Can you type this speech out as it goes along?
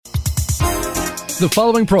The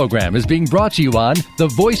following program is being brought to you on the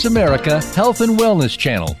Voice America Health and Wellness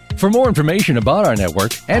Channel. For more information about our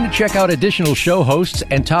network and to check out additional show hosts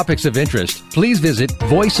and topics of interest, please visit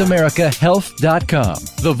voiceamericahealth.com.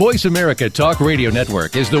 The Voice America Talk Radio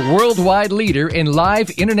Network is the worldwide leader in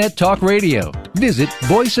live Internet talk radio. Visit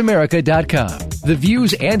voiceamerica.com. The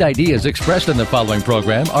views and ideas expressed in the following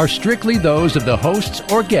program are strictly those of the hosts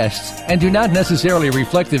or guests and do not necessarily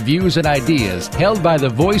reflect the views and ideas held by the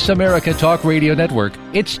Voice America Talk Radio Network,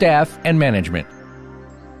 its staff, and management.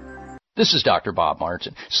 This is Dr. Bob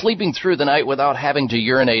Martin. Sleeping through the night without having to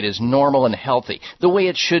urinate is normal and healthy, the way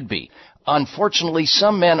it should be. Unfortunately,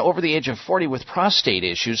 some men over the age of 40 with prostate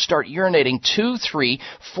issues start urinating 2, 3,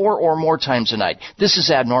 4 or more times a night. This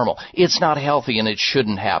is abnormal. It's not healthy and it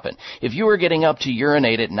shouldn't happen. If you are getting up to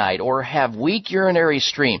urinate at night or have weak urinary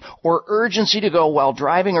stream or urgency to go while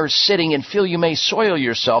driving or sitting and feel you may soil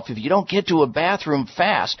yourself if you don't get to a bathroom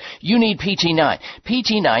fast, you need PT9.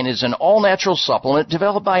 PT9 is an all-natural supplement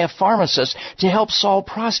developed by a pharmacist to help solve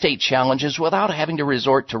prostate challenges without having to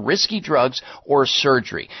resort to risky drugs or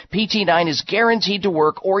surgery. PT9 is guaranteed to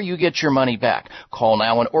work or you get your money back. Call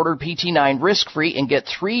now and order PT9 risk-free and get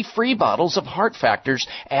 3 free bottles of Heart Factors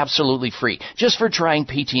absolutely free just for trying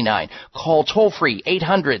PT9. Call toll-free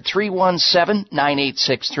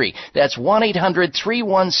 800-317-9863. That's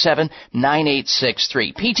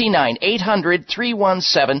 1-800-317-9863. PT9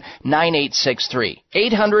 800-317-9863.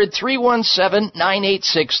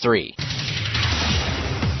 800-317-9863.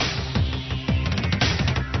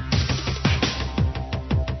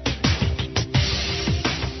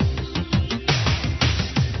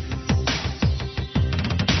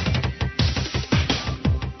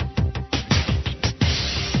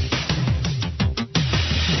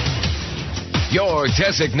 Your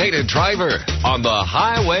designated driver on the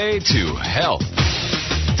highway to health.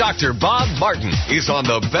 Dr. Bob Martin is on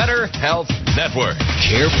the Better Health Network.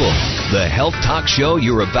 Careful. The health talk show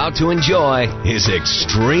you're about to enjoy is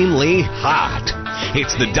extremely hot.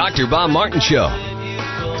 It's the Dr. Bob Martin Show.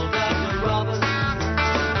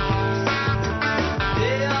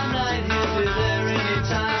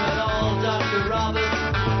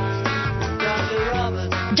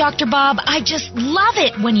 Dr. Bob, I just love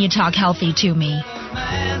it when you talk healthy to me.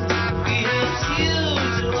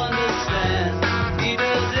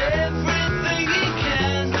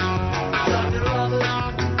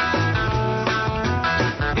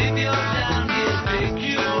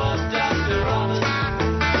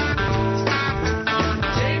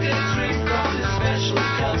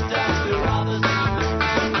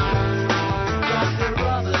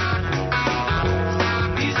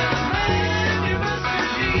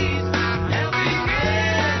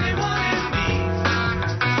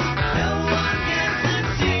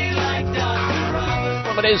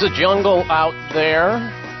 It is a jungle out there.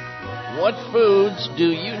 What foods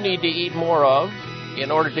do you need to eat more of in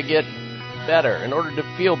order to get better, in order to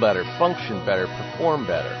feel better, function better, perform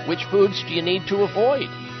better? Which foods do you need to avoid?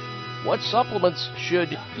 What supplements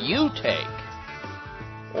should you take?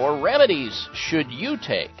 Or remedies should you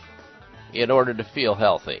take in order to feel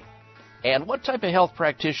healthy? And what type of health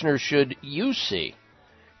practitioner should you see?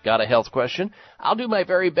 Got a health question? I'll do my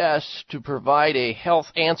very best to provide a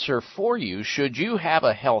health answer for you should you have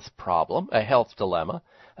a health problem, a health dilemma,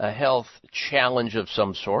 a health challenge of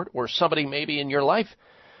some sort, or somebody maybe in your life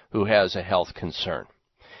who has a health concern.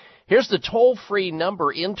 Here's the toll-free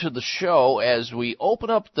number into the show as we open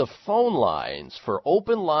up the phone lines for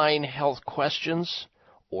open line health questions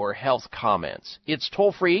or health comments. It's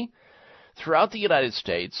toll-free throughout the United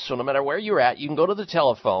States, so no matter where you're at, you can go to the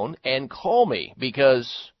telephone and call me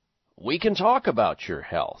because we can talk about your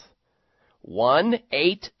health.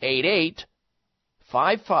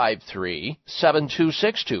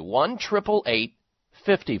 1-888-553-7262.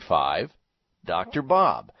 1-888-55 Dr.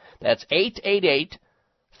 Bob. That's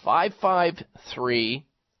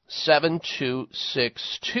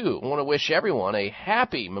 888-553-7262. I want to wish everyone a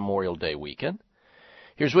happy Memorial Day weekend.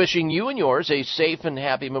 Here's wishing you and yours a safe and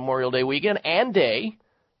happy Memorial Day weekend and day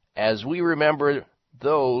as we remember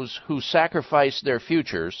those who sacrificed their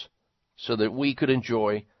futures so that we could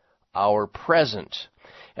enjoy our present.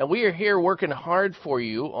 And we are here working hard for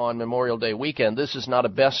you on Memorial Day weekend. This is not a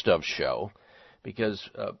best of show because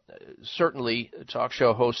certainly talk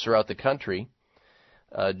show hosts throughout the country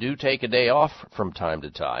do take a day off from time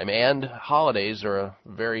to time, and holidays are a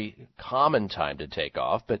very common time to take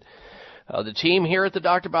off. But the team here at the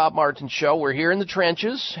Dr. Bob Martin Show, we're here in the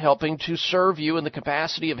trenches helping to serve you in the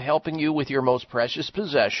capacity of helping you with your most precious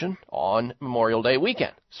possession on Memorial Day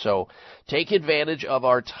weekend. So take advantage of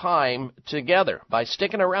our time together by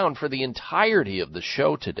sticking around for the entirety of the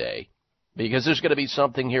show today. because there's going to be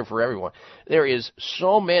something here for everyone. There is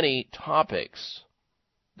so many topics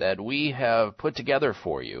that we have put together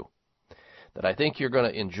for you that I think you're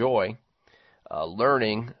going to enjoy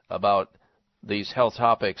learning about these health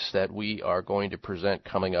topics that we are going to present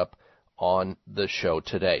coming up on the show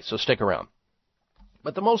today. So stick around.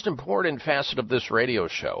 But the most important facet of this radio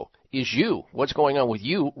show is you. What's going on with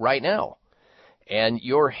you right now? And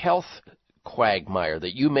your health quagmire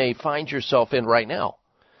that you may find yourself in right now.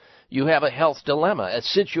 You have a health dilemma, a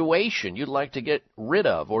situation you'd like to get rid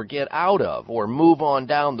of or get out of or move on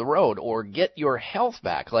down the road or get your health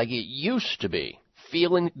back like it used to be,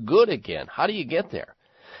 feeling good again. How do you get there?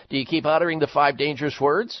 Do you keep uttering the 5 dangerous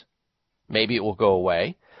words? Maybe it will go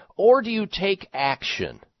away. Or do you take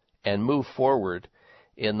action and move forward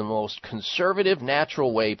in the most conservative,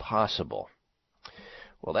 natural way possible?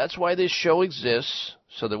 Well, that's why this show exists,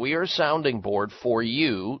 so that we are a sounding board for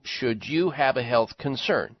you should you have a health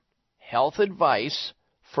concern. Health advice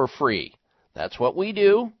for free. That's what we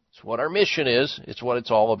do. It's what our mission is. It's what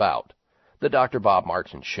it's all about. The Dr. Bob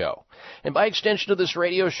Martin Show. And by extension of this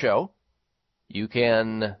radio show, you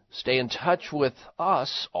can stay in touch with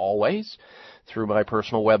us always through my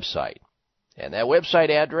personal website. And that website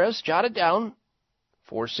address, jot it down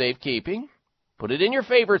for safekeeping. Put it in your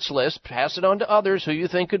favorites list. Pass it on to others who you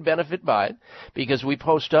think could benefit by it, because we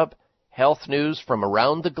post up health news from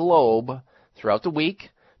around the globe throughout the week.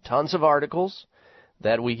 Tons of articles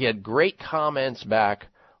that we get great comments back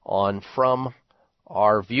on from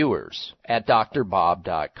our viewers at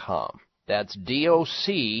drbob.com. That's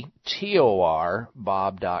DOCTOR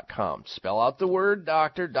Bob.com. Spell out the word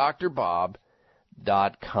doctor, drbob.com.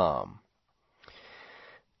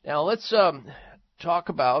 Now let's talk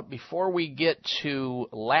about, before we get to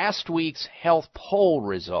last week's health poll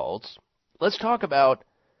results, let's talk about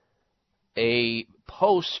a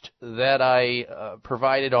post that I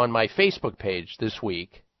provided on my Facebook page this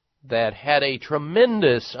week that had a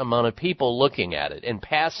tremendous amount of people looking at it and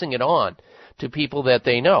passing it on to people that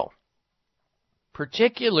they know,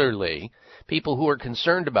 particularly people who are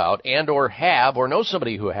concerned about and or have or know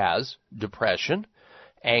somebody who has depression,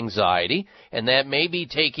 anxiety, and that may be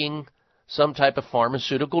taking some type of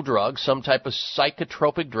pharmaceutical drug, some type of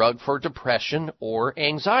psychotropic drug for depression or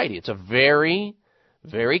anxiety. It's a very,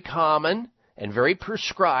 very common and very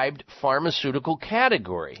prescribed pharmaceutical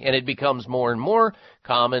category, and it becomes more and more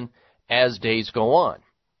common as days go on.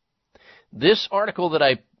 This article that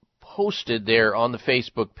I posted there on the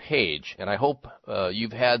Facebook page, and I hope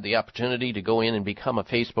you've had the opportunity to go in and become a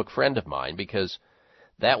Facebook friend of mine, because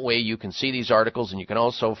that way you can see these articles and you can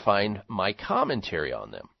also find my commentary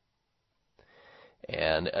on them.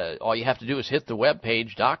 And all you have to do is hit the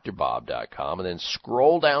webpage, drbob.com, and then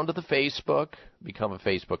scroll down to the Facebook, become a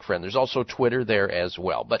Facebook friend. There's also Twitter there as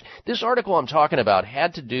well. But this article I'm talking about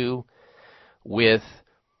had to do with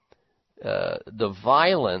the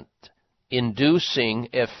violent inducing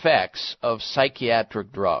effects of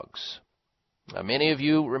psychiatric drugs. Now, many of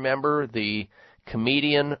you remember the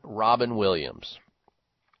comedian Robin Williams.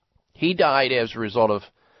 He died as a result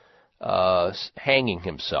of hanging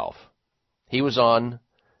himself. He was on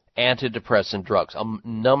antidepressant drugs, a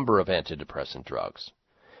number of antidepressant drugs.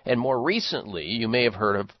 And more recently, you may have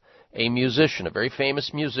heard of a musician, a very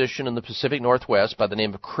famous musician in the Pacific Northwest by the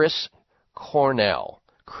name of Chris Cornell.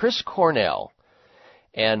 Chris Cornell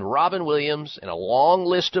and Robin Williams and a long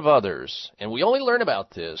list of others. And we only learn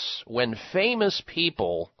about this when famous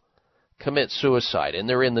people commit suicide and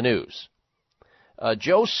they're in the news.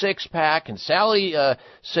 Joe Sixpack and Sally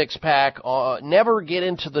Sixpack never get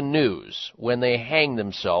into the news when they hang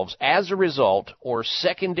themselves as a result or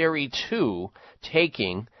secondary to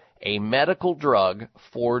taking a medical drug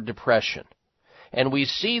for depression. And we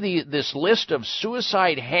see this list of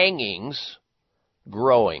suicide hangings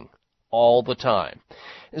growing all the time.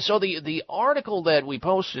 And so the article that we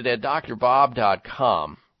posted at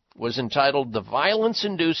drbob.com was entitled, The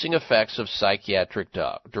Violence-Inducing Effects of Psychiatric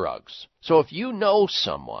Drugs. So if you know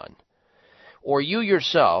someone, or you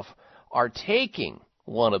yourself are taking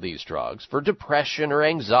one of these drugs for depression or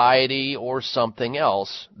anxiety or something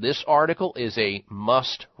else, this article is a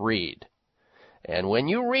must-read. And when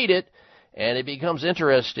you read it, and it becomes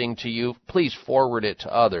interesting to you, please forward it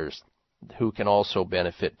to others who can also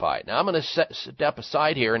benefit by it. Now, I'm going to step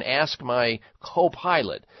aside here and ask my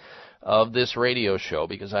co-pilot of this radio show,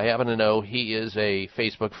 because I happen to know he is a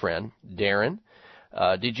Facebook friend, Darren.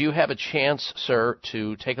 Did you have a chance, sir,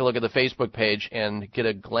 to take a look at the Facebook page and get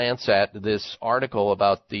a glance at this article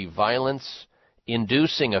about the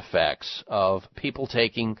violence-inducing effects of people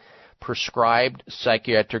taking prescribed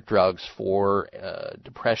psychiatric drugs for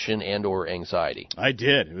depression and or anxiety? I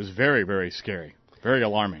did. It was very, very scary, very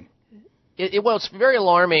alarming. It's very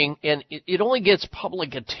alarming, and it only gets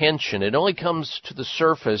public attention. It only comes to the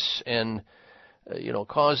surface and,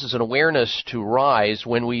 causes an awareness to rise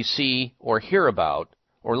when we see or hear about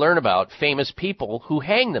or learn about famous people who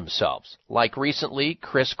hang themselves, like recently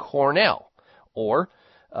Chris Cornell, or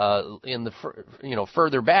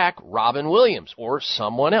further back, Robin Williams or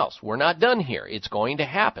someone else. We're not done here. It's going to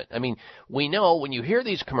happen. I mean, we know when you hear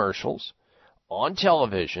these commercials on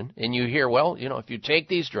television and you hear, if you take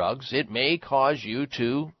these drugs, it may cause you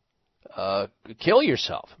to kill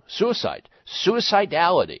yourself,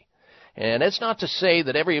 suicidality. And that's not to say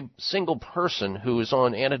that every single person who is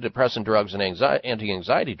on antidepressant drugs and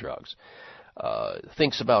anti-anxiety drugs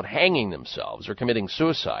thinks about hanging themselves or committing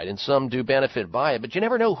suicide, and some do benefit by it. But you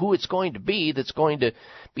never know who it's going to be that's going to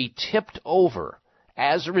be tipped over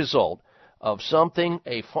as a result of something,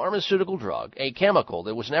 a pharmaceutical drug, a chemical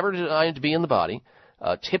that was never designed to be in the body,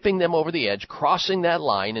 tipping them over the edge, crossing that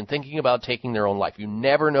line, and thinking about taking their own life. You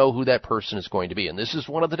never know who that person is going to be. And this is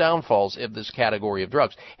one of the downfalls of this category of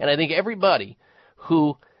drugs. And I think everybody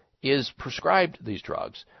who is prescribed these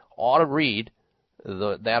drugs ought to read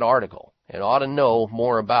that article and ought to know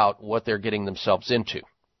more about what they're getting themselves into.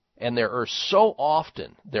 And there are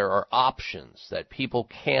options that people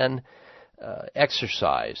can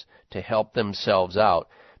exercise to help themselves out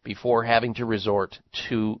before having to resort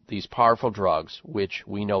to these powerful drugs, which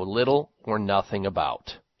we know little or nothing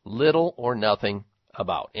about.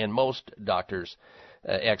 And most doctors,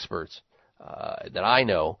 experts that I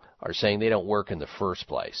know are saying they don't work in the first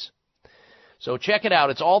place. So check it out.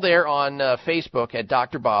 It's all there on Facebook at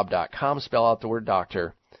drbob.com. Spell out the word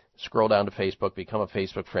doctor. Scroll down to Facebook. Become a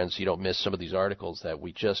Facebook friend so you don't miss some of these articles that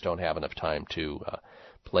we just don't have enough time to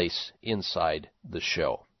place inside the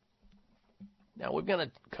show. Now, we're going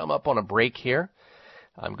to come up on a break here.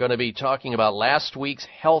 I'm going to be talking about last week's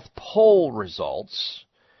health poll results,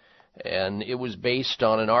 and it was based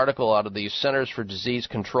on an article out of the Centers for Disease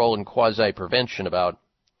Control and Quasi-Prevention about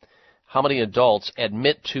how many adults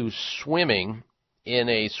admit to swimming in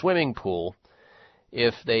a swimming pool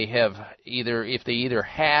if they either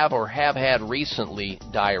have or have had recently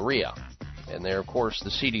diarrhea. And there, of course, the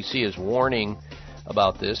CDC is warning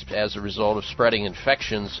about this as a result of spreading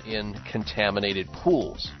infections in contaminated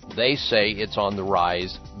pools. They say it's on the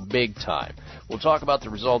rise big time. We'll talk about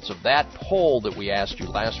the results of that poll that we asked you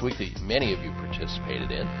last week that many of you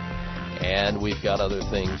participated in, and we've got other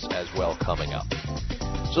things as well coming up.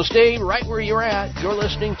 So stay right where you're at. You're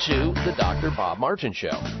listening to the Dr. Bob Martin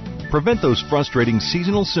Show. Prevent those frustrating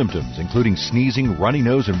seasonal symptoms, including sneezing, runny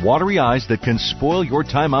nose, and watery eyes that can spoil your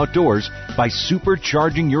time outdoors by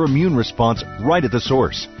supercharging your immune response right at the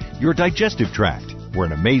source, your digestive tract, where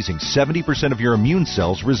an amazing 70% of your immune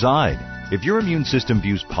cells reside. If your immune system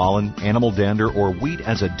views pollen, animal dander, or wheat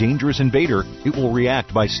as a dangerous invader, it will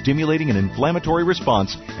react by stimulating an inflammatory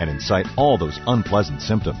response and incite all those unpleasant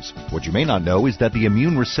symptoms. What you may not know is that the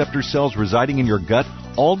immune receptor cells residing in your gut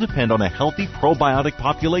all depend on a healthy probiotic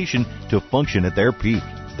population to function at their peak.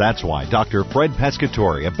 That's why Dr. Fred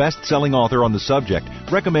Pescatore, a best-selling author on the subject,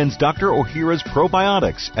 recommends Dr. Ohhira's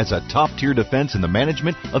Probiotics as a top-tier defense in the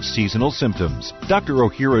management of seasonal symptoms. Dr.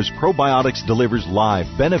 Ohhira's Probiotics delivers live,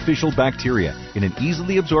 beneficial bacteria in an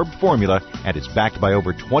easily absorbed formula and is backed by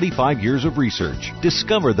over 25 years of research.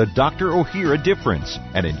 Discover the Dr. Ohhira difference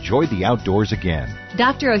and enjoy the outdoors again.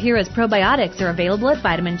 Dr. Ohhira's Probiotics are available at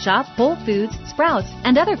Vitamin Shoppe, Whole Foods, Sprouts,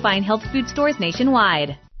 and other fine health food stores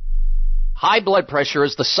nationwide. High blood pressure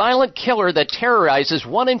is the silent killer that terrorizes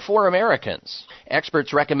 1 in 4 Americans.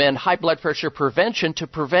 Experts recommend high blood pressure prevention to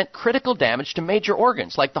prevent critical damage to major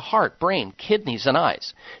organs like the heart, brain, kidneys, and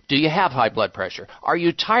eyes. Do you have high blood pressure? Are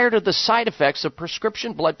you tired of the side effects of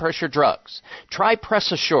prescription blood pressure drugs? Try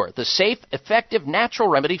Press Assure, the safe, effective, natural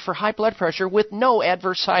remedy for high blood pressure with no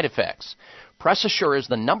adverse side effects. Press Assure is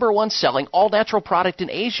the #1 selling all-natural product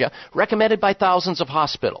in Asia, recommended by thousands of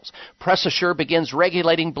hospitals. Press Assure begins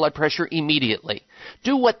regulating blood pressure immediately.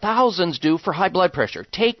 Do what thousands do for high blood pressure.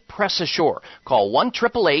 Take Press Assure. Call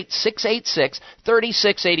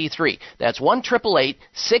 1-888-686-3683. That's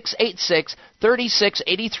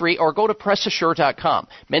 1-888-686-3683, or go to PressAssure.com.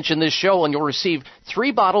 Mention this show and you'll receive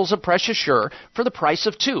 3 bottles of Press Assure for the price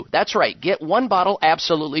of 2. That's right. Get 1 bottle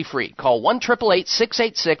absolutely free. Call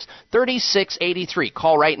 1-888-686-3683 888-686-3683.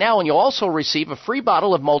 Call right now and you'll also receive a free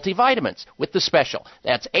bottle of multivitamins with the special.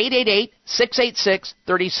 That's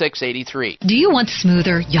 888-686-3683. Do you want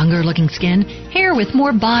smoother, younger-looking skin, hair with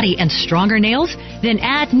more body, and stronger nails? Then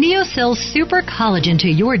add NeoCell Super Collagen to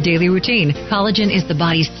your daily routine. Collagen is the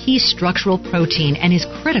body's key structural protein and is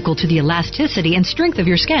critical to the elasticity and strength of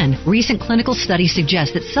your skin. Recent clinical studies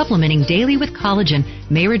suggest that supplementing daily with collagen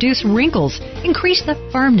may reduce wrinkles, increase the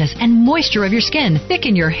firmness and moisture of your skin,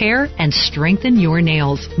 thicken your hair, and strengthen your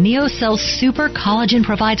nails. NeoCell Super Collagen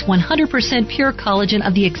provides 100% pure collagen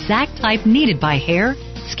of the exact type needed by hair,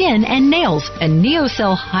 skin, and nails. And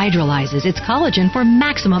NeoCell hydrolyzes its collagen for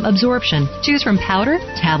maximum absorption. Choose from powder,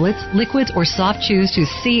 tablets, liquids, or soft chews to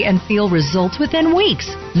see and feel results within weeks.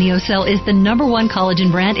 NeoCell is the #1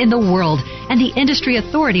 collagen brand in the world and the industry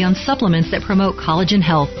authority on supplements that promote collagen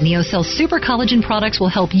health. NeoCell Super Collagen products will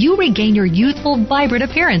help you regain your youthful, vibrant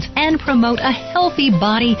appearance and promote a healthy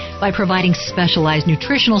body by providing specialized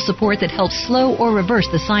nutritional support that helps slow or reverse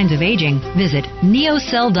the signs of aging. Visit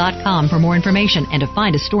neocell.com for more information and to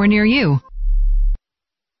find a store near you.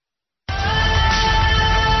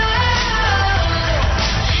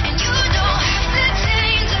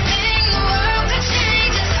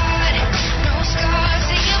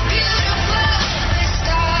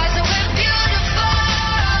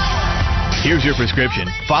 Here's your prescription.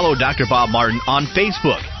 Follow Dr. Bob Martin on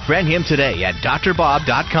Facebook. Friend him today at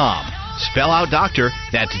drbob.com. Spell out doctor,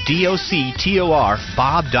 that's DOCTOR,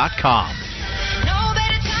 Bob.com.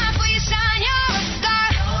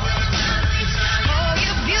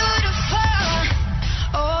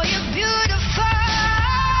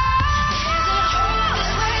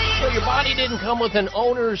 Your body didn't come with an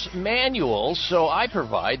owner's manual, so I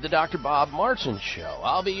provide the Dr. Bob Martin Show.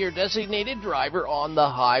 I'll be your designated driver on the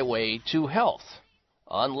highway to health.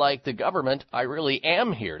 Unlike the government, I really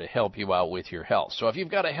am here to help you out with your health. So if you've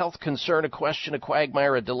got a health concern, a question, a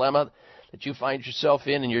quagmire, a dilemma that you find yourself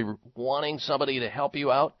in and you're wanting somebody to help you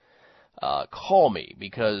out, call me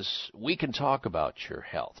because we can talk about your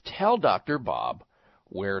health. Tell Dr. Bob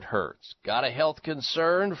where it hurts. Got a health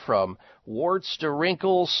concern from warts to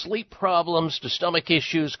wrinkles, sleep problems to stomach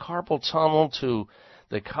issues, carpal tunnel to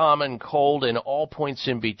the common cold, and all points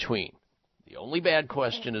in between. The only bad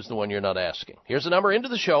question is the one you're not asking. Here's the number into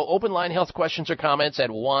the show. Open line health questions or comments at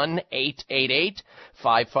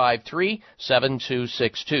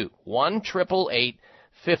 1-888-553-7262.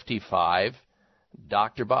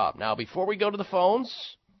 1-888-55-Dr. Bob. Now, before we go to the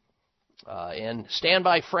phones, and stand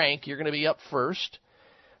by Frank, you're going to be up first.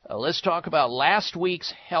 Let's talk about last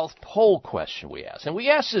week's health poll question we asked. And we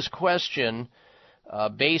asked this question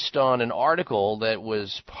based on an article that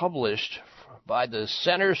was published by the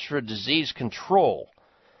Centers for Disease Control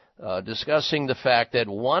discussing the fact that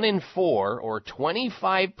 1 in 4, or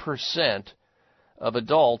 25% of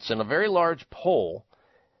adults in a very large poll,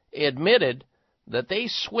 admitted that they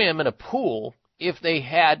swim in a pool if they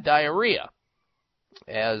had diarrhea.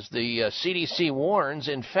 As the CDC warns,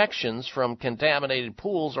 infections from contaminated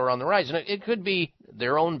pools are on the rise. And it could be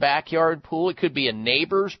their own backyard pool, it could be a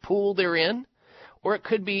neighbor's pool they're in, or it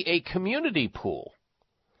could be a community pool.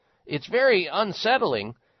 It's very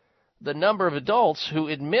unsettling, the number of adults who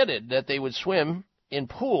admitted that they would swim in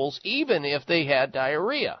pools even if they had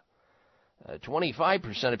diarrhea.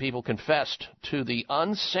 25% of people confessed to the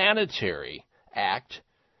unsanitary act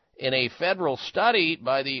in a federal study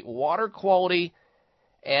by the Water Quality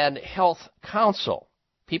and Health Council.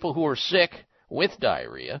 People who are sick with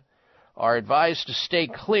diarrhea are advised to stay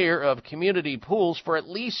clear of community pools for at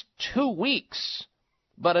least 2 weeks.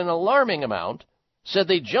 But an alarming amount said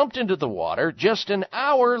they jumped into the water just an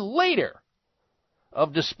hour later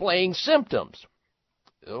of displaying symptoms.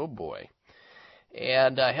 Oh boy.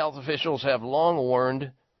 And health officials have long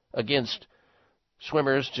warned against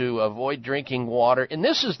swimmers to avoid drinking water. And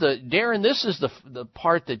this is the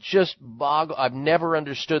part that just I've never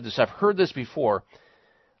understood this. I've heard this before.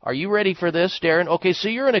 Are you ready for this, Darren? Okay, so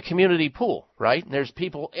you're in a community pool, right? And there's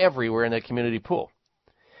people everywhere in that community pool.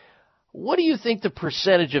 What do you think the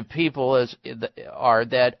percentage of people are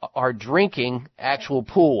that are drinking actual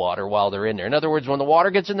pool water while they're in there? In other words, when the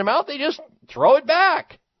water gets in their mouth, they just throw it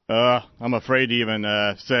back. I'm afraid to even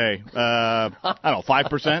say. I don't know,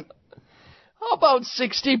 5%? How about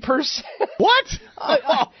 60%?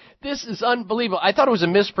 What? This is unbelievable. I thought it was a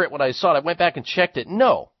misprint when I saw it. I went back and checked it.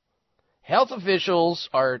 No. Health officials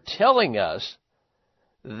are telling us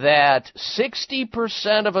that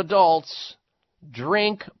 60% of adults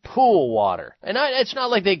drink pool water. And it's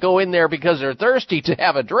not like they go in there because they're thirsty to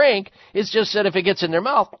have a drink. It's just that if it gets in their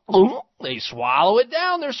mouth, they swallow it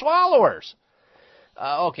down. They're swallowers.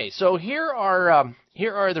 Okay, so here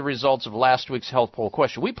are the results of last week's health poll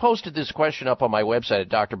question. We posted this question up on my website at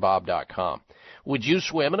drbob.com. Would you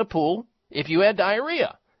swim in a pool if you had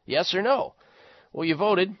diarrhea? Yes or no? Well, you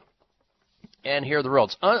voted, and here are the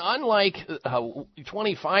results. Unlike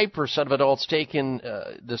 25% of adults taking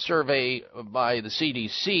the survey by the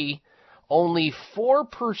CDC, only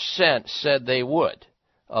 4% said they would.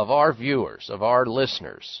 Of our viewers, of our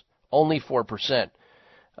listeners, only 4%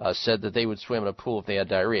 said that they would swim in a pool if they had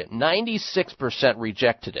diarrhea. 96%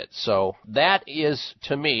 rejected it. So that is,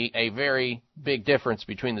 to me, a very big difference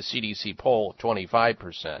between the CDC poll of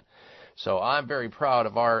 25%. So I'm very proud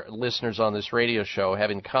of our listeners on this radio show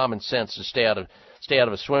having common sense to stay out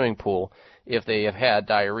of a swimming pool if they have had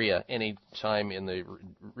diarrhea any time in the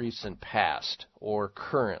recent past or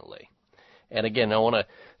currently. And again, I want to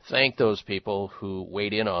thank those people who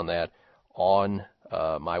weighed in on that on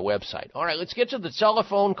my website. All right, let's get to the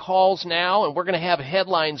telephone calls now, and we're going to have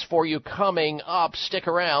headlines for you coming up. Stick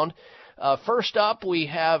around. First up, we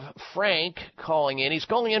have Frank calling in. He's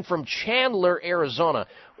calling in from Chandler, Arizona.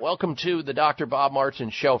 Welcome to the Dr. Bob Martin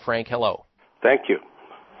Show, Frank. Hello. Thank you.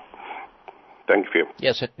 Thank you.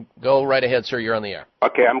 Yes, go right ahead, sir. You're on the air.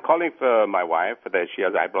 Okay, I'm calling for my wife that she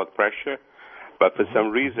has high blood pressure, but for some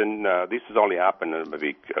reason, this has only happened in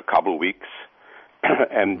maybe a couple of weeks.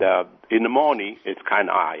 And in the morning, it's kind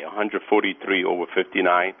of high, 143 over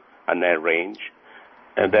 59 in that range.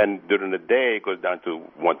 And then during the day, it goes down to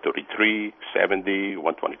 133, 70,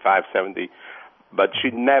 125, 70. But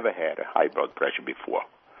she never had a high blood pressure before.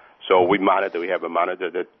 So we have a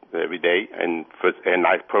monitor that every day. And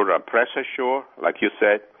I put her on PressaSure, like you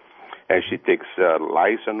said. And she takes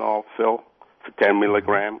Lysonol pill for 10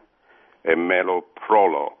 milligram and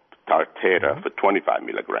Metoprolol Tartera for 25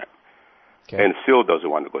 milligram. Okay. And still doesn't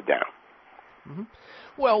want to go down. Mm-hmm.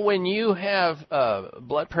 Well, when you have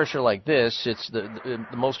blood pressure like this, it's the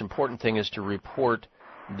most important thing is to report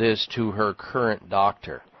this to her current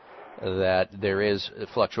doctor, that there is a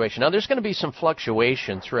fluctuation. Now, there's going to be some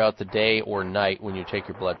fluctuation throughout the day or night when you take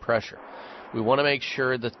your blood pressure. We want to make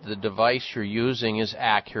sure that the device you're using is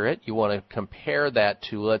accurate. You want to compare that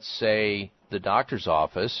to, let's say, the doctor's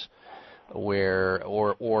office, where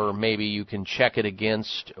or maybe you can check it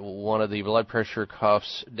against one of the blood pressure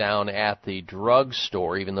cuffs down at the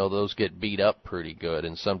drugstore, even though those get beat up pretty good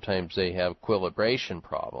and sometimes they have equilibration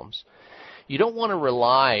problems. You don't want to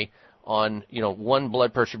rely on, one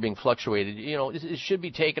blood pressure being fluctuated. It should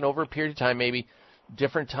be taken over a period of time, maybe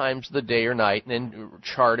different times of the day or night, and then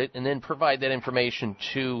chart it and then provide that information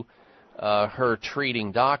to her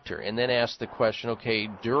treating doctor, and then ask the question, okay,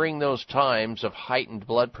 during those times of heightened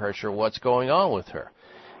blood pressure, what's going on with her?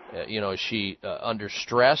 Is she under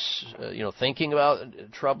stress, thinking about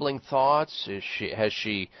troubling thoughts? Has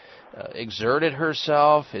she exerted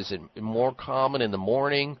herself? Is it more common in the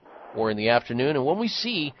morning or in the afternoon? And when we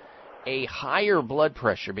see a higher blood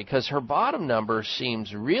pressure, because her bottom number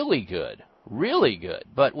seems really good,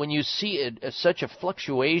 but when you see such a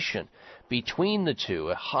fluctuation between the two,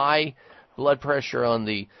 a high blood pressure on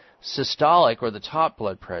the systolic or the top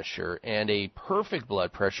blood pressure and a perfect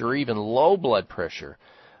blood pressure or even low blood pressure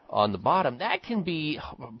on the bottom, that can be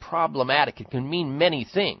problematic. It can mean many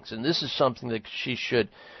things, and this is something that she should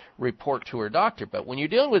report to her doctor. But when you're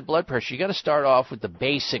dealing with blood pressure, you got to start off with the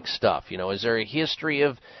basic stuff. Is there a history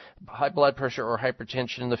of high blood pressure or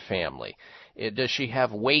hypertension in the family? Does she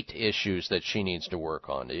have weight issues that she needs to work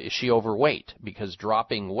on? Is she overweight? Because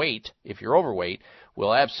dropping weight, if you're overweight,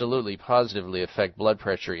 will absolutely positively affect blood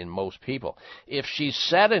pressure in most people. If she's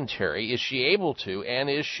sedentary, is she able to, and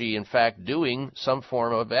is she in fact doing some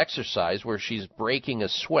form of exercise where she's breaking a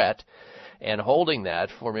sweat and holding that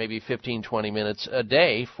for maybe 15, 20 minutes a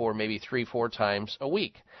day for maybe 3-4 times a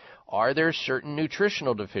week? Are there certain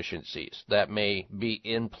nutritional deficiencies that may be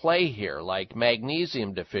in play here, like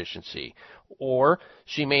magnesium deficiency? Or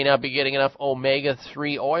she may not be getting enough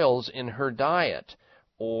omega-3 oils in her diet.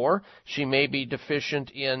 Or she may be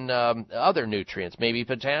deficient in other nutrients, maybe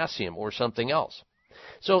potassium or something else.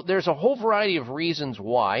 So there's a whole variety of reasons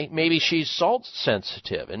why. Maybe she's salt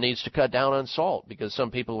sensitive and needs to cut down on salt, because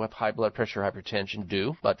some people who have high blood pressure, hypertension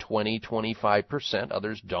do, about 20-25%,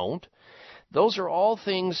 others don't. Those are all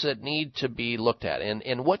things that need to be looked at.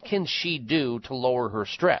 And what can she do to lower her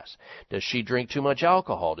stress? Does she drink too much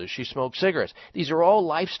alcohol? Does she smoke cigarettes? These are all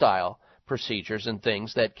lifestyle procedures and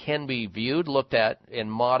things that can be viewed, looked at,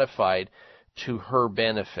 and modified to her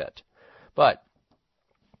benefit. But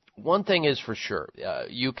one thing is for sure,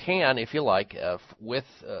 you can, if you like,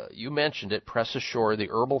 you mentioned it, PressaSure, the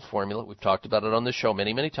herbal formula. We've talked about it on the show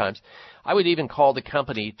many, many times. I would even call the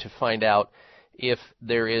company to find out if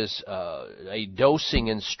there is a dosing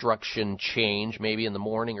instruction change, maybe in the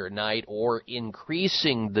morning or night, or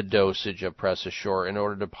increasing the dosage of PressAssure in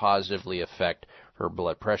order to positively affect her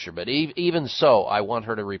blood pressure. But even so, I want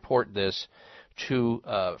her to report this to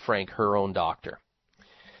Frank, her own doctor.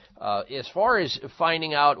 As far as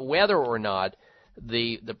finding out whether or not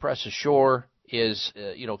the PressAssure is,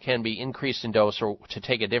 can be increased in dose or to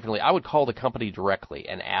take it differently, I would call the company directly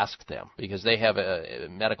and ask them, because they have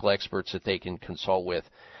medical experts that they can consult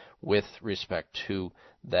with respect to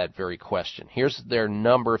that very question. Here's their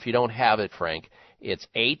number. If you don't have it, Frank, it's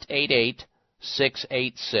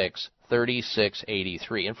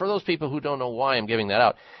 888-686-3683. And for those people who don't know why I'm giving that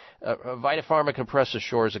out, VitaPharmica and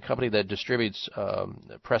PressAssure is a company that distributes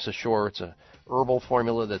PressAssure. It's a herbal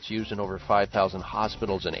formula that's used in over 5,000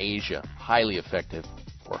 hospitals in Asia. Highly effective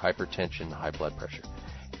for hypertension and high blood pressure.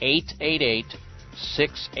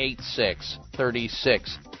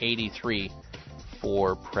 888-686-3683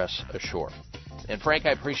 for PressAssure. And Frank,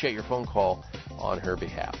 I appreciate your phone call on her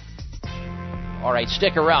behalf. All right,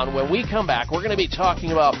 stick around. When we come back, we're going to be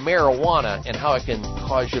talking about marijuana and how it can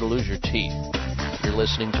cause you to lose your teeth. You're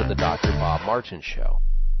listening to the Dr. Bob Martin Show.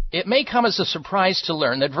 It may come as a surprise to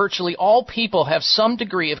learn that virtually all people have some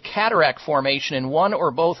degree of cataract formation in one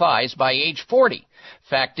or both eyes by age 40.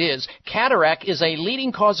 Fact is, cataract is a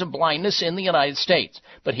leading cause of blindness in the United States.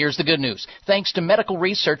 But here's the good news. Thanks to medical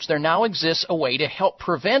research, there now exists a way to help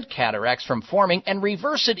prevent cataracts from forming and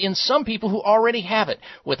reverse it in some people who already have it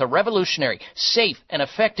with a revolutionary, safe, and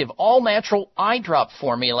effective all-natural eye drop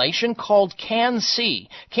formulation called Can-C.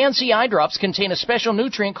 Can-C eye drops contain a special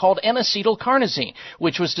nutrient called N-acetylcarnosine,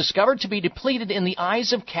 which was discovered to be depleted in the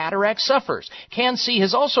eyes of cataract sufferers. Can-C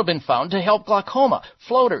has also been found to help glaucoma,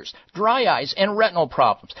 floaters, dry eyes, and retinal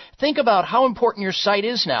problems. Think about how important your sight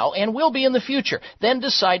is now and will be in the future. Then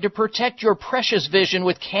decide to protect your precious vision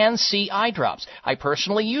with Can-C eye drops. I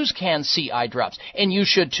personally use Can-C eye drops, and you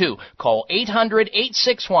should too. Call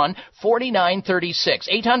 800-861-4936.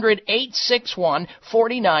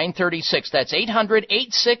 800-861-4936. That's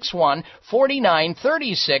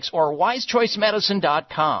 800-861-4936 or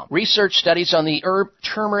wisechoicemedicine.com. Research studies on the herb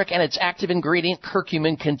turmeric and its active ingredient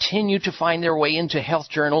curcumin continue to find their way into health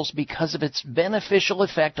journals because of its beneficial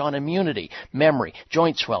effect on immunity, memory,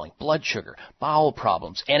 joint swelling, blood sugar, bowel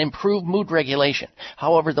problems, and improved mood regulation.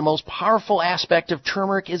 However, the most powerful aspect of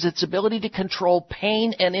turmeric is its ability to control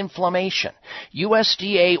pain and inflammation.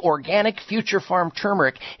 USDA organic Future Farm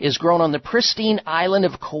turmeric is grown on the pristine island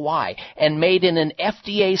of Kauai and made in an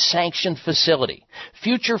FDA-sanctioned facility.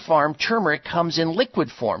 Future Farm turmeric comes in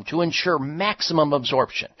liquid form to ensure maximum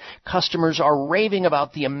absorption. Customers are raving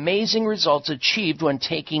about the amazing results achieved when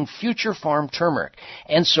taking Future Farm turmeric,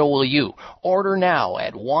 and so will you. Order now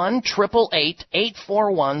at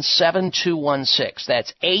 1-888-841-7216.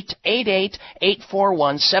 That's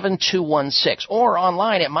 888-841-7216. Or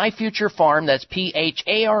online at MyFutureFarm, that's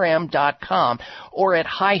PHARM.com, or at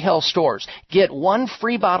High Health Stores. Get one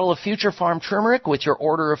free bottle of Future Farm turmeric with your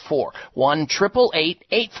order of 4.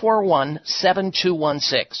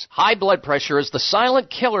 1-888-841-7216. High blood pressure is the silent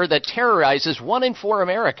killer that terrorizes 1 in 4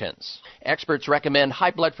 Americans. Experts recommend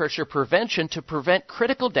high blood pressure prevention to prevent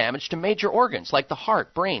critical damage to major organs like the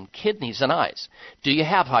heart, brain, kidneys, and eyes. Do you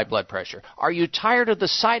have high blood pressure? Are you tired of the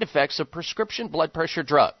side effects of prescription blood pressure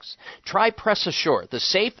drugs? Try PressAssure, the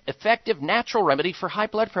safe, effective, natural remedy for high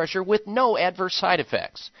blood pressure with no adverse side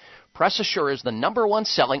effects. PressAssure is the #1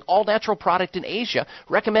 selling all-natural product in Asia,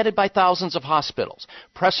 recommended by thousands of hospitals.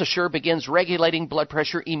 PressAssure begins regulating blood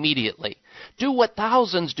pressure immediately. Do what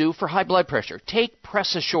thousands do for high blood pressure. Take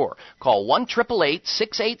PressAssure. Call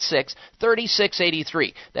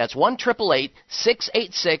 1-888-686-3683. That's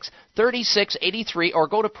 1-888-686-3683, or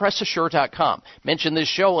go to PressAssure.com. Mention this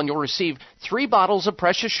show and you'll receive 3 bottles of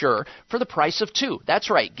PressAssure for the price of 2. That's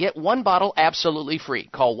right. Get 1 bottle absolutely free.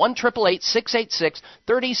 Call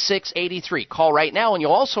 1-888-686-3683. Call right now and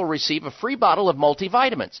you'll also receive a free bottle of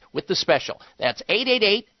multivitamins with the special. That's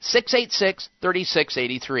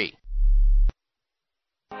 888-686-3683.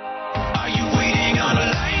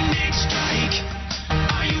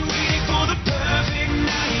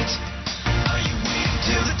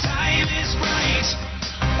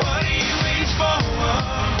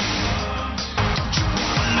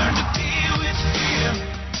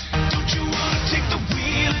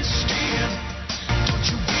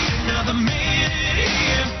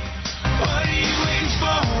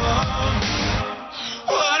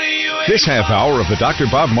 This half hour of the Dr.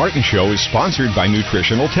 Bob Martin Show is sponsored by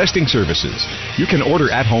Nutritional Testing Services. You can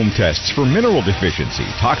order at-home tests for mineral deficiency,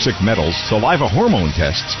 toxic metals, saliva hormone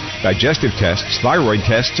tests, digestive tests, thyroid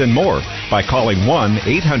tests, and more by calling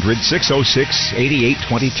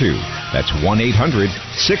 1-800-606-8822. That's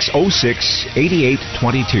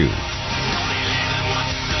 1-800-606-8822.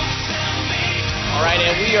 All right,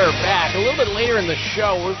 and we are back. A little bit later in the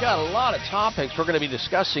show, we've got a lot of topics we're going to be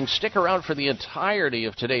discussing. Stick around for the entirety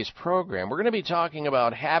of today's program. We're going to be talking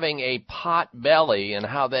about having a pot belly and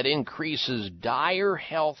how that increases dire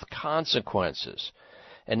health consequences.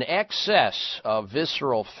 An excess of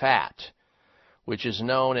visceral fat, which is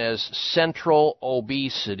known as central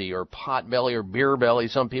obesity or pot belly or beer belly,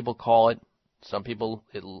 some people call it. Some people,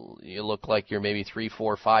 you look like you're maybe 3,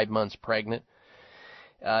 4, 5 months pregnant.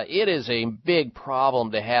 It is a big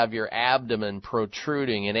problem to have your abdomen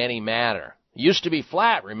protruding in any manner. It used to be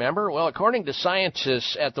flat, remember? Well, according to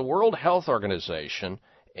scientists at the World Health Organization,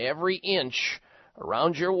 every inch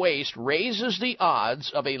around your waist raises the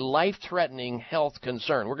odds of a life-threatening health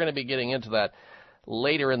concern. We're going to be getting into that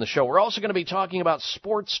later in the show. We're also going to be talking about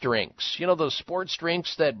sports drinks. You know, those sports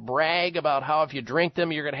drinks that brag about how if you drink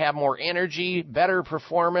them, you're going to have more energy, better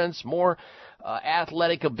performance, more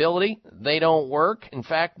athletic ability. They don't work. In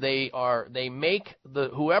fact, they make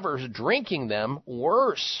whoever's drinking them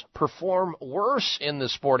perform worse in the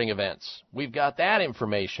sporting events. We've got that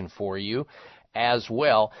information for you as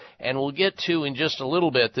well. And we'll get to in just a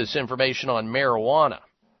little bit this information on marijuana,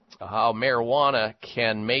 how marijuana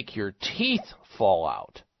can make your teeth fall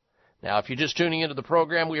out. Now, if you're just tuning into the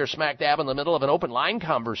program, we are smack dab in the middle of an open line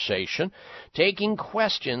conversation, taking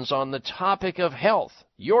questions on the topic of health,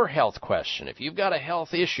 your health question. If you've got a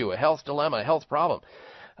health issue, a health dilemma, a health problem,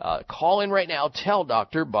 call in right now. Tell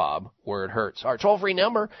Dr. Bob where it hurts. Our toll-free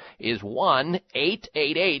number is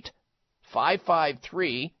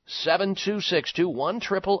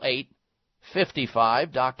 1-888-553-7262,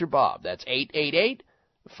 1-888-55 Dr. Bob. That's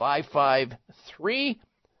 888-553-7262.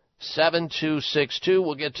 7262.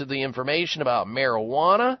 We'll get to the information about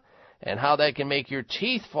marijuana and how that can make your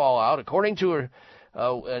teeth fall out. According to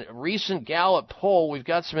a recent Gallup poll, we've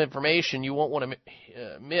got some information you won't want to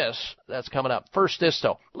miss. That's coming up. First, this,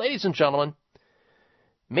 though. Ladies and gentlemen,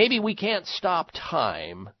 maybe we can't stop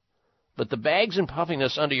time, but the bags and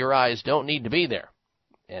puffiness under your eyes don't need to be there.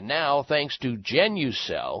 And now, thanks to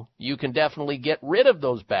Genucel, you can definitely get rid of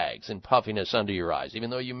those bags and puffiness under your eyes, even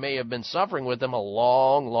though you may have been suffering with them a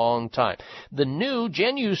long, long time. The new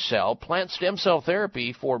Genucel plant stem cell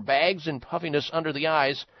therapy for bags and puffiness under the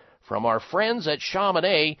eyes from our friends at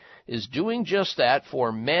Chamonix is doing just that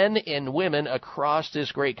for men and women across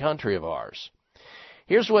this great country of ours.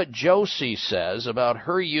 Here's what Josie says about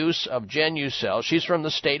her use of Genucel. She's from the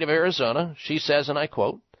state of Arizona. She says, and I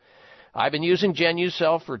quote, "I've been using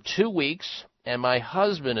Genucel for 2 weeks, and my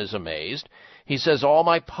husband is amazed. He says all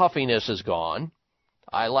my puffiness is gone.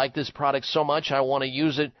 I like this product so much I want to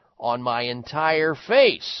use it on my entire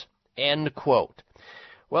face." End quote.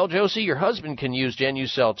 Well, Josie, your husband can use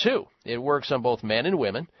Genucel too. It works on both men and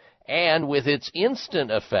women, and with its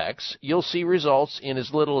instant effects, you'll see results in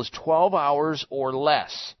as little as 12 hours or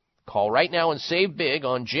less. Call right now and save big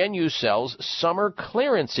on Genucel's summer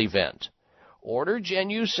clearance event. Order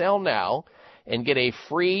Genucel now and get a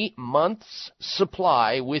free month's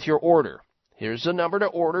supply with your order. Here's the number to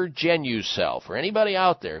order Genucel for anybody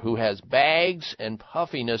out there who has bags and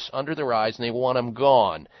puffiness under their eyes and they want them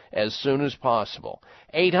gone as soon as possible.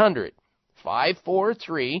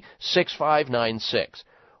 800-543-6596.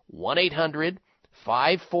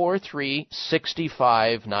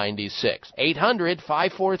 1-800-543-6596.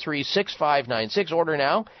 800-543-6596. Order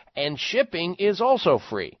now, and shipping is also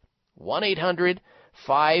free.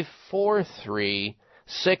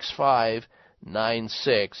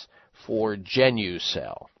 1-800-543-6596 for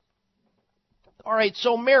Genucel. All right,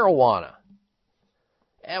 so marijuana.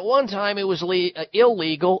 At one time, it was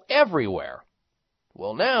illegal everywhere.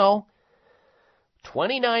 Well, now,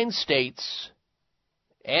 29 states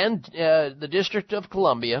and the District of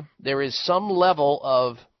Columbia, there is some level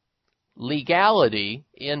of legality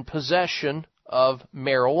in possession of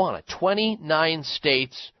marijuana. 29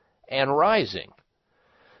 states and rising.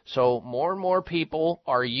 So more and more people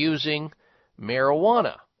are using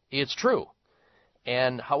marijuana. It's true.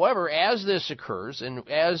 And however, as this occurs and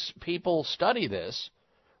as people study this,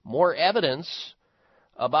 more evidence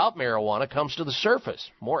about marijuana comes to the surface.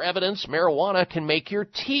 More evidence marijuana can make your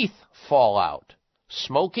teeth fall out.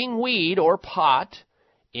 Smoking weed or pot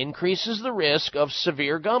increases the risk of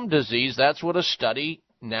severe gum disease. That's what a study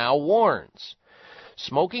now warns.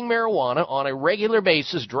 Smoking marijuana on a regular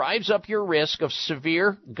basis drives up your risk of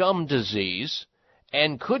severe gum disease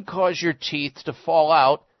and could cause your teeth to fall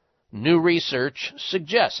out, new research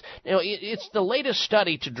suggests. Now, it's the latest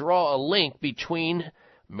study to draw a link between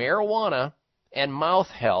marijuana and mouth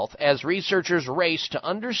health as researchers race to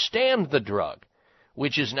understand the drug,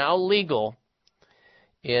 which is now legal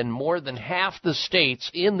in more than half the states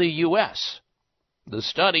in the U.S. The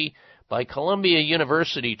study by Columbia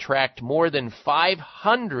University tracked more than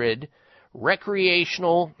 500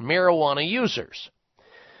 recreational marijuana users.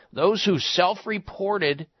 Those who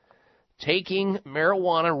self-reported taking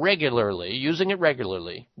marijuana regularly, using it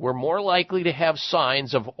regularly, were more likely to have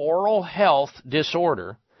signs of oral health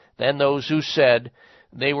disorder than those who said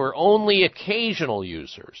they were only occasional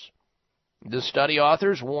users. The study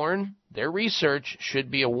authors warn their research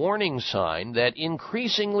should be a warning sign that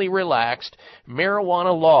increasingly relaxed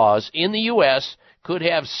marijuana laws in the U.S. could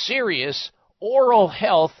have serious oral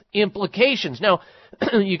health implications. Now,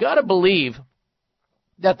 you got to believe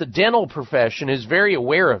that the dental profession is very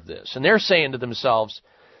aware of this, and they're saying to themselves,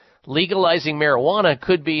 legalizing marijuana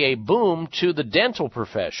could be a boom to the dental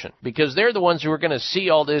profession because they're the ones who are going to see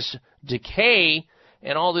all this decay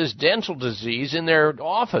and all this dental disease in their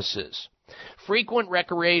offices. Frequent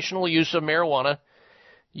recreational use of marijuana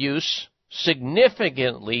use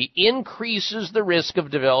significantly increases the risk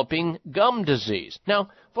of developing gum disease. Now,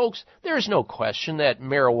 folks, there's no question that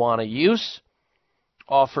marijuana use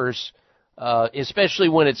offers, especially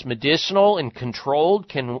when it's medicinal and controlled,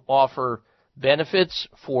 can offer benefits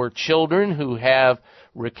for children who have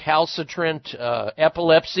recalcitrant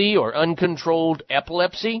epilepsy or uncontrolled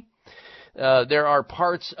epilepsy. There are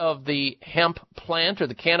parts of the hemp plant or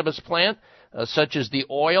the cannabis plant, such as the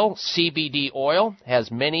oil, CBD oil,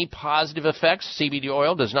 has many positive effects. CBD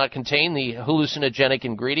oil does not contain the hallucinogenic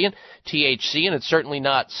ingredient, THC, and it's certainly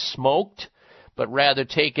not smoked, but rather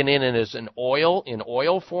taken in as an oil, in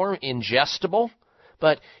oil form, ingestible.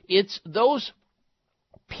 But it's those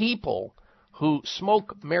people who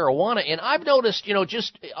smoke marijuana, and I've noticed,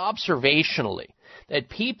 just observationally, that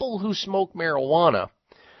people who smoke marijuana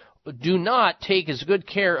do not take as good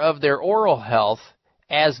care of their oral health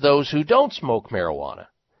as those who don't smoke marijuana.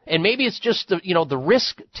 And maybe it's just the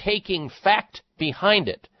risk-taking fact behind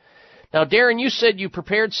it. Now, Darren, you said you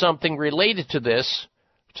prepared something related to this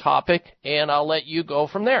topic, and I'll let you go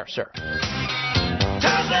from there, sir.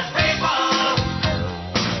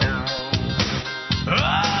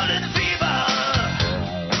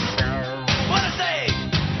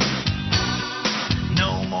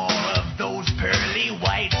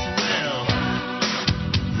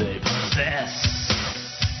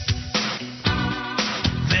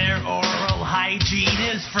 Hygiene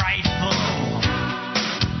is frightful,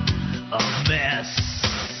 a mess.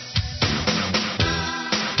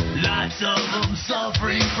 Lots of them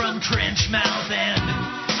suffering from trench mouth and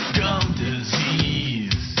gum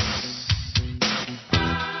disease.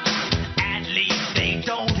 At least they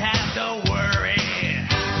don't have to worry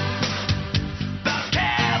about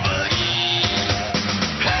cavities.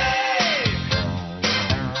 Hey!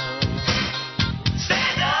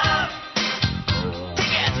 Stand up!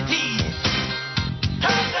 Take out your teeth!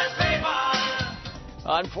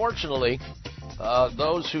 Unfortunately,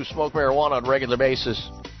 those who smoke marijuana on a regular basis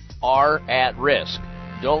are at risk.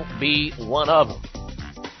 Don't be one of them.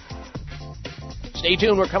 Stay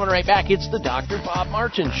tuned. We're coming right back. It's the Dr. Bob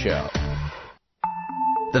Martin Show.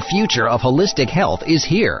 The future of holistic health is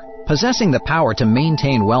here. Possessing the power to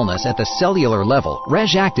maintain wellness at the cellular level,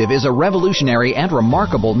 RegActive is a revolutionary and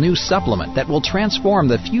remarkable new supplement that will transform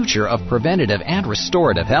the future of preventative and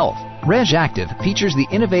restorative health. RegActive features the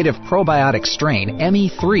innovative probiotic strain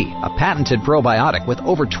ME3, a patented probiotic with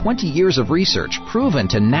over 20 years of research proven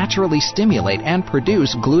to naturally stimulate and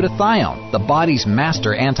produce glutathione, the body's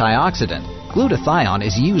master antioxidant. Glutathione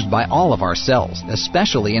is used by all of our cells,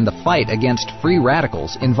 especially in the fight against free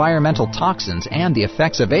radicals, environmental toxins, and the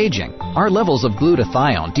effects of aging. Our levels of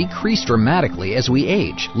glutathione decrease dramatically as we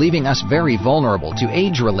age, leaving us very vulnerable to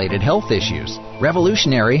age-related health issues.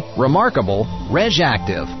 Revolutionary, remarkable,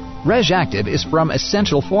 RegActive. RegActive is from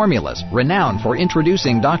Essential Formulas, renowned for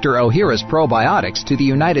introducing Dr. Ohhira's probiotics to the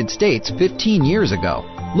United States 15 years ago.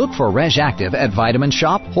 Look for RegActive at Vitamin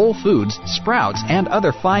Shop, Whole Foods, Sprouts, and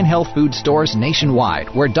other fine health food stores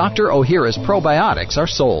nationwide where Dr. Ohhira's probiotics are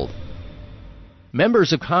sold.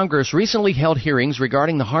 Members of Congress recently held hearings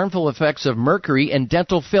regarding the harmful effects of mercury in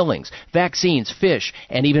dental fillings, vaccines, fish,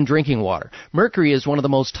 and even drinking water. Mercury is one of the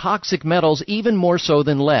most toxic metals, even more so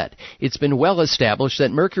than lead. It's been well established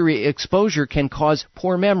that mercury exposure can cause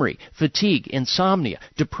poor memory, fatigue, insomnia,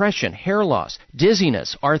 depression, hair loss,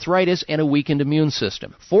 dizziness, arthritis, and a weakened immune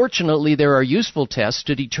system. Fortunately, there are useful tests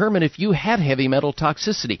to determine if you have heavy metal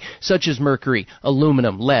toxicity, such as mercury,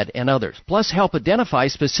 aluminum, lead, and others. Plus, help identify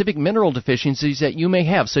specific mineral deficiencies that you may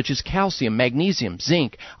have, such as calcium, magnesium,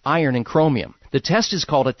 zinc, iron, and chromium. The test is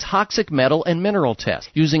called a toxic metal and mineral test.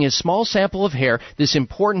 Using a small sample of hair, this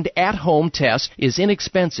important at-home test is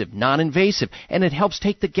inexpensive, non-invasive, and it helps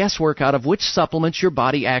take the guesswork out of which supplements your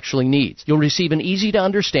body actually needs. You'll receive an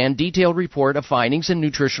easy-to-understand, detailed report of findings and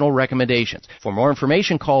nutritional recommendations. For more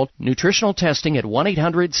information, call nutritional testing at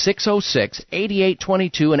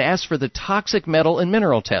 1-800-606-8822 and ask for the toxic metal and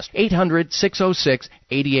mineral test.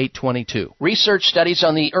 800-606-8822. Research studies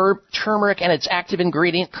on the herb turmeric and its active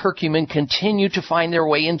ingredient curcumin continue to find their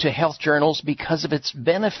way into health journals because of its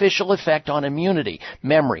beneficial effect on immunity,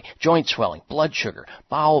 memory, joint swelling, blood sugar,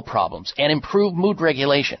 bowel problems, and improved mood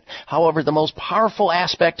regulation. However, the most powerful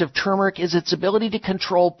aspect of turmeric is its ability to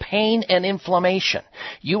control pain and inflammation.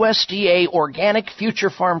 USDA organic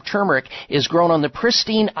Future Farm turmeric is grown on the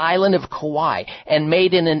pristine island of Kauai and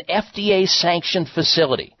made in an FDA-sanctioned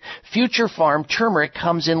facility. Future Farm turmeric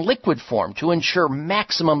comes in liquid form to ensure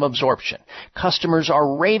maximum absorption. Customers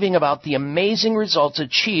are raving about the amazing results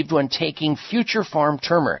achieved when taking Future Farm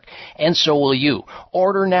turmeric, and so will you.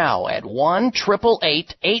 Order now at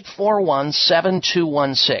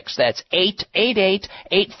 1-888-841-7216. That's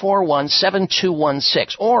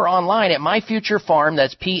 888-841-7216. Or online at MyFutureFarm,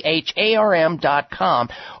 that's PHARM.com,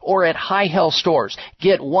 or at High Health Stores.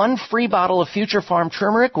 Get one free bottle of Future Farm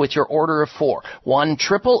turmeric with your order of 4.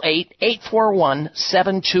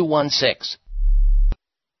 1-888-841-7216.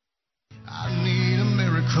 I need a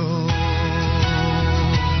miracle.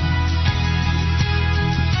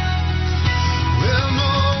 Well,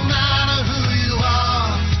 no matter who you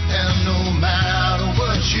are, and no matter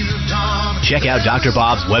what you've done. Check out Dr.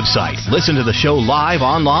 Bob's website. Listen to the show live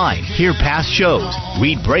online. Hear past shows.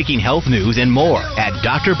 Read breaking health news and more at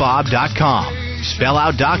drbob.com. Spell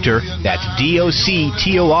out doctor, that's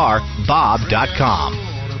DOCTOR, Bob.com.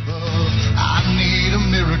 I need a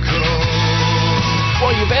miracle.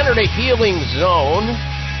 Well, you've entered a healing zone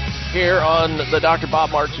here on the Dr. Bob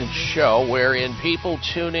Martin Show, wherein people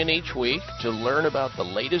tune in each week to learn about the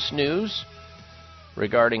latest news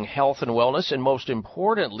regarding health and wellness, and most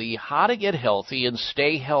importantly, how to get healthy and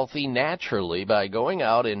stay healthy naturally by going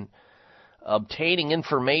out and obtaining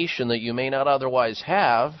information that you may not otherwise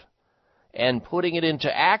have and putting it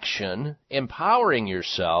into action, empowering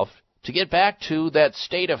yourself to get back to that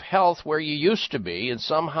state of health where you used to be, and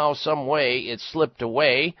somehow, some way, it slipped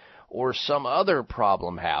away, or some other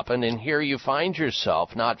problem happened, and here you find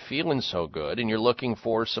yourself not feeling so good, and you're looking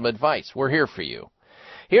for some advice. We're here for you.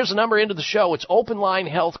 Here's the number into the show. It's open line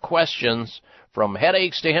health questions, from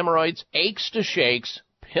headaches to hemorrhoids, aches to shakes,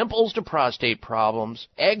 pimples to prostate problems,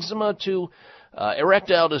 eczema to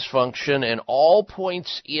erectile dysfunction, and all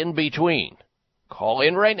points in between. Call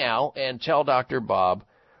in right now and tell Dr. Bob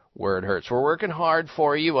where it hurts. We're working hard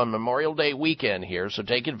for you on Memorial Day weekend here, so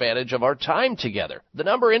take advantage of our time together. The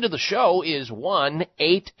number into the show is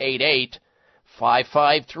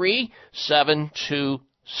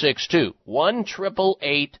 1-888-553-7262.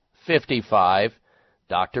 1-888-55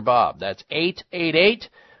 Dr. Bob. That's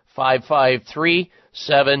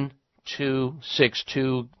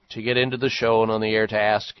 888-553-7262 to get into the show and on the air to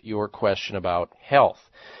ask your question about health.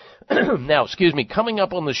 Now, coming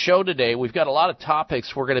up on the show today, we've got a lot of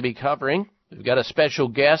topics we're going to be covering. We've got a special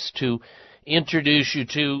guest to introduce you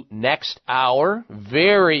to next hour.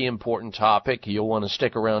 Very important topic you'll want to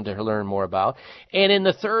stick around to learn more about. And in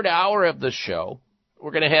the third hour of the show,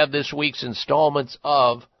 we're going to have this week's installments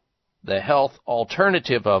of the Health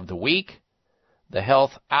Alternative of the Week, the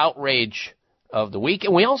Health Outrage of the Week,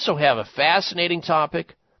 and we also have a fascinating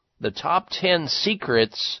topic, the top 10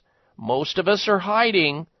 secrets most of us are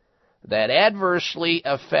hiding that adversely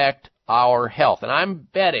affect our health. And I'm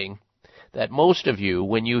betting that most of you,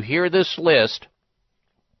 when you hear this list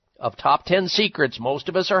of top 10 secrets most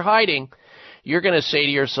of us are hiding, you're going to say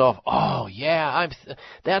to yourself, oh, yeah,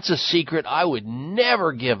 that's a secret I would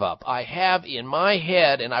never give up. I have in my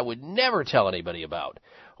head, and I would never tell anybody about,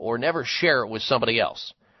 or never share it with somebody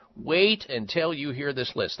else. Wait until you hear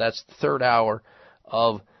this list. That's the third hour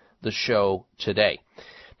of the show today.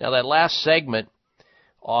 Now, that last segment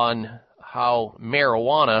on how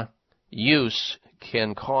marijuana use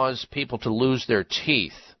can cause people to lose their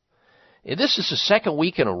teeth. This is the second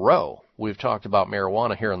week in a row we've talked about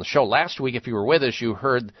marijuana here on the show. Last week, if you were with us, you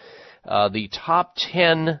heard the top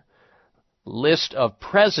 10 list of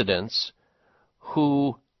presidents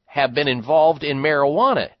who have been involved in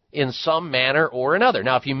marijuana in some manner or another.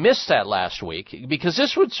 Now, if you missed that last week, because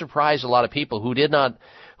this would surprise a lot of people who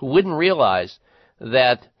wouldn't realize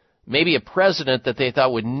that maybe a president that they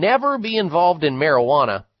thought would never be involved in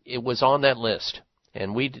marijuana, it was on that list.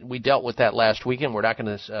 And we dealt with that last weekend. We're not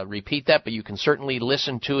going to repeat that, but you can certainly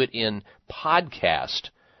listen to it in podcast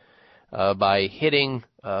by hitting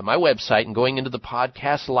my website and going into the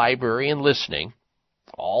podcast library and listening.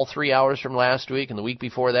 All 3 hours from last week and the week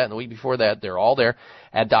before that and the week before that, they're all there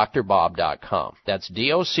at drbob.com. That's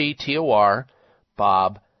DOCTOR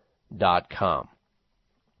Bob.com.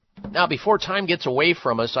 Now, before time gets away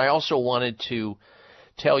from us, I also wanted to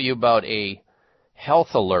tell you about a health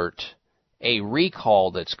alert, a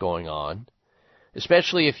recall that's going on,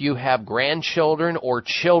 especially if you have grandchildren or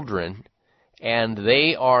children and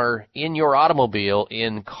they are in your automobile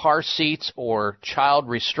in car seats or child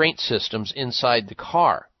restraint systems inside the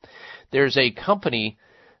car. There's a company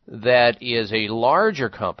that is a larger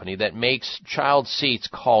company that makes child seats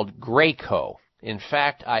called Graco. In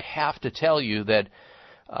fact, I have to tell you that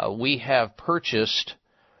we have purchased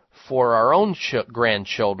for our own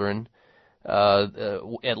grandchildren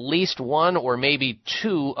at least one or maybe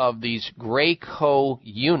two of these Graco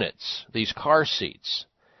units, these car seats,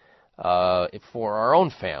 for our own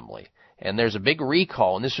family. And there's a big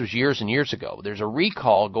recall, and this was years and years ago. There's a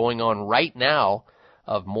recall going on right now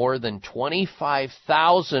of more than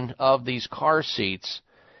 25,000 of these car seats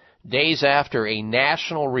days after a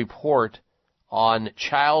national report on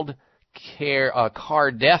child care car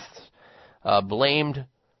deaths blamed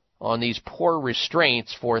on these poor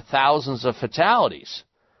restraints for thousands of fatalities.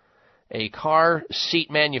 A car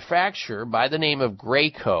seat manufacturer by the name of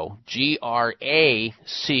Graco, Graco,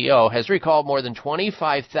 has recalled more than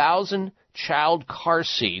 25,000 child car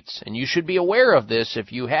seats, and you should be aware of this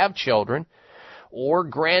if you have children or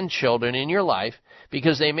grandchildren in your life,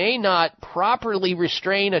 because they may not properly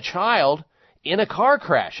restrain a child in a car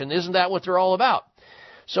crash, and isn't that what they're all about?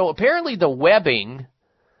 So apparently the webbing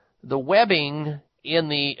in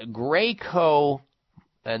the Graco,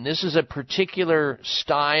 and this is a particular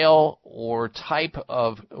style or type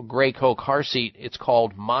of Graco car seat, it's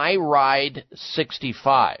called MyRide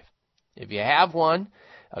 65. If you have one,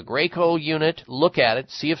 a Graco unit, look at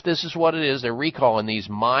it, see if this is what it is. They're recalling these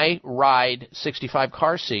MyRide 65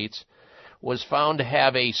 car seats, was found to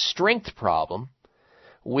have a strength problem,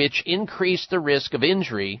 which increased the risk of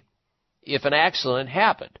injury if an accident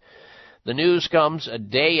happened. The news comes a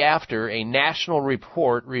day after a national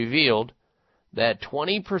report revealed that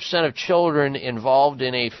 20% of children involved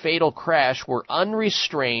in a fatal crash were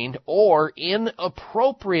unrestrained or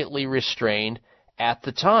inappropriately restrained at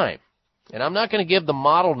the time. And I'm not going to give the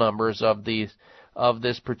model numbers of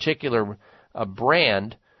this particular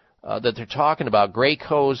brand that they're talking about,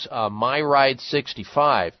 Graco's MyRide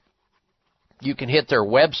 65. You can hit their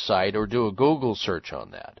website or do a Google search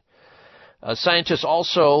on that. Scientists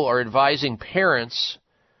also are advising parents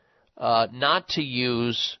not to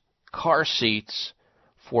use car seats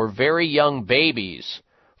for very young babies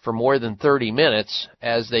for more than 30 minutes,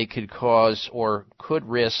 as they could cause or could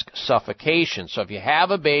risk suffocation. So if you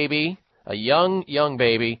have a baby, a young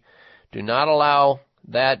baby, do not allow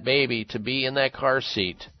that baby to be in that car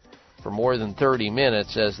seat for more than 30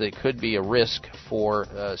 minutes, as they could be a risk for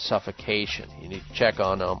suffocation. You need to check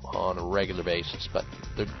on them on a regular basis. But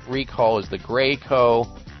the recall is the Graco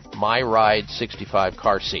MyRide 65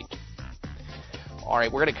 car seat. All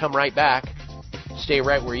right, we're going to come right back. Stay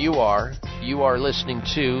right where you are. You are listening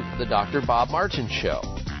to the Dr. Bob Martin Show.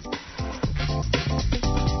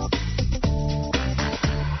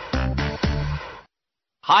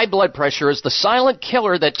 High blood pressure is the silent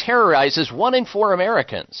killer that terrorizes 1 in 4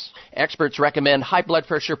 Americans. Experts recommend high blood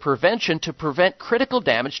pressure prevention to prevent critical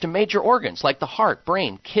damage to major organs like the heart,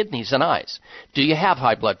 brain, kidneys, and eyes. Do you have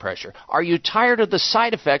high blood pressure? Are you tired of the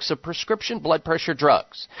side effects of prescription blood pressure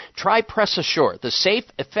drugs? Try Press Assure, the safe,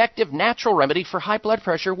 effective, natural remedy for high blood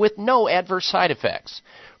pressure with no adverse side effects.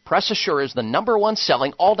 Press Assure is the #1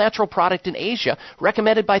 selling all-natural product in Asia,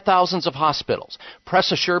 recommended by thousands of hospitals.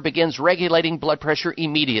 Press Assure begins regulating blood pressure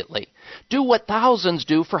immediately. Do what thousands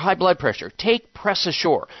do for high blood pressure. Take Press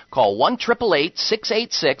Assure. Call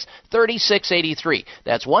 1-888-686-3683.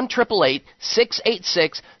 That's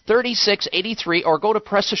 1-888-686-3683, or go to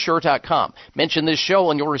PressAssure.com. Mention this show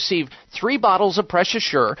and you'll receive 3 bottles of Press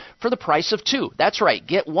Assure for the price of 2. That's right.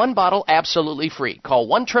 Get 1 bottle absolutely free. Call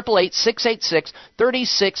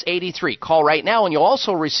 1-888-686-3683 888-866-3683. Call right now and you'll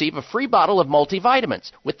also receive a free bottle of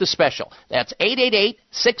multivitamins with the special. That's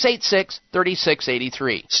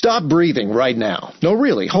 888-686-3683. Stop breathing right now. No,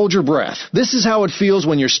 really, hold your breath. This is how it feels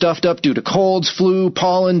when you're stuffed up due to colds, flu,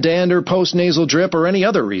 pollen, dander, postnasal drip, or any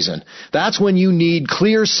other reason. That's when you need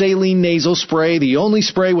Clear Saline Nasal Spray, the only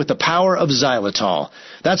spray with the power of xylitol.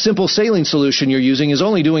 That simple saline solution you're using is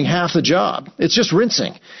only doing half the job. It's just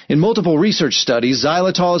rinsing. In multiple research studies,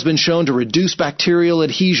 xylitol has been shown to reduce bacterial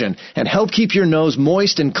adhesion and help keep your nose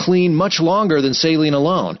moist and clean much longer than saline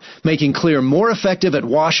alone, making Clear more effective at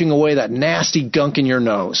washing away that nasty gunk in your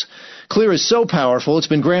nose. Clear is so powerful, it's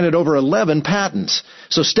been granted over 11 patents.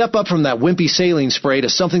 So step up from that wimpy saline spray to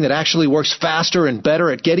something that actually works faster and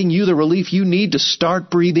better at getting you the relief you need to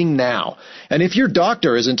start breathing now. And if your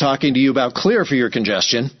doctor isn't talking to you about Clear for your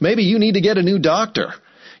congestion, maybe you need to get a new doctor.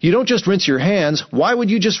 You don't just rinse your hands. Why would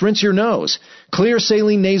you just rinse your nose? Clear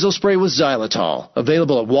Saline Nasal Spray with xylitol.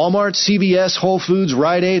 Available at Walmart, CVS, Whole Foods,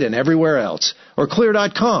 Rite Aid, and everywhere else. Or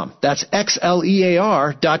Clear.com. That's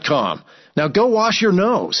XLEAR.com. Now go wash your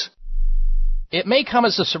nose. It may come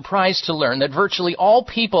as a surprise to learn that virtually all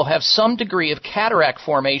people have some degree of cataract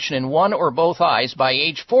formation in one or both eyes by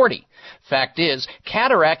age 40. Fact is,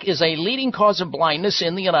 cataract is a leading cause of blindness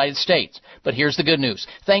in the United States. But here's the good news.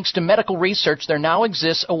 Thanks to medical research, there now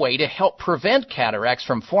exists a way to help prevent cataracts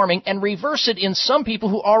from forming and reverse it in some people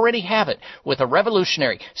who already have it with a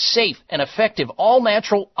revolutionary, safe, and effective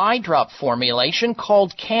all-natural eye drop formulation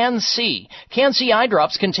called Can-C. Can-C eye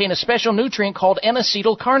drops contain a special nutrient called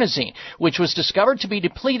N-acetylcarnosine, which was discovered to be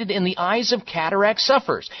depleted in the eyes of cataract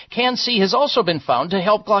sufferers. Can-C has also been found to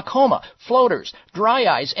help glaucoma, floaters, dry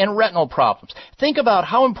eyes, and retinal problems. Think about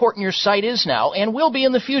how important your sight is now and will be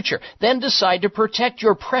in the future. Then decide to protect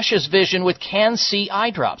your precious vision with Can-C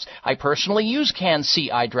eye drops. I personally use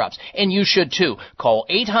Can-C eye drops, and you should too. Call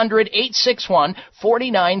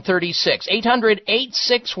 800-861-4936.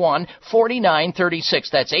 800-861-4936.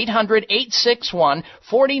 That's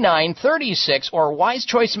 800-861-4936 or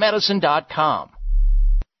wisechoicemedicine.com.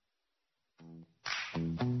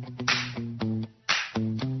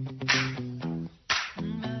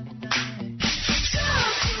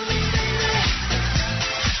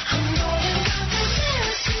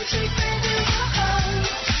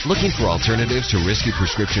 Looking for alternatives to risky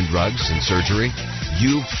prescription drugs and surgery?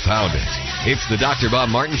 You've found it. It's the Dr. Bob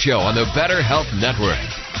Martin Show on the Better Health Network.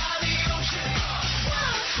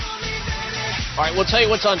 All right, we'll tell you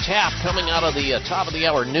what's on tap coming out of the top of the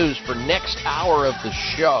hour news for next hour of the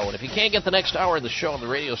show. And if you can't get the next hour of the show on the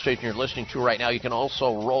radio station you're listening to right now, you can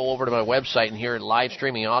also roll over to my website and hear live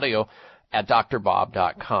streaming audio at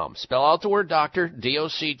drbob.com. Spell out the word doctor,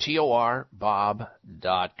 D-O-C-T-O-R,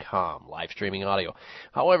 bob.com. Live streaming audio.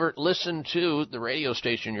 However, listen to the radio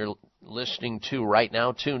station you're listening to right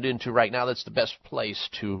now, tuned into right now. That's the best place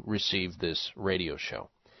to receive this radio show.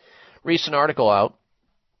 Recent article out.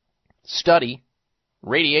 Study,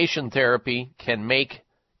 radiation therapy can make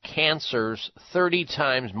cancers 30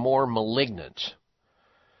 times more malignant.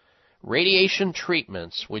 Radiation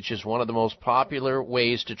treatments, which is one of the most popular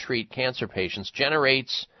ways to treat cancer patients,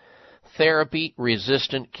 generates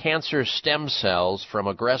therapy-resistant cancer stem cells from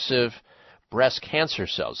aggressive breast cancer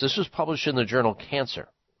cells. This was published in the journal Cancer.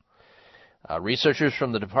 Researchers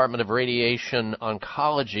from the Department of Radiation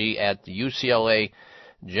Oncology at the UCLA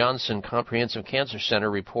Johnson Comprehensive Cancer Center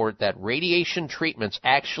report that radiation treatments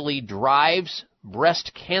actually drives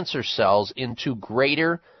breast cancer cells into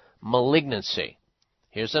greater malignancy.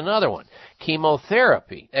 Here's another one.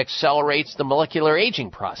 Chemotherapy accelerates the molecular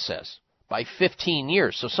aging process by 15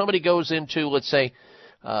 years. So somebody goes into, let's say,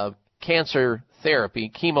 cancer therapy,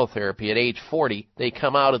 chemotherapy at age 40. They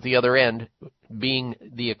come out at the other end being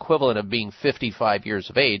the equivalent of being 55 years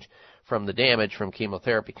of age from the damage from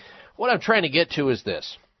chemotherapy. What I'm trying to get to is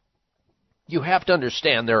this. You have to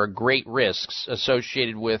understand there are great risks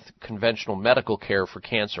associated with conventional medical care for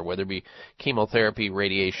cancer, whether it be chemotherapy,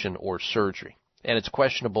 radiation, or surgery. And it's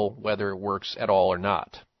questionable whether it works at all or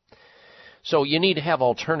not. So you need to have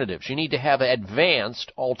alternatives. You need to have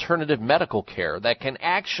advanced alternative medical care that can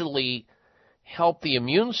actually help the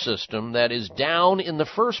immune system that is down in the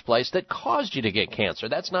first place that caused you to get cancer.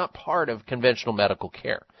 That's not part of conventional medical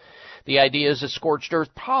care. The idea is a scorched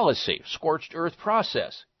earth policy, scorched earth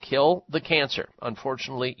process. Kill the cancer.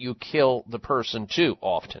 Unfortunately, you kill the person too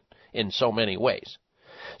often in so many ways.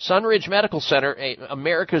 Sunridge Medical Center,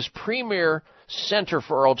 America's premier center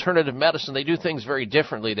for alternative medicine. They do things very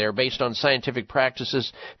differently. They're based on scientific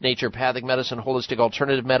practices, naturopathic medicine, holistic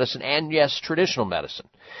alternative medicine, and yes, traditional medicine.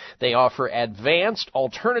 They offer advanced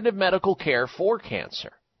alternative medical care for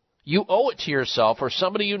cancer. You owe it to yourself or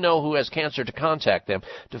somebody you know who has cancer to contact them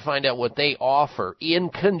to find out what they offer in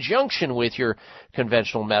conjunction with your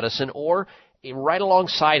conventional medicine or right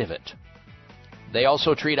alongside of it. They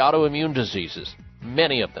also treat autoimmune diseases,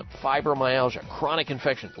 many of them, fibromyalgia, chronic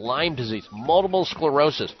infections, Lyme disease, multiple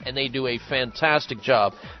sclerosis, and they do a fantastic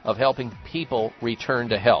job of helping people return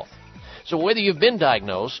to health. So whether you've been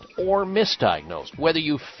diagnosed or misdiagnosed, whether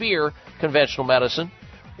you fear conventional medicine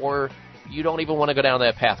or you don't even want to go down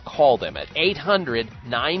that path, call them at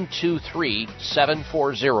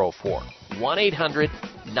 800-923-7404.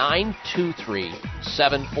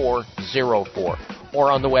 1-800-923-7404.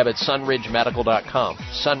 Or on the web at sunridgemedical.com.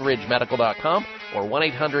 Sunridgemedical.com or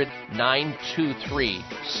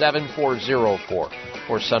 1-800-923-7404 or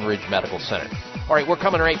Sunridge Medical Center. All right, we're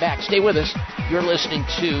coming right back. Stay with us. You're listening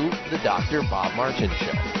to the Dr. Bob Martin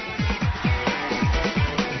Show.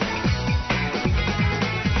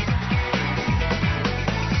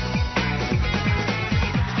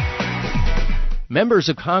 Members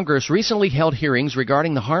of Congress recently held hearings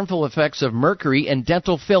regarding the harmful effects of mercury in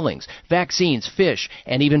dental fillings, vaccines, fish,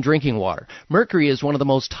 and even drinking water. Mercury is one of the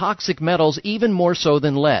most toxic metals, even more so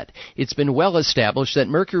than lead. It's been well established that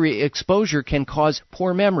mercury exposure can cause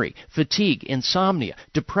poor memory, fatigue, insomnia,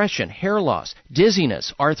 depression, hair loss,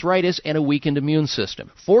 dizziness, arthritis, and a weakened immune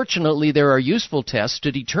system. Fortunately, there are useful tests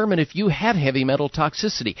to determine if you have heavy metal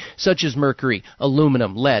toxicity, such as mercury,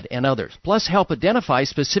 aluminum, lead, and others. Plus, help identify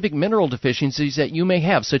specific mineral deficiencies that you may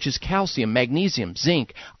have, such as calcium, magnesium,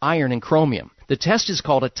 zinc, iron, and chromium. The test is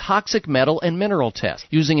called a toxic metal and mineral test.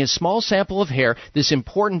 Using a small sample of hair, this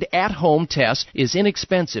important at-home test is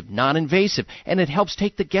inexpensive, non-invasive, and it helps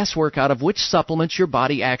take the guesswork out of which supplements your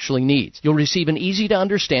body actually needs. You'll receive an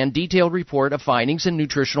easy-to-understand, detailed report of findings and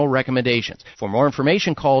nutritional recommendations. For more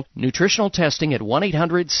information, call Nutritional Testing at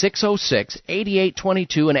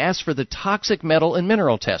 1-800-606-8822 and ask for the toxic metal and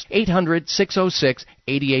mineral test.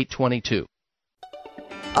 800-606-8822.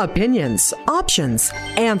 Opinions, options,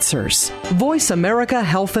 answers. Voice America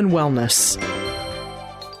Health and Wellness.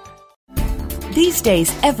 These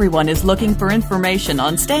days, everyone is looking for information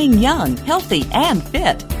on staying young, healthy, and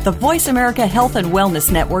fit. The Voice America Health and Wellness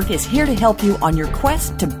Network is here to help you on your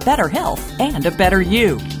quest to better health and a better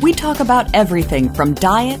you. We talk about everything from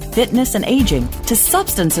diet, fitness, and aging to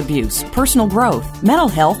substance abuse, personal growth, mental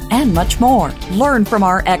health, and much more. Learn from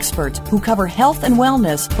our experts who cover health and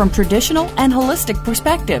wellness from traditional and holistic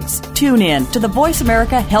perspectives. Tune in to the Voice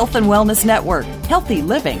America Health and Wellness Network. Healthy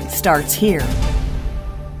living starts here.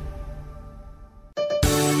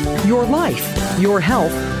 Your life, your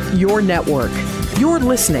health, your network. You're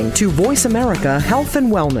listening to Voice America Health and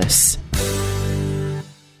Wellness.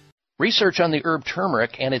 Research on the herb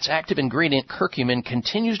turmeric and its active ingredient curcumin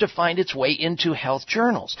continues to find its way into health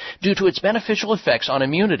journals due to its beneficial effects on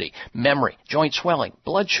immunity, memory, joint swelling,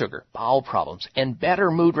 blood sugar, bowel problems, and better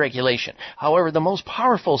mood regulation. However, the most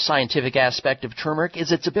powerful scientific aspect of turmeric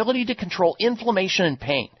is its ability to control inflammation and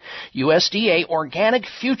pain. USDA Organic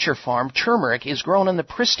Future Farm turmeric is grown on the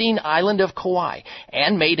pristine island of Kauai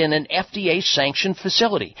and made in an FDA-sanctioned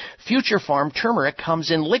facility. Future Farm turmeric comes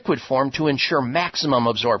in liquid form to ensure maximum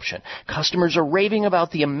absorption. Customers are raving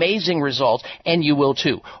about the amazing results, and you will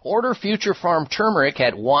too. Order Future Farm turmeric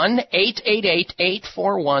at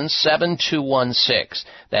 1-888-841-7216.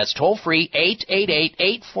 That's toll-free,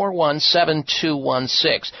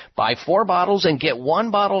 888-841-7216. Buy 4 bottles and get 1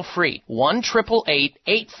 bottle free.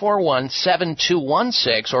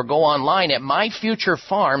 1-888-841-7216, or go online at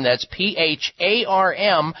MyFutureFarm, that's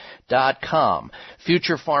PHARM.com.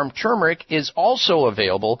 Future Farm turmeric is also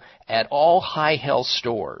available at all High Health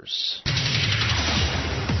stores.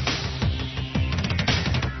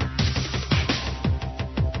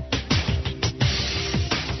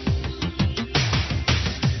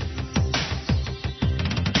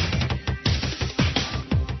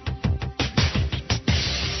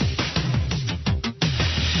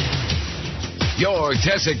 Your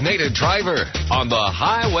designated driver on the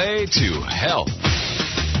highway to health.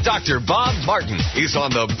 Dr. Bob Martin is on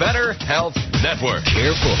the Better Health Network.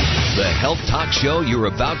 Careful. The health talk show you're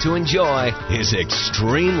about to enjoy is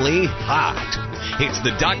extremely hot. It's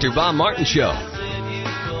the Dr. Bob Martin Show.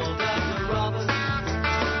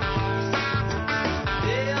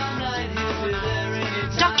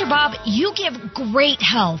 Dr. Bob, you give great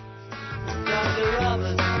health.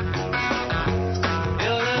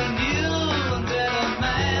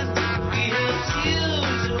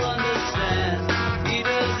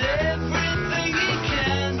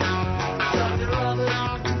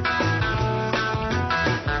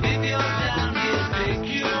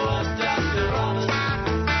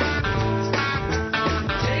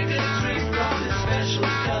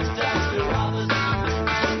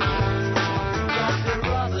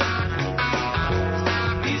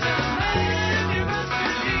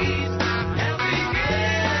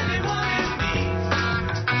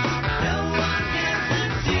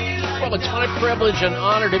 It's my privilege and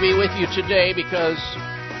honor to be with you today because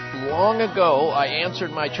long ago I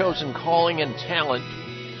answered my chosen calling and talent,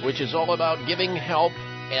 which is all about giving help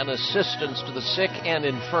and assistance to the sick and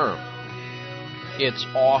infirm. It's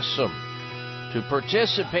awesome to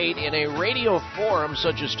participate in a radio forum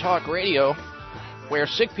such as talk radio, where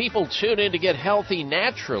sick people tune in to get healthy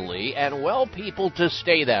naturally and well people to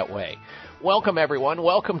stay that way. Welcome, everyone.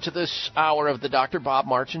 Welcome to this hour of the Dr. Bob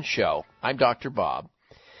Martin Show. I'm Dr. Bob.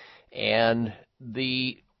 And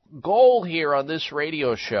the goal here on this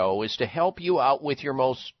radio show is to help you out with your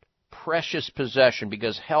most precious possession,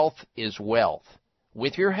 because health is wealth.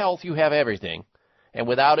 With your health, you have everything, and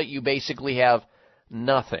without it, you basically have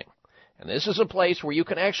nothing. And this is a place where you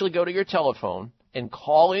can actually go to your telephone and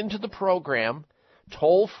call into the program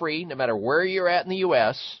toll-free, no matter where you're at in the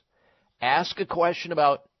U.S., ask a question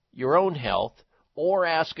about your own health, or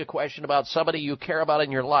ask a question about somebody you care about in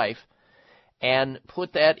your life, and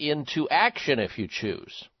put that into action if you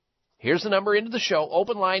choose. Here's the number into the show,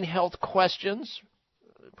 open line health questions.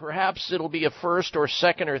 Perhaps it'll be a first or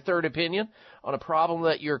second or third opinion on a problem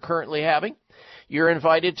that you're currently having. You're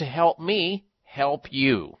invited to help me help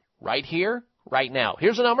you right here, right now.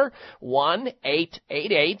 Here's the number,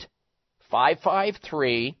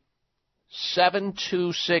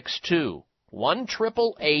 1-888-553-7262.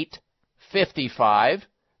 1-888-55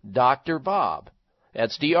 Dr. Bob.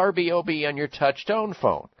 That's DRBOB on your touch-tone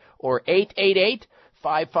phone. Or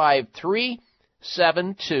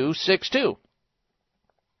 888-553-7262.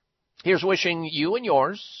 Here's wishing you and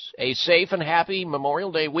yours a safe and happy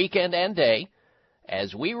Memorial Day weekend and day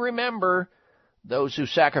as we remember those who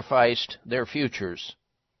sacrificed their futures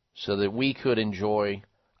so that we could enjoy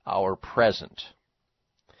our present.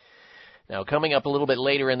 Now, coming up a little bit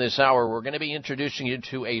later in this hour, we're going to be introducing you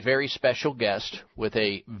to a very special guest with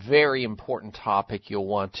a very important topic you'll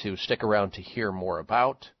want to stick around to hear more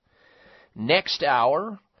about. Next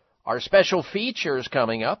hour, our special features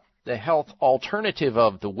coming up, the health alternative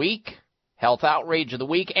of the week, health outrage of the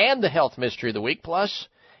week, and the health mystery of the week. Plus,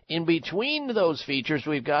 in between those features,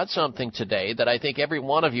 we've got something today that I think every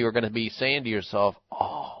one of you are going to be saying to yourself,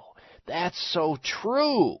 oh, that's so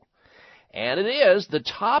true. And it is the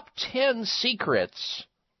top 10 secrets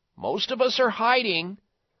most of us are hiding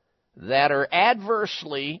that are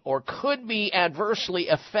adversely or could be adversely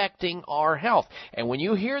affecting our health. And when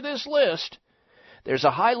you hear this list, there's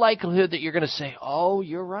a high likelihood that you're going to say, oh,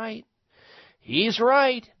 you're right. He's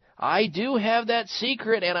right. I do have that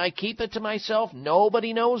secret, and I keep it to myself.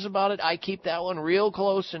 Nobody knows about it. I keep that one real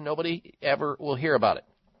close, and nobody ever will hear about it.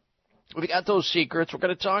 We've got those secrets. We're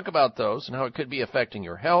going to talk about those and how it could be affecting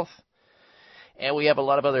your health. And we have a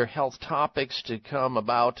lot of other health topics to come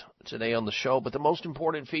about today on the show. But the most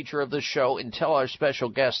important feature of this show, until our special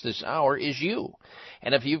guest this hour, is you.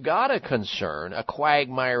 And if you've got a concern, a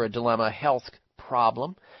quagmire, a dilemma, a health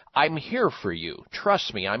problem, I'm here for you.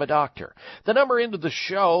 Trust me, I'm a doctor. The number into the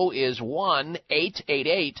show is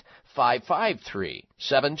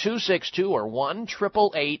 1-888-553-7262 or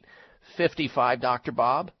 1-888-55 Dr.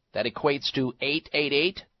 Bob. That equates to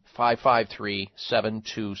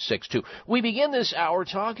 888-553-7262. We begin this hour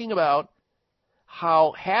talking about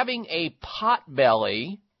how having a pot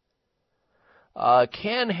belly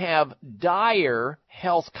can have dire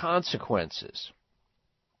health consequences.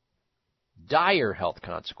 Dire health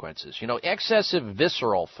consequences. You know, excessive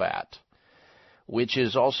visceral fat, which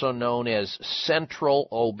is also known as central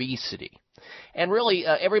obesity. And really,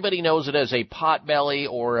 everybody knows it as a pot belly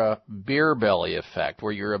or a beer belly effect,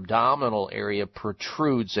 where your abdominal area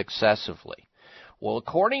protrudes excessively. Well,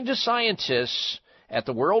 according to scientists at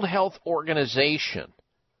the World Health Organization,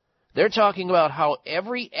 they're talking about how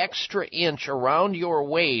every extra inch around your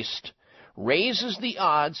waist raises the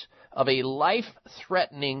odds of a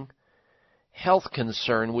life-threatening health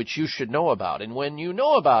concern which you should know about. And when you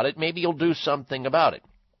know about it, maybe you'll do something about it.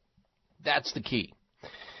 That's the key.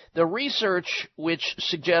 The research which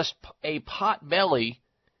suggests a pot belly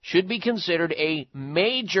should be considered a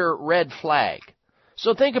major red flag.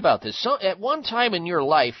 So think about this. So at one time in your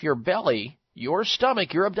life, your belly, your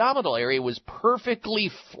stomach, your abdominal area was perfectly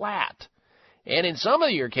flat. And in some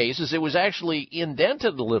of your cases, it was actually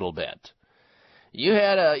indented a little bit. You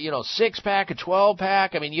had a, 6-pack, a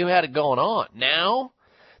 12-pack. I mean, you had it going on. Now,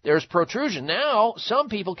 there's protrusion. Now, some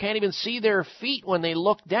people can't even see their feet when they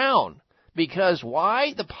look down. Because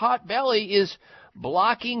why? The pot belly is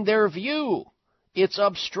blocking their view. It's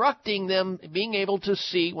obstructing them being able to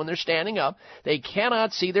see when they're standing up. They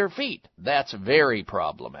cannot see their feet. That's very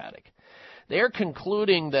problematic. They're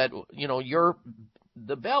concluding that,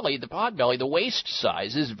 the belly, the pot belly, the waist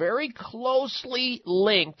size is very closely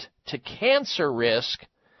linked to cancer risk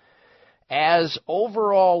as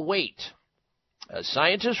overall weight.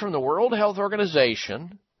 Scientists from the World Health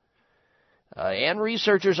Organization and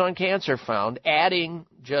researchers on cancer found adding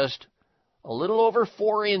just a little over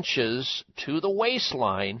 4 inches to the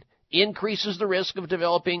waistline increases the risk of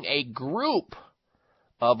developing a group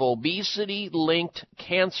of obesity-linked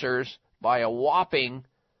cancers by a whopping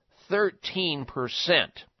 13%.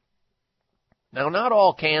 Now, not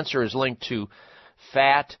all cancer is linked to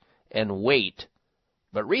fat and weight,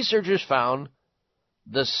 but researchers found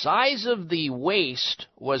the size of the waist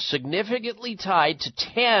was significantly tied to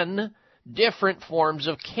 10 different forms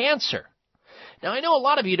of cancer. Now, I know a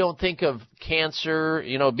lot of you don't think of cancer,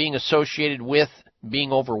 being associated with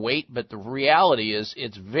being overweight, but the reality is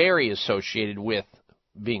it's very associated with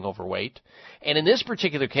being overweight. And in this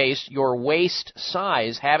particular case, your waist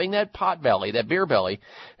size, having that pot belly, that beer belly,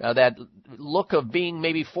 that look of being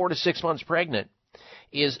maybe 4 to 6 months pregnant,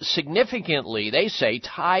 is significantly, they say,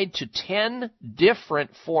 tied to 10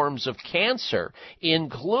 different forms of cancer,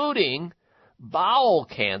 including bowel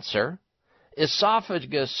cancer,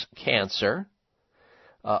 esophagus cancer,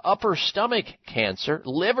 upper stomach cancer,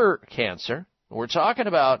 liver cancer. We're talking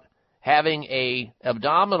about having a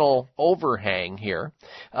abdominal overhang here,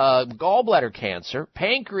 gallbladder cancer,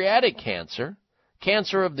 pancreatic cancer,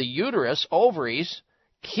 cancer of the uterus, ovaries,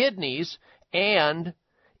 kidneys, and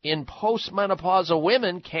in postmenopausal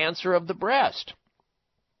women, cancer of the breast.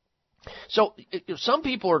 So some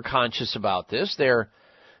people are conscious about this. They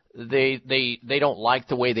don't like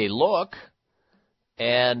the way they look,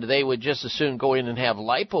 and they would just as soon go in and have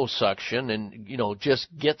liposuction and, just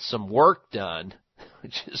get some work done,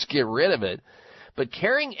 just get rid of it. But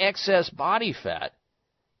carrying excess body fat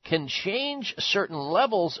can change certain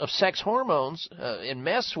levels of sex hormones and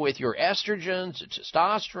mess with your estrogens,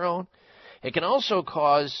 testosterone. It can also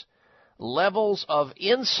cause levels of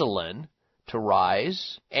insulin to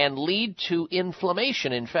rise and lead to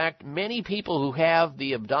inflammation. In fact, many people who have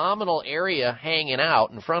the abdominal area hanging out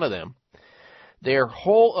in front of them, their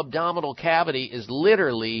whole abdominal cavity is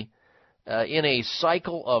literally in a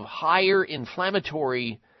cycle of higher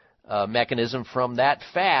inflammatory mechanism from that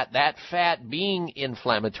fat being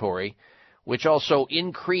inflammatory, which also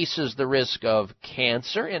increases the risk of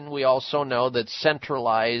cancer. And we also know that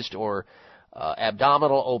centralized or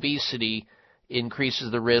abdominal obesity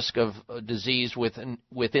increases the risk of disease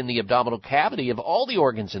within the abdominal cavity of all the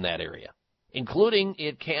organs in that area, including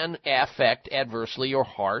it can affect adversely your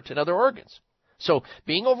heart and other organs. So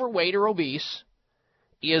being overweight or obese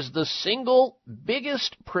is the single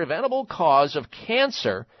biggest preventable cause of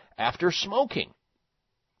cancer after smoking,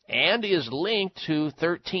 and is linked to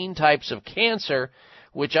 13 types of cancer,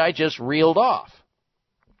 which I just reeled off.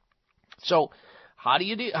 So how do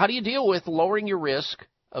you deal with lowering your risk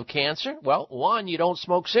of cancer? Well, one, you don't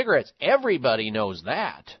smoke cigarettes. Everybody knows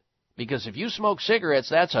that, because if you smoke cigarettes,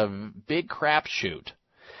 that's a big crapshoot.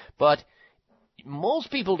 But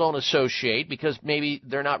most people don't associate, because maybe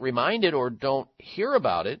they're not reminded or don't hear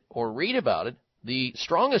about it or read about it, the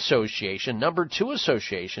strong association, number 2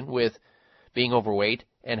 association with being overweight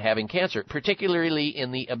and having cancer, particularly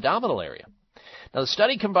in the abdominal area. Now, the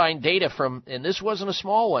study combined data from, and this wasn't a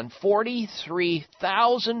small one,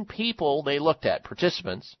 43,000 people they looked at,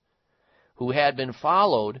 participants, who had been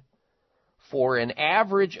followed for an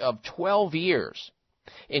average of 12 years,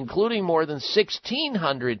 including more than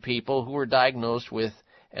 1,600 people who were diagnosed with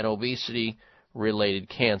an obesity-related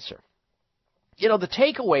cancer. The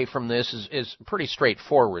takeaway from this is pretty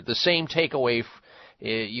straightforward. The same takeaway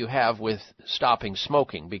you have with stopping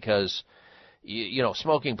smoking, because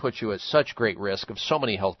smoking puts you at such great risk of so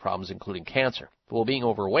many health problems, including cancer. Well, being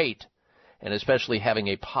overweight, and especially having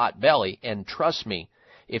a pot belly, and trust me,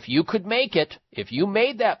 if you could make it, if you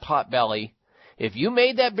made that pot belly, if you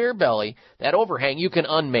made that beer belly, that overhang, you can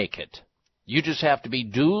unmake it. You just have to be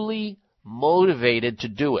duly motivated to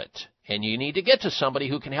do it. And you need to get to somebody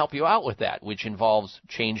who can help you out with that, which involves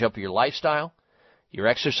change up your lifestyle, your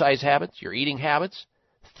exercise habits, your eating habits,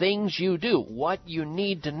 things you do, what you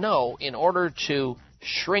need to know in order to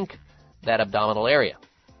shrink that abdominal area.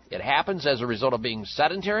 It happens as a result of being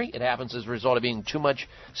sedentary. It happens as a result of being too much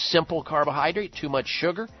simple carbohydrate, too much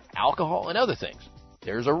sugar, alcohol, and other things.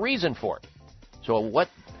 There's a reason for it. So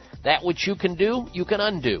that which you can do, you can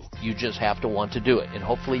undo. You just have to want to do it. And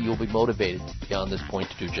hopefully you'll be motivated beyond this point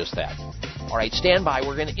to do just that. All right, stand by.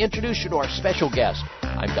 We're going to introduce you to our special guest.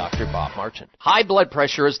 I'm Dr. Bob Martin. High blood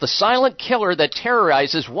pressure is the silent killer that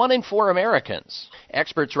terrorizes 1 in 4 Americans.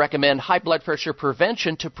 Experts recommend high blood pressure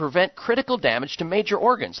prevention to prevent critical damage to major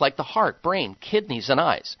organs like the heart, brain, kidneys, and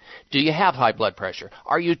eyes. Do you have high blood pressure?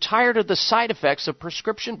 Are you tired of the side effects of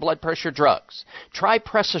prescription blood pressure drugs? Try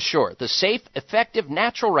Press Assure, the safe, effective,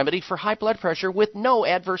 natural remedy remedy for high blood pressure with no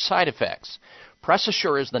adverse side effects. Press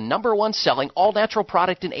Assure is the #1 selling all-natural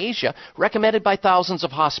product in Asia, recommended by thousands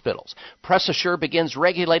of hospitals. Press Assure begins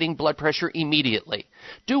regulating blood pressure immediately.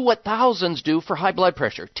 Do what thousands do for high blood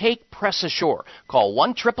pressure. Take Press Assure. Call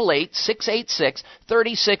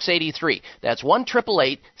 1-888-686-3683. That's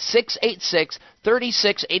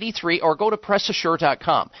 1-888-686-3683, or go to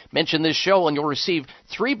PressAssure.com. Mention this show and you'll receive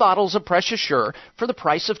 3 bottles of Press Assure for the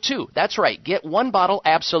price of 2. That's right. Get 1 bottle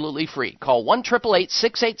absolutely free. Call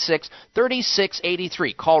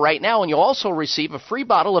 1-888-686-3683. Call right now and you'll also receive a free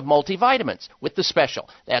bottle of multivitamins with the special.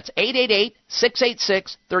 That's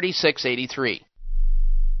 888-686-3683.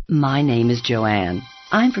 My name is Joanne.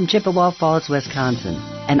 I'm from Chippewa Falls, Wisconsin,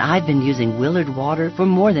 and I've been using Willard water for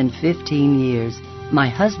more than 15 years. My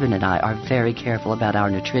husband and I are very careful about our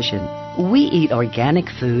nutrition. We eat organic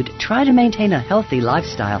food, try to maintain a healthy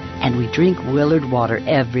lifestyle, and we drink Willard water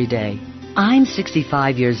every day. I'm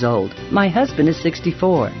 65 years old. My husband is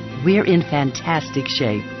 64. We're in fantastic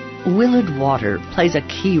shape. Willard water plays a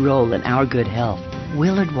key role in our good health.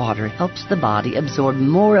 Willard water helps the body absorb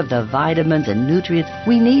more of the vitamins and nutrients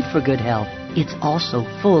we need for good health. It's also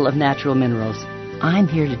full of natural minerals. I'm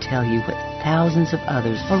here to tell you what thousands of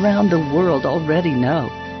others around the world already know.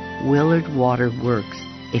 Willard water works.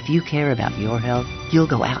 If you care about your health, you'll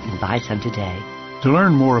go out and buy some today. To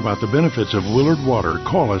learn more about the benefits of Willard water,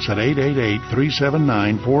 call us at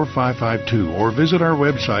 888-379-4552 or visit our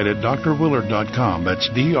website at drwillard.com. That's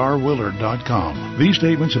drwillard.com. These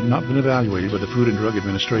statements have not been evaluated by the Food and Drug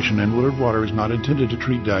Administration, and Willard water is not intended to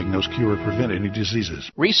treat, diagnose, cure, or prevent any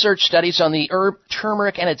diseases. Research studies on the herb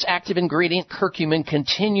turmeric and its active ingredient curcumin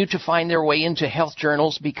continue to find their way into health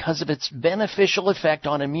journals because of its beneficial effect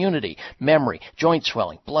on immunity, memory, joint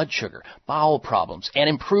swelling, blood sugar, bowel problems, and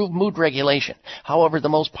improved mood regulation. However, the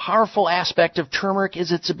most powerful aspect of turmeric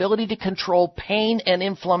is its ability to control pain and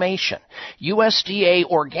inflammation. USDA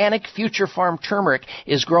organic Future Farm turmeric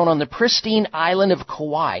is grown on the pristine island of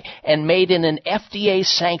Kauai and made in an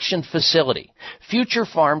FDA-sanctioned facility. Future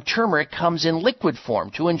Farm turmeric comes in liquid form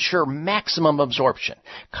to ensure maximum absorption.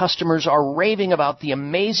 Customers are raving about the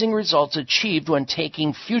amazing results achieved when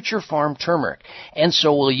taking Future Farm turmeric, and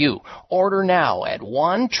so will you. Order now at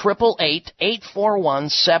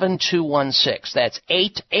 1-888-841-7216. That's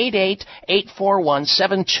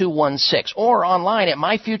 888-841-7216. Or online at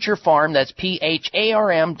My Future Farm, that's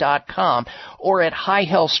PHARM.com, or at High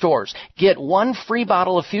Health Stores. Get 1 free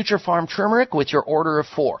bottle of Future Farm turmeric with your order of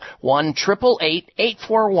 4.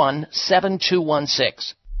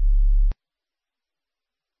 1-888-841-7216.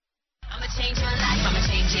 I'ma change your life, I'ma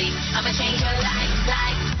change it. I'ma change your life,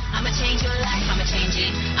 life. I'ma change your life, I'ma change it.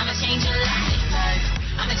 I'ma change your life, life.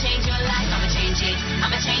 I'ma change your life, I'ma change it.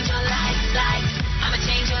 I'ma change your life, life. I'ma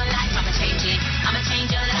change your life, I'ma change it. I'ma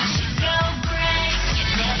change your life. You go great, you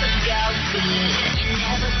never go good, you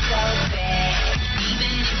never go bad.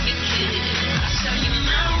 Even if you could, I'll show you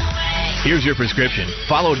my way. Here's your prescription.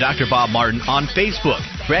 Follow Dr. Bob Martin on Facebook.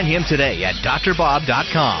 Friend him today at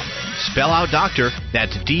drbob.com. Spell out doctor,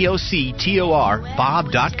 that's DOCTOR,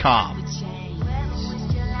 Bob.com.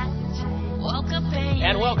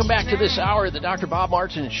 And welcome back to this hour of the Dr. Bob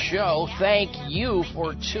Martin Show. Thank you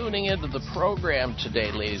for tuning into the program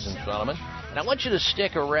today, ladies and gentlemen. And I want you to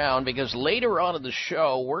stick around because later on in the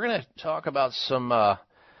show, we're going to talk about some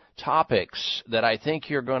topics that I think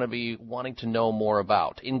you're going to be wanting to know more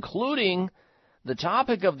about, including the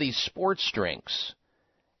topic of these sports drinks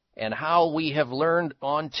and how we have learned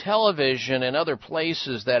on television and other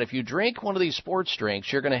places that if you drink one of these sports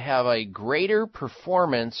drinks, you're going to have a greater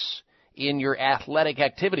performance in your athletic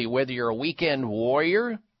activity, whether you're a weekend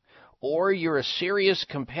warrior or you're a serious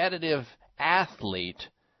competitive athlete.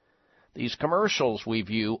 These commercials we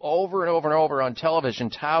view over and over and over on television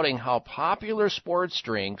touting how popular sports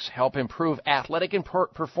drinks help improve athletic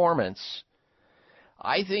performance.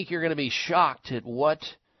 I think you're going to be shocked at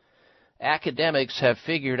what academics have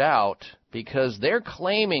figured out, because they're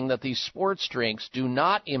claiming that these sports drinks do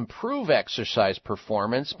not improve exercise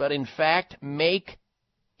performance, but in fact make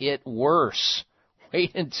it worse.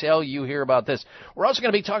 Wait until you hear about this. We're also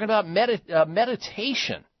going to be talking about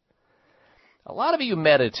meditation. A lot of you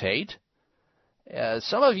meditate.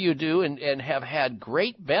 Some of you do and have had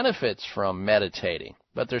great benefits from meditating.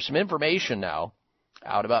 But there's some information now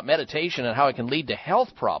out about meditation and how it can lead to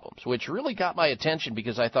health problems, which really got my attention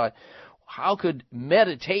because I thought, how could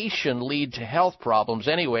meditation lead to health problems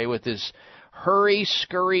anyway with this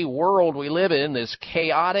hurry-scurry world we live in, this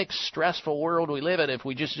chaotic, stressful world we live in? If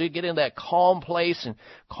we just get in that calm place and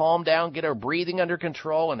calm down, get our breathing under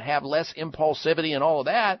control and have less impulsivity and all of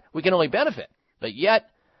that, we can only benefit. But yet,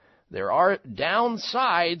 there are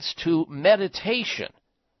downsides to meditation.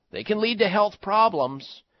 They can lead to health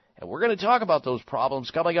problems, and we're going to talk about those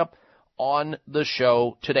problems coming up on the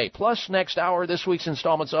show today. Plus, next hour, this week's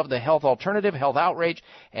installments of The Health Alternative, Health Outrage,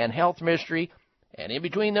 and Health Mystery. And in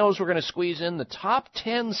between those, we're going to squeeze in the top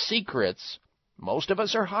 10 secrets most of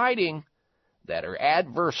us are hiding that are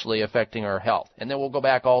adversely affecting our health. And then we'll go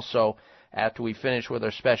back also, after we finish with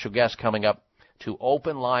our special guest coming up, to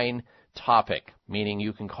open line topic, meaning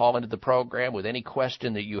you can call into the program with any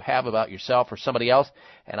question that you have about yourself or somebody else,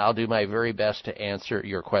 and I'll do my very best to answer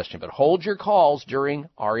your question. But hold your calls during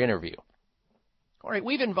our interview. All right,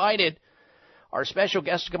 we've invited our special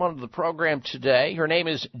guest to come onto the program today. Her name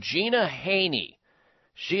is Gina Haney.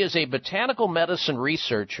 She is a botanical medicine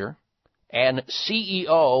researcher and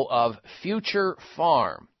CEO of Future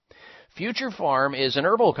Farm. Future Farm is an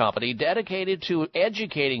herbal company dedicated to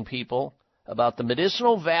educating people about the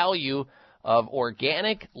medicinal value of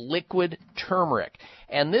organic liquid turmeric.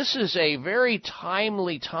 And this is a very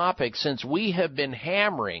timely topic since we have been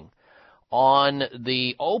hammering on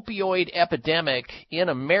the opioid epidemic in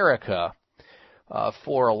America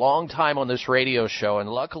for a long time on this radio show. And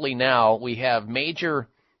luckily now we have major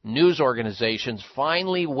news organizations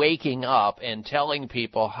finally waking up and telling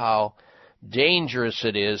people how dangerous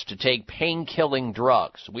it is to take pain-killing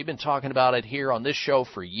drugs. We've been talking about it here on this show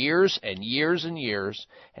for years and years and years,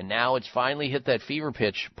 and now it's finally hit that fever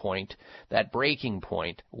pitch point, that breaking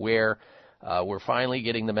point, where we're finally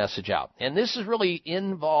getting the message out. And this is really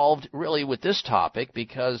involved with this topic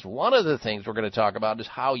because one of the things we're going to talk about is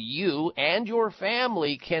how you and your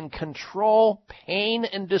family can control pain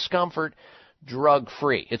and discomfort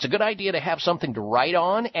drug-free. It's a good idea to have something to write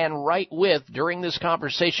on and write with during this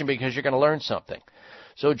conversation because you're going to learn something.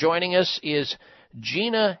 So joining us is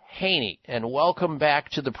Gina Haney, and welcome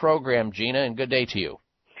back to the program, Gina, and good day to you.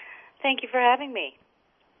 Thank you for having me.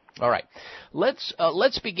 All right. Let's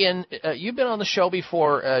begin. You've been on the show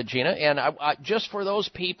before, Gina, and I, just for those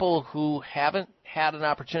people who haven't had an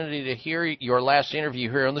opportunity to hear your last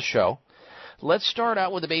interview here on the show, let's start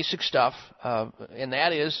out with the basic stuff, and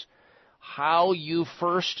that is how you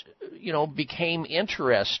first, became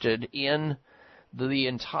interested in the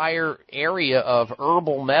entire area of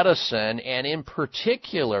herbal medicine, and in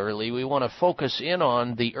particularly, we want to focus in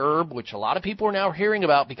on the herb, which a lot of people are now hearing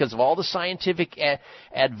about because of all the scientific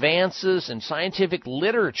advances and scientific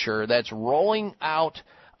literature that's rolling out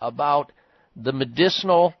about the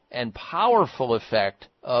medicinal and powerful effect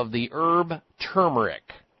of the herb turmeric.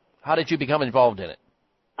 How did you become involved in it?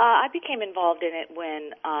 I became involved in it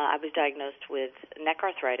when I was diagnosed with neck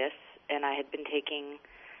arthritis, and I had been taking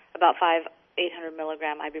about 800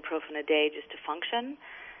 milligram ibuprofen a day just to function,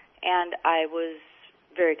 and I was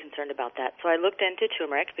very concerned about that. So I looked into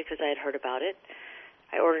turmeric because I had heard about it.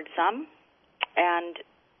 I ordered some, and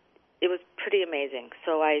it was pretty amazing.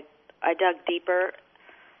 So I dug deeper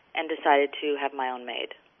and decided to have my own made.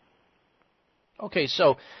 Okay,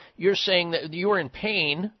 so you're saying that you were in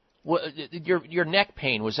pain. Your neck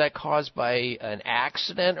pain, was that caused by an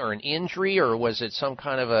accident or an injury, or was it some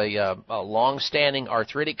kind of a long-standing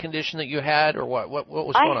arthritic condition that you had, or what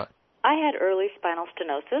was going on? I had early spinal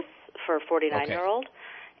stenosis for a 49-year-old,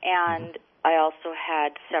 and I also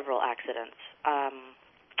had several accidents,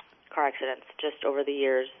 car accidents, just over the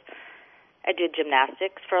years. I did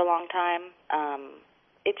gymnastics for a long time.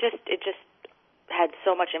 It just had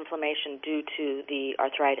so much inflammation due to the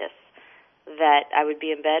arthritis that I would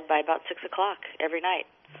be in bed by about 6 o'clock every night.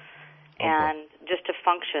 Okay. And just to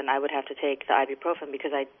function, I would have to take the ibuprofen because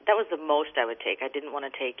that was the most I would take. I didn't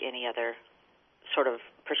want to take any other sort of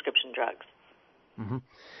prescription drugs. Mm-hmm.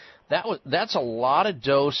 That's a lot of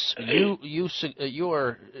dose. You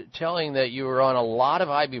were telling that you were on a lot of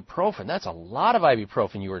ibuprofen. That's a lot of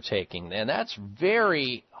ibuprofen you were taking, and that's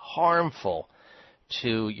very harmful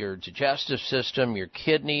to your digestive system, your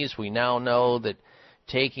kidneys. We now know that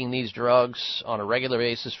taking these drugs on a regular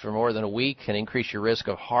basis for more than a week can increase your risk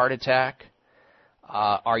of heart attack.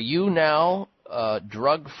 Are you now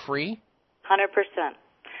drug-free? 100%.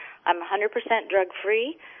 I'm 100%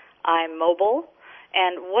 drug-free. I'm mobile.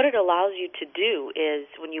 And what it allows you to do is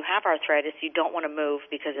when you have arthritis, you don't want to move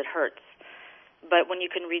because it hurts. But when you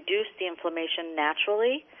can reduce the inflammation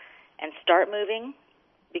naturally and start moving,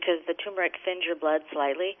 because the turmeric thins your blood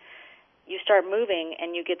slightly, you start moving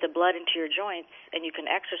and you get the blood into your joints and you can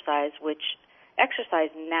exercise, which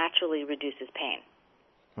exercise naturally reduces pain.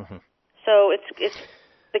 Mm-hmm. So it's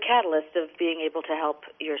the catalyst of being able to help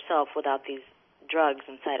yourself without these drugs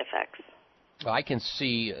and side effects. I can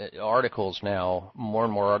see articles now, more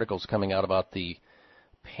and more articles coming out about the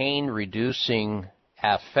pain-reducing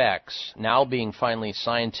effects now being finally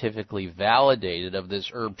scientifically validated of this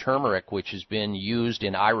herb turmeric, which has been used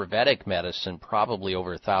in Ayurvedic medicine probably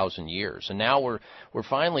over 1,000 years. And now we're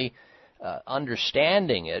finally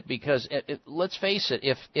understanding it, because let's face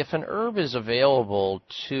it, if an herb is available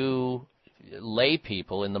to lay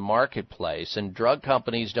people in the marketplace and drug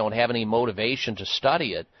companies don't have any motivation to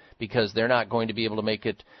study it because they're not going to be able to make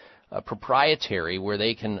it proprietary where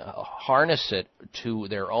they can harness it to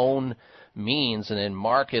their own means and then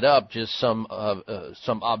mark it up just some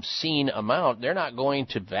obscene amount, they're not going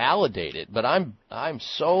to validate it. But I'm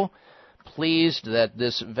so pleased that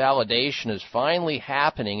this validation is finally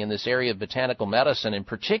happening in this area of botanical medicine, and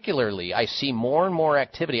particularly I see more and more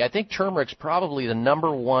activity. I think turmeric's probably the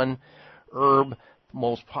number one herb,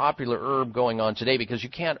 most popular herb going on today, because you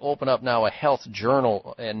can't open up now a health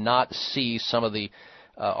journal and not see some of the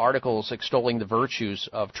articles extolling the virtues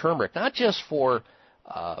of turmeric, not just for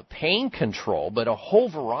pain control, but a whole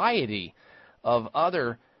variety of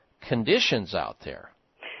other conditions out there.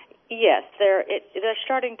 Yes, they're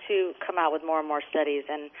starting to come out with more and more studies,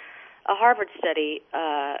 and a Harvard study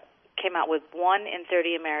came out with 1 in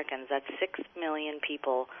 30 Americans, that's 6 million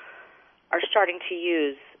people, are starting to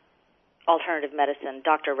use alternative medicine,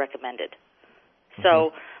 doctor recommended.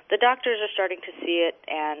 So the doctors are starting to see it,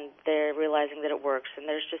 and they're realizing that it works, and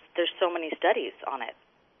there's so many studies on it.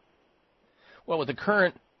 Well, with the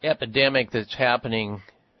current epidemic that's happening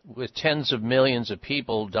with tens of millions of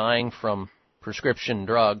people dying from prescription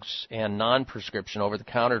drugs and non-prescription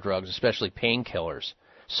over-the-counter drugs, especially painkillers,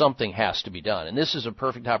 something has to be done. And this is a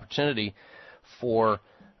perfect opportunity for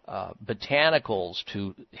botanicals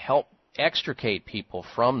to help extricate people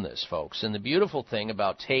from this, folks. And the beautiful thing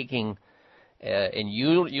about taking and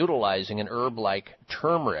utilizing an herb like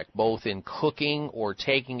turmeric, both in cooking or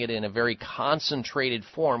taking it in a very concentrated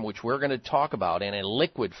form, which we're going to talk about, in a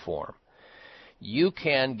liquid form, you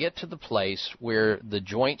can get to the place where the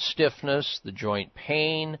joint stiffness, the joint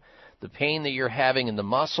pain, the pain that you're having in the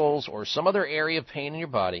muscles or some other area of pain in your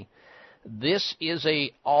body, this is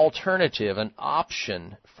a alternative, an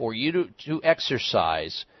option for you to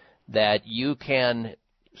exercise that you can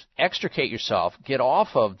extricate yourself, get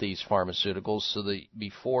off of these pharmaceuticals so that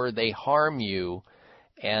before they harm you,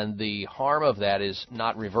 and the harm of that is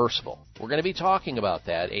not reversible. We're going to be talking about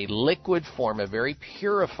that, a liquid form, a very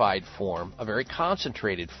purified form, a very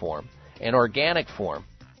concentrated form, an organic form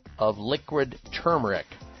of liquid turmeric.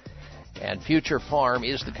 And Future Farm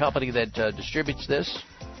is the company that distributes this.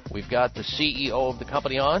 We've got the CEO of the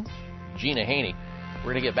company on, Gina Haney.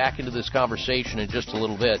 We're going to get back into this conversation in just a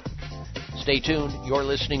little bit. Stay tuned. You're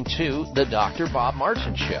listening to The Dr. Bob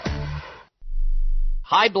Martin Show.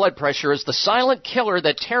 High blood pressure is the silent killer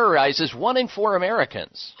that terrorizes 1 in 4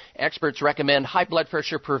 Americans. Experts recommend high blood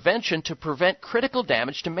pressure prevention to prevent critical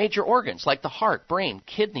damage to major organs like the heart, brain,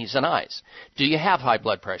 kidneys, and eyes. Do you have high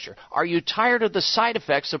blood pressure? Are you tired of the side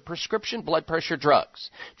effects of prescription blood pressure drugs?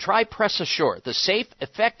 Try Press Assure, the safe,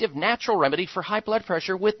 effective, natural remedy for high blood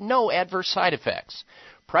pressure with no adverse side effects.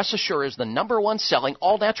 Press Assure is the #1 selling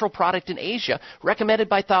all-natural product in Asia, recommended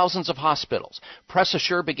by thousands of hospitals. Press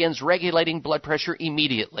Assure begins regulating blood pressure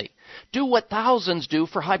immediately. Do what thousands do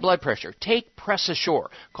for high blood pressure. Take Press Assure.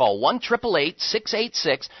 Call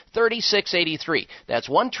 1-888-686-3683. That's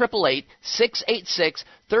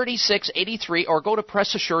 1-888-686-3683, or go to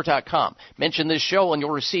PressAssure.com. Mention this show and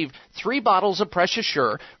you'll receive 3 bottles of Press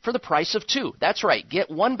Assure for the price of 2. That's right. Get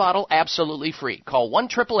 1 bottle absolutely free. Call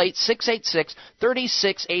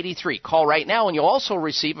 1-888-686-3683. Call right now and you'll also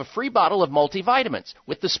receive a free bottle of multivitamins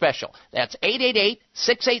with the special. That's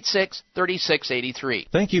 888-686-3683.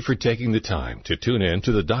 Thank you for taking the time to tune in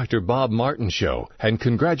to the Dr. Bob Martin Show, and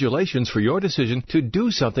congratulations for your decision to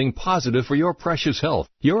do something positive for your precious health.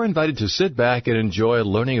 You're invited to sit back and enjoy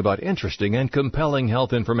learning about interesting and compelling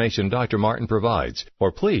health information Dr. Martin provides.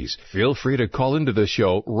 Or please, feel free to call into the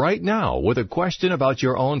show right now with a question about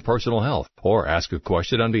your own personal health, or ask a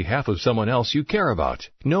question on behalf of someone else you care about.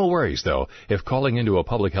 No worries, though. If calling into a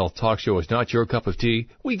public health talk show is not your cup of tea,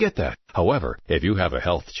 we get that. However, if you have a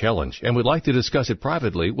health challenge and would like to discuss it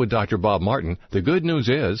privately with Dr. Bob Martin, the good news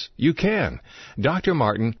is you can. Dr.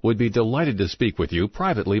 Martin would be delighted to speak with you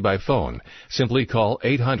privately by phone. Simply call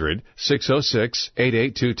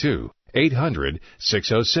 800-606-8822.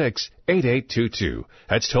 800-606-8822.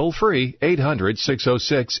 That's toll free,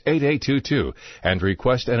 800-606-8822, and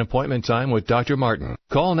request an appointment time with Dr. Martin.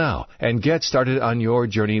 Call now and get started on your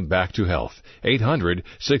journey back to health.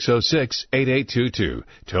 800-606-8822.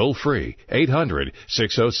 Toll free,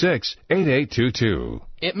 800-606-8822.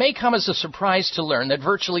 It may come as a surprise to learn that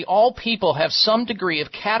virtually all people have some degree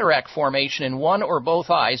of cataract formation in one or both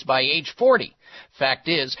eyes by age 40. Fact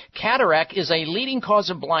is, cataract is a leading cause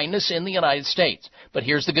of blindness in the United States. But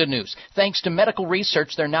here's the good news. Thanks to medical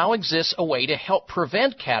research, there now exists a way to help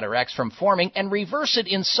prevent cataracts from forming and reverse it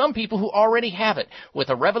in some people who already have it with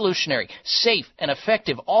a revolutionary, safe, and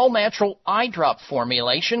effective all-natural eye drop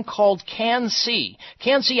formulation called Can-C.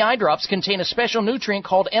 Can-C eye drops contain a special nutrient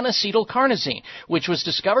called N-acetylcarnosine, which was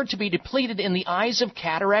discovered to be depleted in the eyes of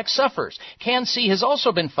cataract sufferers. Can-C has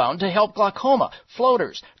also been found to help glaucoma,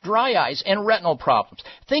 floaters, dry eyes, and retinal problems.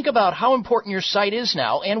 Think about how important your sight is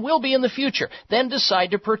now and will be in the future. Then decide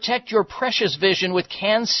to protect your precious vision with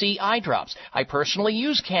Can-C eye drops. I personally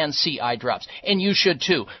use Can-C eye drops, and you should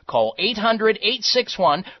too. Call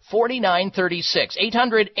 800-861-4936.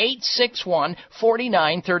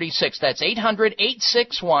 800-861-4936. That's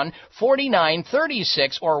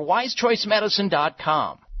 800-861-4936 or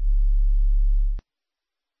wisechoicemedicine.com.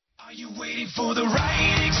 Are you waiting for the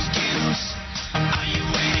right excuse? Are you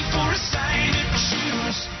waiting for a sign to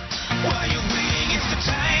choose? While you're waiting, it's the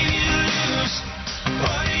time you lose. What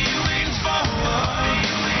are you waiting for? What are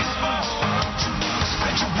you waiting for? Don't you want to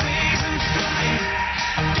spread your wings and fly?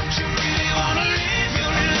 Don't you really want to live your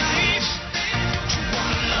life? Don't you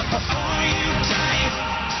want to love before you die?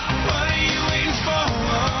 What are you waiting for?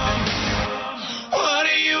 What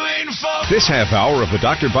are you waiting for? This half hour of the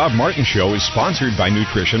Dr. Bob Martin Show is sponsored by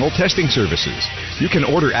Nutritional Testing Services. You can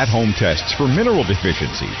order at-home tests for mineral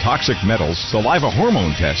deficiency, toxic metals, saliva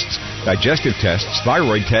hormone tests, digestive tests,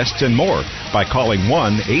 thyroid tests, and more by calling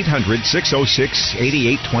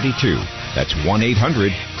 1-800-606-8822. That's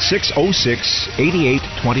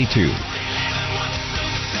 1-800-606-8822.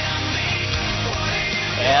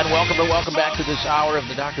 And welcome back to this hour of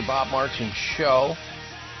the Dr. Bob Martin Show.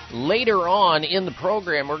 Later on in the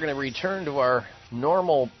program, we're going to return to our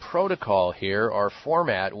normal protocol here, our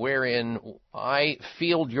format, wherein I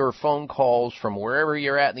field your phone calls from wherever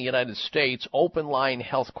you're at in the United States. Open line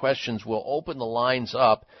health questions. We'll open the lines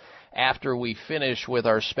up after we finish with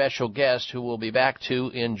our special guest, who we'll be back to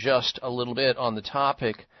in just a little bit on the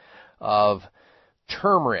topic of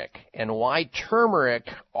turmeric and why turmeric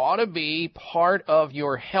ought to be part of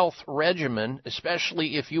your health regimen,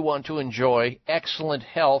 especially if you want to enjoy excellent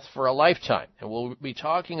health for a lifetime. And we'll be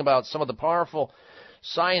talking about some of the powerful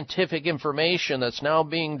scientific information that's now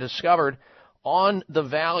being discovered on the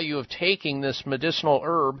value of taking this medicinal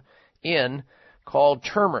herb in called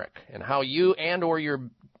turmeric and how you and or your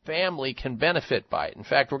family can benefit by it. In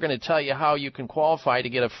fact, we're going to tell you how you can qualify to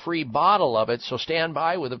get a free bottle of it, so stand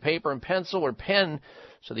by with a paper and pencil or pen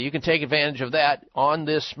so that you can take advantage of that on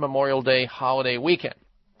this Memorial Day holiday weekend.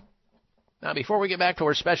 Now, before we get back to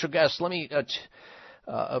our special guest, let me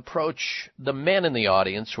approach the men in the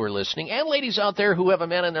audience who are listening, and ladies out there who have a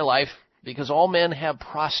man in their life, because all men have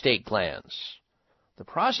prostate glands. The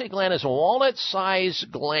prostate gland is a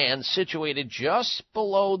walnut-sized gland situated just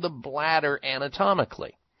below the bladder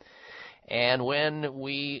anatomically. And when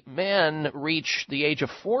we men reach the age of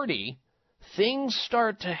 40, things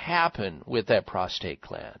start to happen with that prostate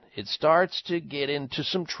gland. It starts to get into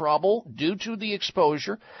some trouble due to the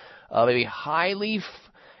exposure of a highly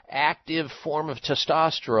active form of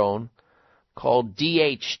testosterone called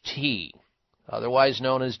DHT, otherwise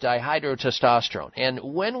known as dihydrotestosterone. And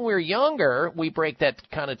when we're younger, we break that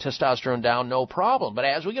kind of testosterone down, no problem. But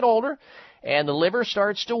as we get older and the liver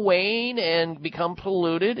starts to wane and become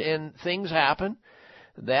polluted and things happen,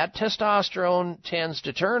 that testosterone tends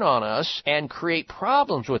to turn on us and create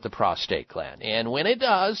problems with the prostate gland. And when it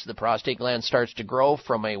does, the prostate gland starts to grow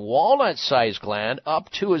from a walnut-sized gland up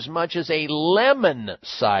to as much as a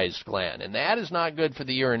lemon-sized gland. And that is not good for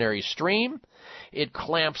the urinary stream. It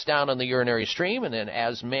clamps down on the urinary stream, and then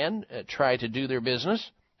as men try to do their business,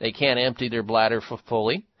 they can't empty their bladder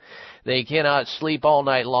fully. They cannot sleep all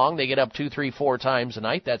night long. They get up 2, 3, 4 times a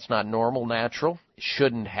night. That's not normal, natural. It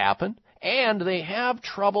shouldn't happen. And they have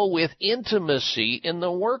trouble with intimacy in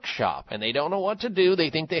the workshop, and they don't know what to do. They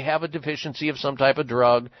think they have a deficiency of some type of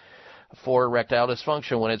drug for erectile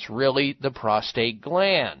dysfunction when it's really the prostate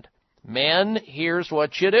gland. Men, here's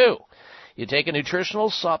what you do. You take a nutritional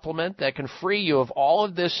supplement that can free you of all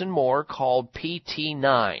of this and more called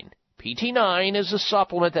PT9. PT9 is a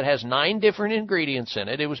supplement that has 9 different ingredients in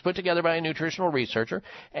it. It was put together by a nutritional researcher,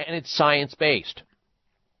 and it's science-based.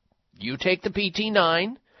 You take the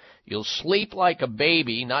PT9, you'll sleep like a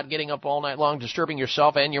baby, not getting up all night long, disturbing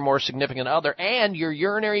yourself and your more significant other, and your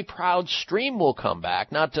urinary proud stream will come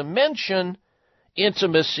back, not to mention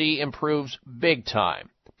intimacy improves big time.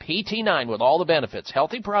 PT9 with all the benefits,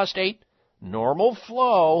 healthy prostate, normal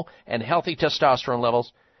flow, and healthy testosterone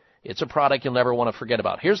levels. It's a product you'll never want to forget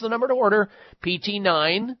about. Here's the number to order,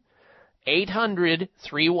 PT9,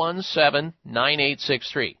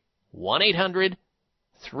 800-317-9863.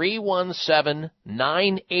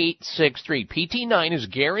 1-800-317-9863. PT9 is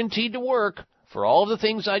guaranteed to work for all of the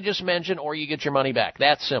things I just mentioned, or you get your money back.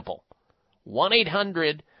 That's simple.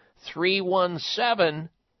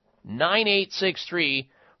 1-800-317-9863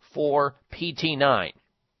 for PT9.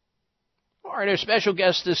 All right, our special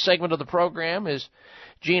guest this segment of the program is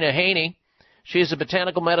Gina Haney. She is a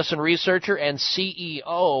botanical medicine researcher and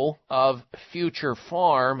CEO of Future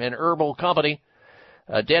Farm, an herbal company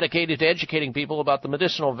dedicated to educating people about the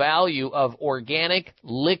medicinal value of organic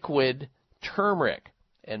liquid turmeric.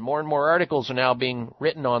 And more articles are now being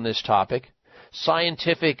written on this topic.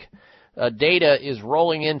 Scientific data is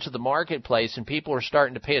rolling into the marketplace, and people are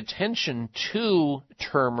starting to pay attention to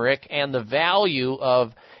turmeric and the value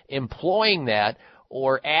of employing that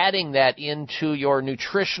or adding that into your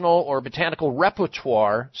nutritional or botanical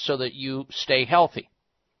repertoire so that you stay healthy.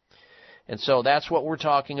 And so that's what we're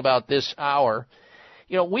talking about this hour.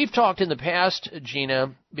 You know, we've talked in the past,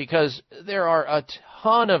 Gina, because there are a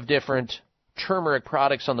ton of different turmeric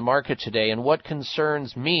products on the market today, and what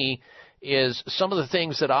concerns me is some of the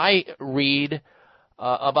things that I read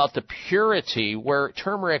about the purity where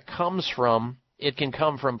turmeric comes from. It can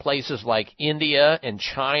come from places like India and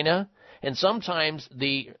China, and sometimes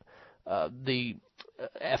the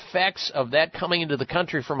effects of that coming into the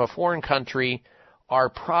country from a foreign country are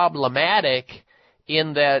problematic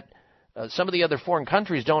in that some of the other foreign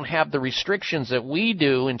countries don't have the restrictions that we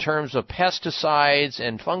do in terms of pesticides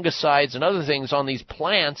and fungicides and other things on these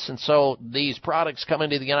plants, and so these products come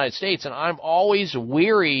into the United States, and I'm always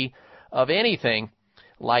weary of anything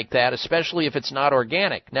like that, especially if it's not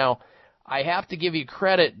organic. Now, I have to give you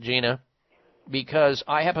credit, Gina, because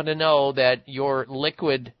I happen to know that your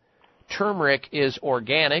liquid turmeric is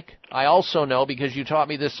organic. I also know, because you taught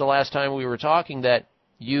me this the last time we were talking, that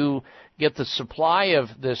you get the supply of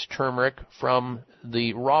this turmeric from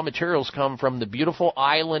the raw materials come from the beautiful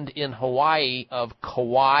island in Hawaii of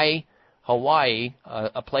Kauai, Hawaii,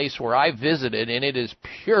 a place where I visited, and it is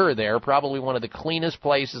pure there, probably one of the cleanest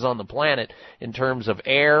places on the planet in terms of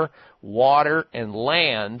air, water, and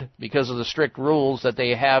land because of the strict rules that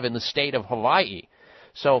they have in the state of Hawaii.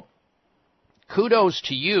 So kudos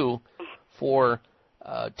to you for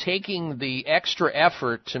taking the extra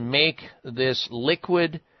effort to make this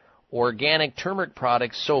liquid organic turmeric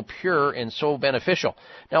product so pure and so beneficial.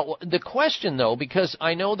 Now, the question, though, because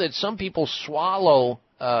I know that some people swallow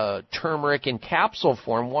turmeric in capsule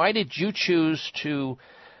form, why did you choose to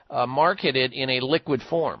market it in a liquid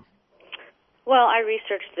form? Well, I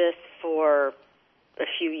researched this for a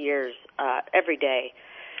few years every day,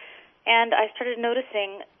 and I started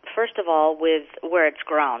noticing, first of all, with where it's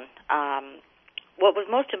grown. What was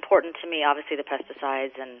most important to me, obviously, the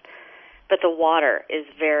pesticides, but the water is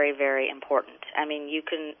very, very important. I mean,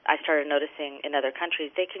 I started noticing in other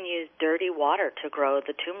countries they can use dirty water to grow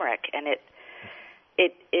the turmeric, and it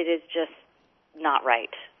is just not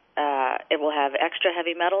right. It will have extra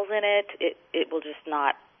heavy metals in it. It will just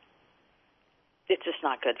not. It's just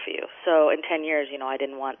not good for you. So in 10 years, I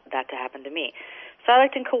didn't want that to happen to me. So I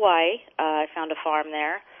looked in Kauai. I found a farm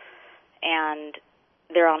there, and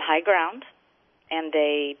they're on high ground, and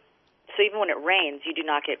so even when it rains, you do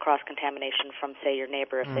not get cross-contamination from, say, your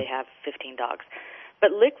neighbor if they have 15 dogs.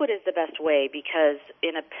 But liquid is the best way because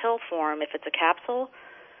in a pill form, if it's a capsule,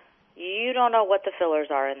 you don't know what the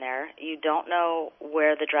fillers are in there. You don't know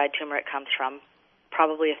where the dried turmeric comes from,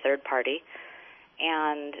 probably a third party.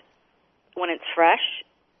 And when it's fresh,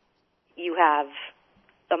 you have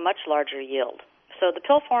a much larger yield. So the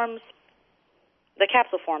pill forms, the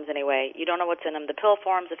capsule forms anyway, you don't know what's in them. The pill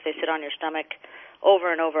forms, if they sit on your stomach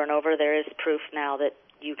over and over and over, there is proof now that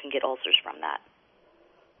you can get ulcers from that.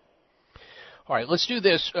 All right, let's do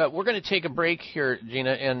this. We're going to take a break here,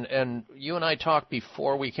 Gina, and you and I talked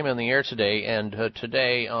before we came on the air today, and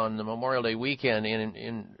today on the Memorial Day weekend,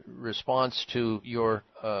 in response to your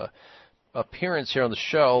appearance here on the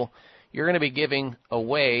show, you're going to be giving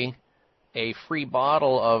away a free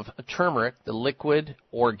bottle of turmeric, the liquid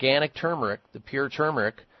organic turmeric, the pure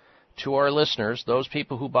turmeric, to our listeners. Those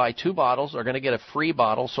people who buy 2 bottles are going to get a free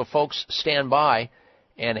bottle, so folks stand by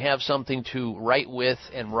and have something to write with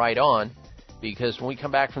and write on, because when we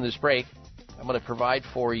come back from this break, I'm going to provide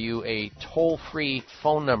for you a toll-free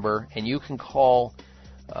phone number, and you can call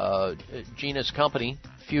Gina's company,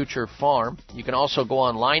 Future Farm. You can also go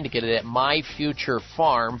online to get it at My Future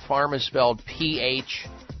Farm. Farm is spelled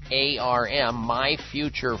P-H-A-R-M, My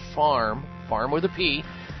Future Farm, farm with a P,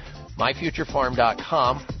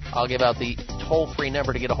 myfuturefarm.com. I'll give out the toll-free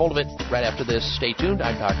number to get a hold of it. Right after this, stay tuned.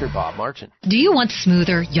 I'm Dr. Bob Martin. Do you want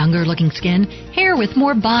smoother, younger-looking skin, hair with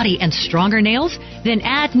more body and stronger nails? Then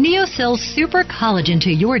add NeoCell Super Collagen to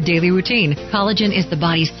your daily routine. Collagen is the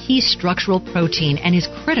body's key structural protein and is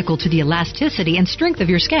critical to the elasticity and strength of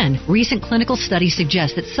your skin. Recent clinical studies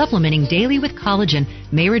suggest that supplementing daily with collagen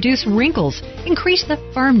may reduce wrinkles, increase the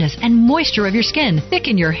firmness and moisture of your skin,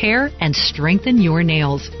 thicken your hair, and strengthen your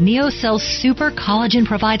nails. NeoCell Super Collagen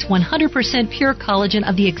provides 100% pure collagen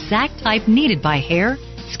of the exact type needed by hair,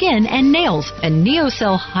 skin, and nails. And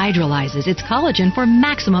NeoCell hydrolyzes its collagen for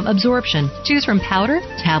maximum absorption. Choose from powder,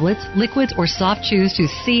 tablets, liquids, or soft chews to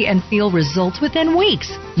see and feel results within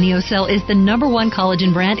weeks. NeoCell is the #1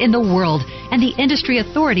 collagen brand in the world and the industry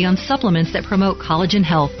authority on supplements that promote collagen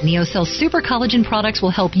health. NeoCell Super Collagen products will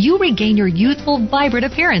help you regain your youthful, vibrant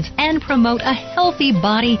appearance and promote a healthy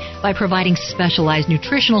body by providing specialized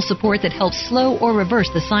nutritional support that helps slow or reverse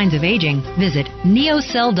the signs of aging. Visit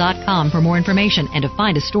neocell.com for more information and to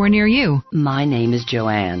find a store near you. My name is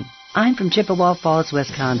Joanne. I'm from Chippewa Falls,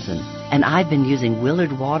 Wisconsin, and I've been using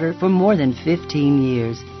Willard Water for more than 15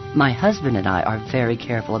 years. My husband and I are very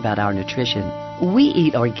careful about our nutrition. We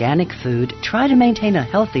eat organic food, try to maintain a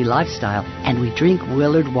healthy lifestyle, and we drink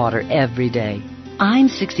Willard Water every day. I'm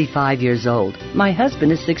 65 years old. My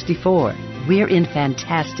husband is 64. We're in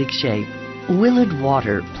fantastic shape. Willard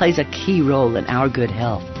Water plays a key role in our good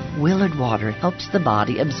health. Willard Water helps the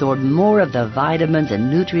body absorb more of the vitamins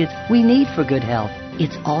and nutrients we need for good health.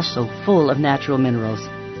 It's also full of natural minerals.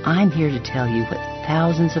 I'm here to tell you what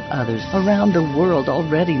thousands of others around the world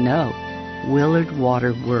already know. Willard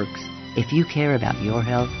Water works. If you care about your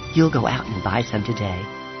health, you'll go out and buy some today.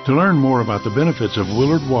 To learn more about the benefits of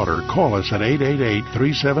Willard Water, call us at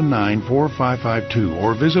 888-379-4552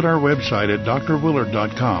 or visit our website at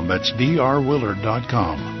drwillard.com. That's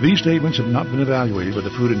drwillard.com. These statements have not been evaluated by the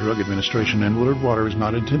Food and Drug Administration, and Willard Water is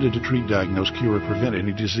not intended to treat, diagnose, cure, or prevent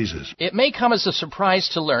any diseases. It may come as a surprise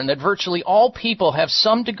to learn that virtually all people have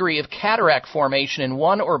some degree of cataract formation in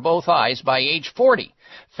one or both eyes by age 40.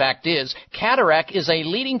 Fact is, cataract is a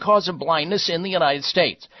leading cause of blindness in the United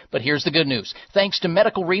States. But here's the good news. Thanks to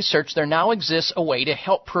medical research, there now exists a way to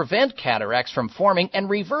help prevent cataracts from forming and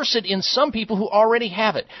reverse it in some people who already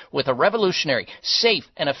have it with a revolutionary, safe,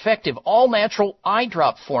 and effective all-natural eye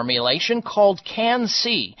drop formulation called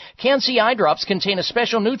Can-C. Can-C eye drops contain a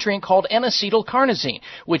special nutrient called N-acetylcarnosine,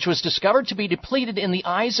 which was discovered to be depleted in the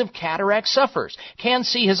eyes of cataract sufferers.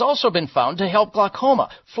 Can-C has also been found to help glaucoma,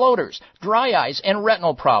 floaters, dry eyes, and retinal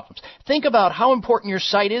problems. Think about how important your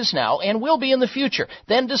sight is now and will be in the future.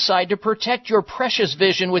 Then decide to protect your precious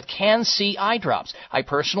vision with Can-C eye drops. I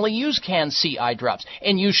personally use Can-C eye drops,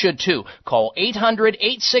 and you should too. Call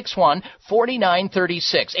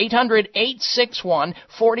 800-861-4936.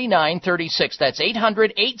 800-861-4936. That's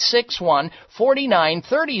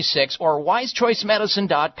 800-861-4936 or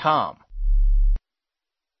wisechoicemedicine.com.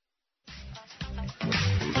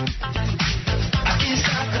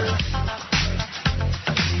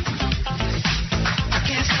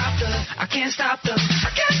 I can't stop the feeling. I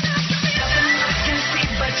can see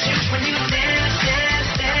but you when you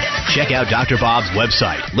dance. Check out Dr. Bob's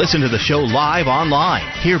website. Listen to the show live online.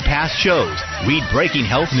 Hear past shows. Read breaking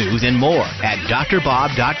health news and more at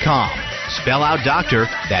drbob.com. Spell out doctor,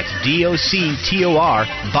 that's D-O-C-T-O-R,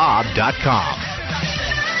 Bob.com.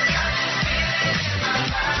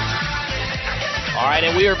 All right,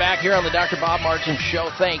 and we are back here on the Dr. Bob Martin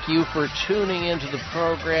Show. Thank you for tuning into the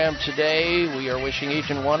program today. We are wishing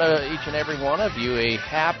each and every one of you a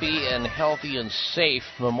happy and healthy and safe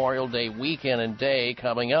Memorial Day weekend and day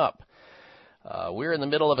coming up. We're in the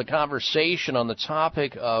middle of a conversation on the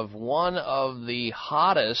topic of one of the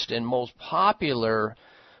hottest and most popular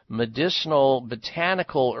medicinal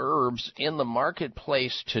botanical herbs in the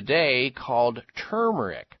marketplace today called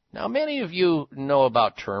turmeric. Now, many of you know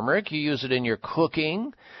about turmeric. You use it in your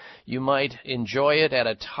cooking. You might enjoy it at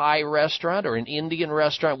a Thai restaurant or an Indian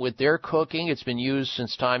restaurant with their cooking. It's been used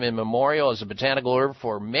since time immemorial as a botanical herb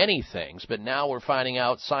for many things, but now we're finding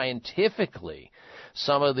out scientifically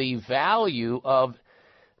some of the value of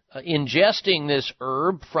ingesting this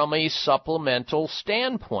herb from a supplemental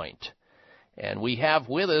standpoint. And we have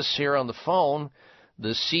with us here on the phone the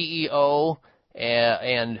CEO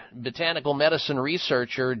and botanical medicine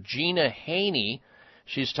researcher Gina Haney.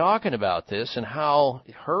 She's talking about this and how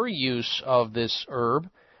her use of this herb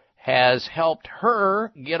has helped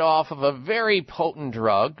her get off of a very potent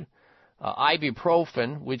drug,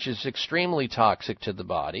 ibuprofen, which is extremely toxic to the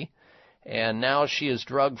body, And now she is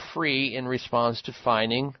drug-free in response to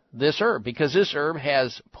finding this herb, because this herb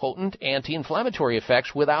has potent anti-inflammatory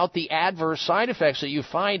effects without the adverse side effects that you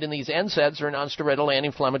find in these NSAIDs or non-steroidal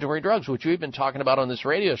anti-inflammatory drugs, which we've been talking about on this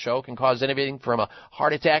radio show, can cause anything from a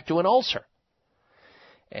heart attack to an ulcer.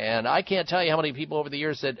 And I can't tell you how many people over the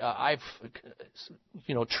years that I've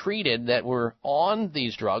treated that were on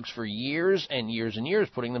these drugs for years and years and years,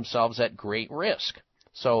 putting themselves at great risk.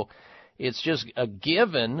 So it's just a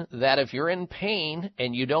given that if you're in pain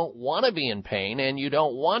and you don't want to be in pain and you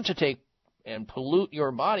don't want to take and pollute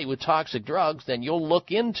your body with toxic drugs, then you'll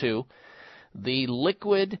look into the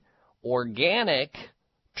liquid organic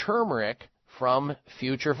turmeric from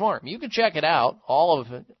Future Farm. You can check it out, all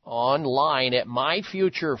of it, online at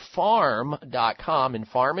myfuturefarm.com, and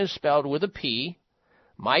farm is spelled with a P,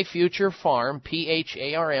 myfuturefarm,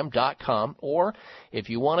 PHARM.com, or if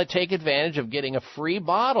you want to take advantage of getting a free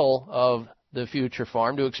bottle of the Future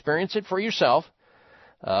Farm to experience it for yourself,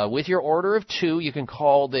 with your order of 2, you can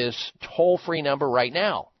call this toll-free number right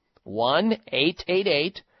now,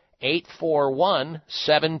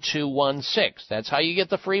 1-888-841-7216. That's how you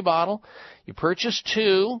get the free bottle. You purchase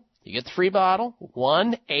 2, you get the free bottle,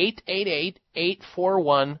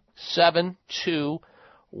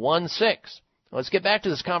 1-888-841-7216. Let's get back to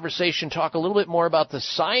this conversation, talk a little bit more about the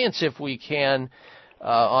science, if we can,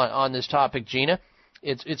 on this topic, Gina.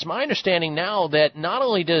 It's my understanding now that not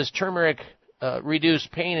only does turmeric reduce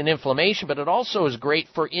pain and inflammation, but it also is great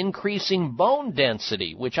for increasing bone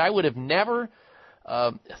density, which I would have never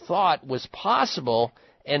thought was possible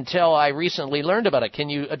until I recently learned about it. Can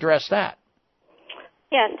you address that?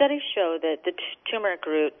 Yeah, studies show that the turmeric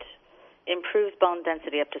root improves bone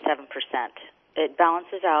density up to 7%. It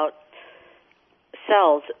balances out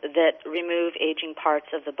cells that remove aging parts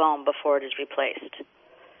of the bone before it is replaced.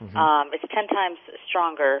 Mm-hmm. It's 10 times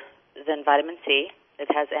stronger than vitamin C. It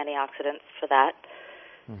has antioxidants for that.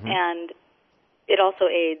 Mm-hmm. And it also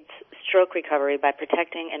aids stroke recovery by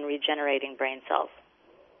protecting and regenerating brain cells.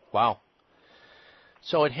 Wow.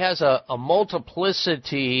 So it has a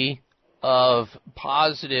multiplicity of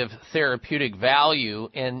positive therapeutic value,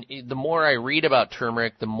 and the more I read about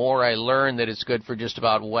turmeric, the more I learn that it's good for just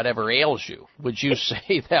about whatever ails you. Would you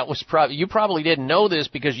say that was you probably didn't know this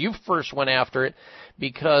because you first went after it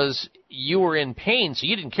because you were in pain, so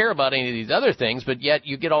you didn't care about any of these other things, but yet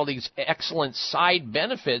you get all these excellent side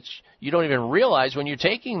benefits you don't even realize when you're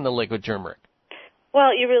taking the liquid turmeric.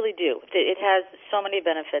 Well, you really do. It has so many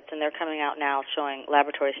benefits, and they're coming out now showing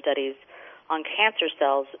laboratory studies on cancer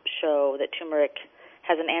cells show that turmeric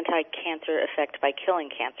has an anti-cancer effect by killing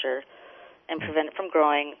cancer and prevent it from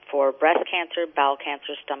growing for breast cancer, bowel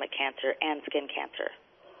cancer, stomach cancer, and skin cancer.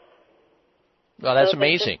 Well, that's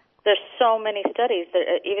amazing. There's so many studies,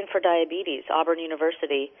 even for diabetes. Auburn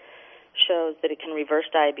University shows that it can reverse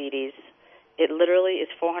diabetes. It literally is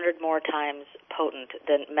 400 more times potent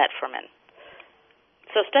than metformin.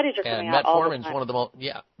 So studies are coming out all the time.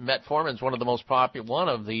 Metformin's one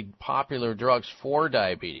of the popular drugs for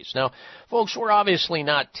diabetes. Now, folks, we're obviously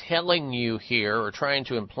not telling you here or trying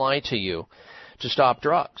to imply to you to stop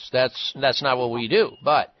drugs. That's not what we do.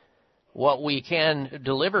 But what we can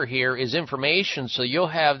deliver here is information so you'll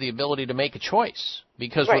have the ability to make a choice.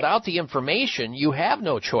 Because without the information, you have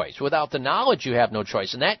no choice. Without the knowledge, you have no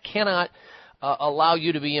choice. And that cannot allow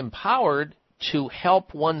you to be empowered to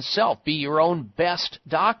help oneself, be your own best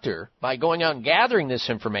doctor by going out and gathering this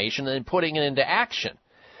information and then putting it into action.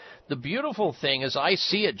 The beautiful thing, as I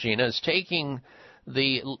see it, Gina, is taking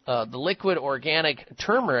the liquid organic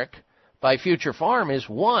turmeric by Future Farm is,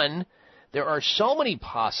 one, there are so many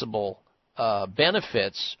possible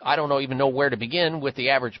benefits. I don't even know where to begin with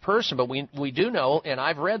the average person, but we do know, and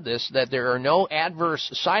I've read this, that there are no adverse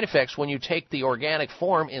side effects when you take the organic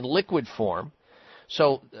form in liquid form.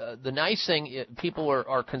 So the nice thing people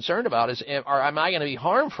are concerned about is, am I going to be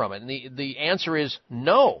harmed from it? And the answer is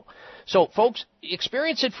no. So, folks,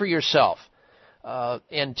 experience it for yourself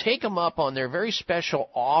and take them up on their very special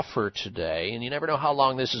offer today. And you never know how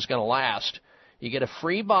long this is going to last. You get a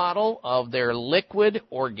free bottle of their liquid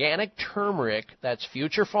organic turmeric. That's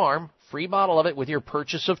Future Farm. Free bottle of it with your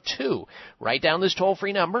purchase of 2. Write down this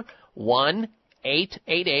toll-free number,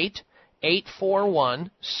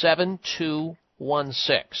 1-888-841-7216.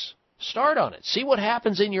 Start on it. See what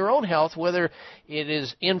happens in your own health, whether it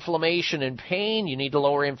is inflammation and pain. You need to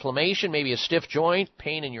lower inflammation, maybe a stiff joint,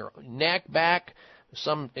 pain in your neck, back,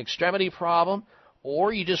 some extremity problem,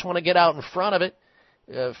 or you just want to get out in front of it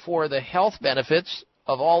for the health benefits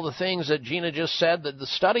of all the things that Gina just said that the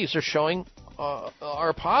studies are showing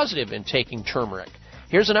are positive in taking turmeric.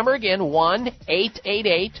 Here's the number again,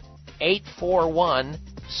 1-888-841-7216.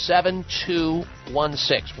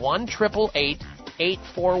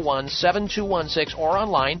 1-888-841-7216, or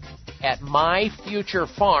online at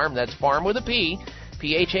myfuturefarm, that's farm with a P,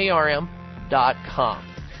 PHARM.com.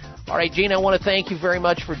 All right, Gene, I want to thank you very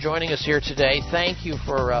much for joining us here today. Thank you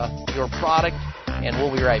for your product. And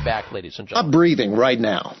we'll be right back, ladies and gentlemen. Stop breathing right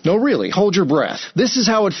now. No, really, hold your breath. This is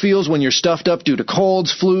how it feels when you're stuffed up due to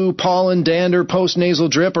colds, flu, pollen, dander, postnasal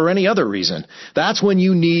drip, or any other reason. That's when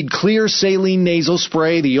you need Clear Saline Nasal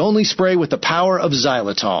Spray, the only spray with the power of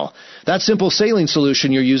xylitol. That simple saline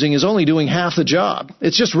solution you're using is only doing half the job.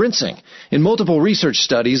 It's just rinsing. In multiple research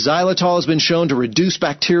studies, xylitol has been shown to reduce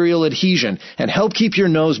bacterial adhesion and help keep your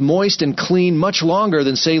nose moist and clean much longer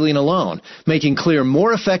than saline alone, making Clear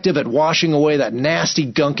more effective at washing away that nasty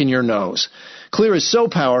gunk in your nose. Clear is so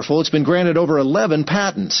powerful, it's been granted over 11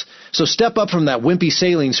 patents. So step up from that wimpy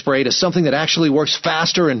saline spray to something that actually works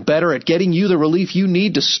faster and better at getting you the relief you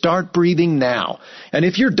need to start breathing now. And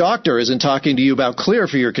if your doctor isn't talking to you about Clear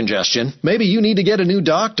for your congestion, maybe you need to get a new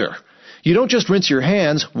doctor. You don't just rinse your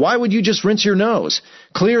hands. Why would you just rinse your nose?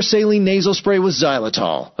 Clear Saline Nasal Spray with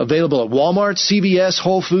xylitol. Available at Walmart, CVS,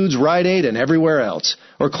 Whole Foods, Rite Aid, and everywhere else.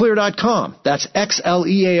 Or Clear.com. That's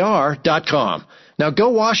XLEAR.com. Now go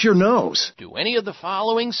wash your nose. Do any of the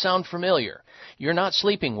following sound familiar? You're not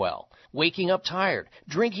sleeping well, waking up tired,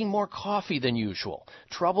 drinking more coffee than usual,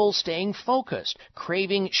 trouble staying focused,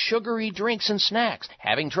 craving sugary drinks and snacks,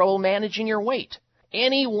 having trouble managing your weight.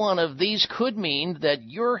 Any one of these could mean that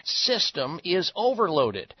your system is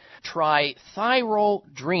overloaded. Try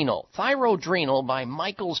Thyrodrenal. Thyrodrenal by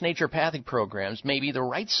Michael's Naturopathic Programs may be the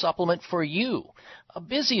right supplement for you. A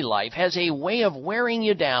busy life has a way of wearing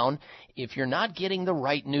you down if you're not getting the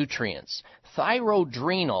right nutrients.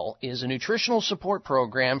 Thyrodrenal is a nutritional support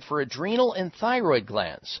program for adrenal and thyroid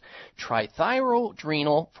glands. Try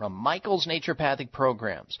Thyrodrenal from Michael's Naturopathic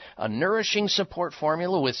Programs, a nourishing support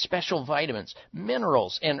formula with special vitamins,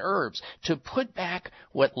 minerals, and herbs to put back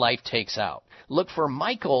what life takes out. Look for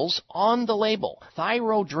Michael's on the label.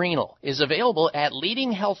 Thyrodrenal is available at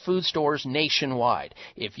leading health food stores nationwide.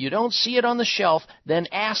 If you don't see it on the shelf, then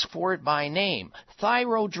ask for it by name.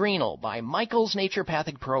 Thyrodrenal by Michael's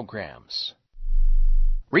Naturopathic Programs.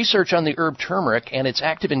 Research on the herb turmeric and its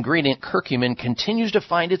active ingredient curcumin continues to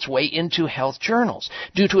find its way into health journals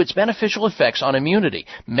due to its beneficial effects on immunity,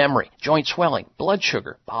 memory, joint swelling, blood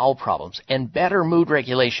sugar, bowel problems, and better mood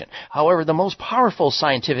regulation. However, the most powerful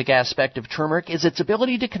scientific aspect of turmeric is its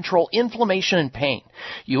ability to control inflammation and pain.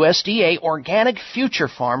 USDA Organic Future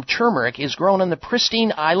Farm turmeric is grown on the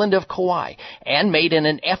pristine island of Kauai and made in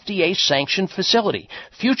an FDA-sanctioned facility.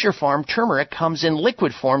 Future Farm turmeric comes in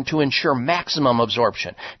liquid form to ensure maximum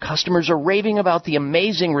absorption. Customers are raving about the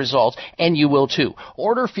amazing results, and you will too.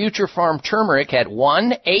 Order Future Farm turmeric at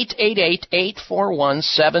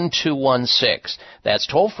 1-888-841-7216. That's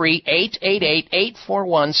toll-free,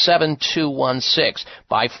 888-841-7216.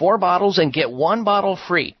 Buy 4 bottles and get 1 bottle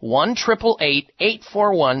free.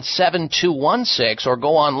 1-888-841-7216, or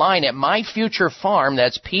go online at myfuturefarm,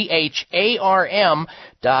 that's PHARM.com.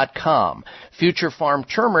 Future Farm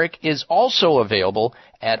turmeric is also available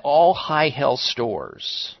at all High Health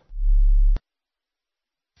stores.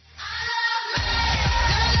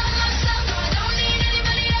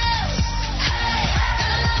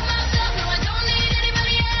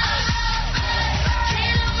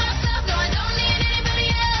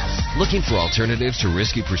 Looking for alternatives to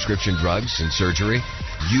risky prescription drugs and surgery?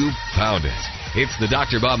 You found it. It's the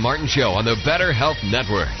Dr. Bob Martin Show on the Better Health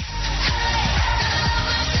Network.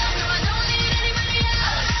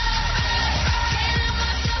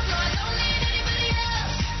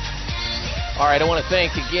 All right, I want to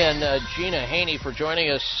thank again Gina Haney for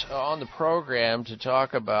joining us on the program to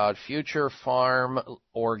talk about Future Farm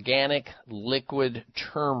Organic Liquid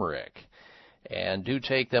Turmeric. And do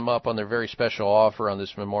take them up on their very special offer on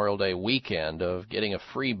this Memorial Day weekend of getting a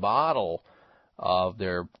free bottle of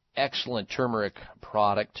their excellent turmeric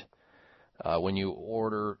product when you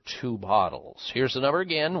order 2 bottles. Here's the number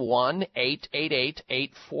again,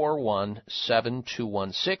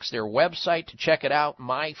 1-888-841-7216. Their website to check it out,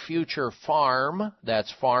 myfuturefarm,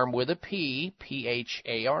 that's farm with a P,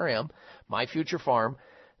 P-H-A-R-M,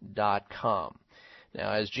 myfuturefarm.com.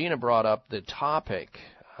 Now, as Gina brought up the topic,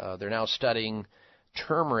 they're now studying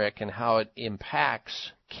turmeric and how it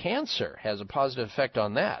impacts cancer, has a positive effect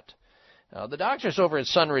on that. The doctors over at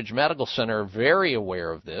Sunridge Medical Center are very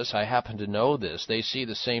aware of this. I happen to know this. They see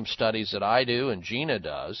the same studies that I do and Gina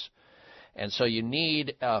does. And so you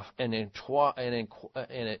need an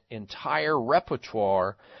entire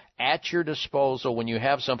repertoire at your disposal when you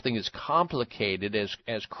have something as complicated,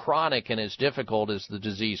 as chronic and as difficult as the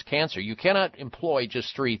disease cancer. You cannot employ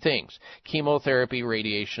just three things: chemotherapy,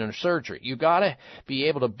 radiation, and surgery. You got to be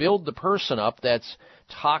able to build the person up that's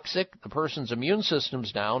toxic, the person's immune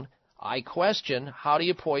system's down. I question, how do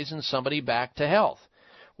you poison somebody back to health?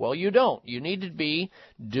 Well, you don't. You need to be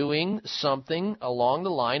doing something along the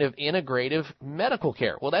line of integrative medical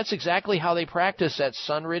care. Well, that's exactly how they practice at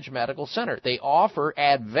Sunridge Medical Center. They offer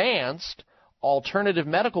advanced alternative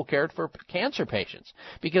medical care for cancer patients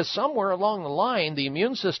because somewhere along the line the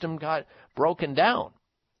immune system got broken down,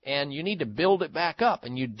 and you need to build it back up.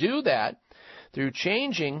 And you do that through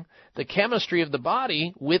changing the chemistry of the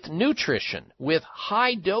body with nutrition, with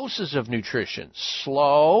high doses of nutrition,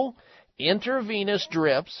 slow intravenous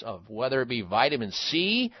drips of whether it be vitamin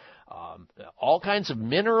C, all kinds of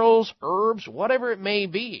minerals, herbs, whatever it may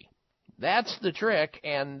be. That's the trick,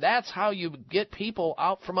 and that's how you get people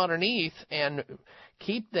out from underneath and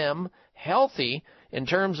keep them healthy in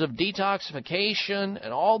terms of detoxification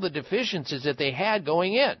and all the deficiencies that they had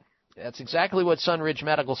going in. That's exactly what Sunridge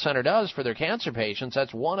Medical Center does for their cancer patients.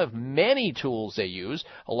 That's one of many tools they use,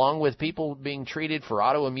 along with people being treated for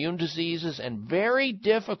autoimmune diseases and very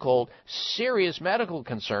difficult, serious medical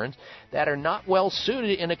concerns that are not well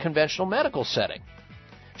suited in a conventional medical setting.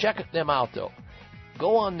 Check them out, though.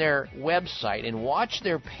 Go on their website and watch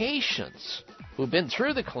their patients who've been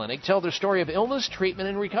through the clinic tell their story of illness, treatment,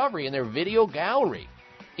 and recovery in their video gallery.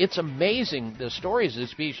 It's amazing the stories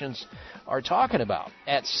these patients are talking about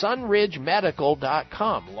at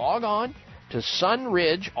sunridgemedical.com. Log on to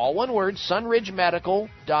Sunridge, all one word,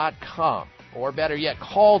 sunridgemedical.com. Or better yet,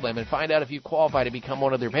 call them and find out if you qualify to become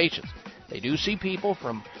one of their patients. They do see people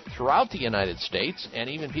from throughout the United States and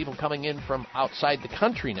even people coming in from outside the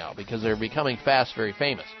country now because they're becoming fast, very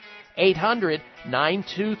famous.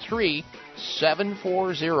 800-923-7404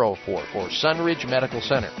 for Sunridge Medical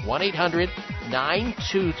Center.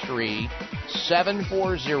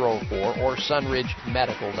 1-800-923-7404 or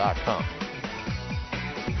sunridgemedical.com.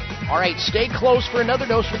 All right, stay close for another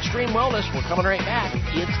dose of extreme wellness. We're coming right back.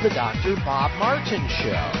 It's the Dr. Bob Martin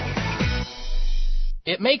Show.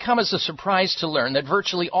 It may come as a surprise to learn that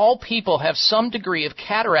virtually all people have some degree of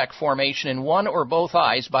cataract formation in one or both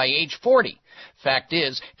eyes by age 40. Fact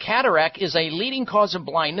is, cataract is a leading cause of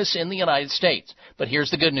blindness in the United States. But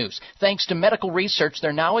here's the good news. Thanks to medical research,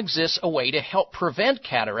 there now exists a way to help prevent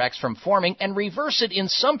cataracts from forming and reverse it in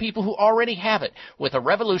some people who already have it with a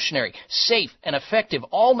revolutionary, safe, and effective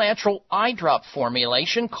all-natural eye drop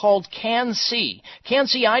formulation called Can-C.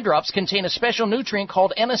 Can-C eye drops contain a special nutrient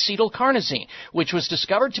called N-acetylcarnosine, which was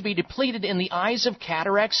discovered to be depleted in the eyes of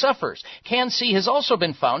cataract sufferers. Can-C has also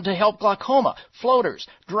been found to help glaucoma, floaters,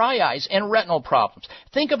 dry eyes, and retinal problems.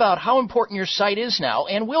 Think about how important your sight is now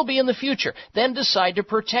and will be in the future. Then decide to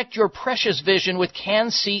protect your precious vision with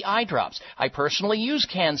Can-C eye drops. I personally use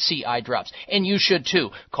Can-C eye drops, and you should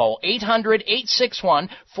too. Call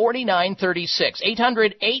 800-861-4936.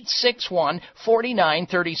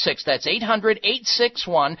 800-861-4936. That's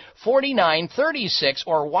 800-861-4936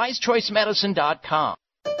 or wisechoicemedicine.com.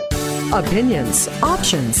 Opinions,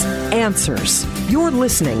 options, answers. You're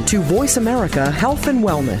listening to Voice America Health and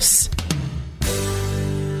Wellness.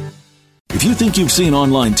 If you think you've seen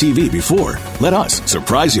online TV before, let us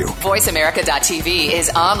surprise you. VoiceAmerica.tv is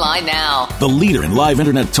online now. The leader in live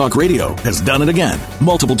Internet talk radio has done it again.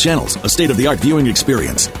 Multiple channels, a state-of-the-art viewing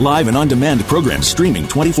experience, live and on-demand programs streaming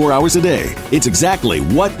 24 hours a day. It's exactly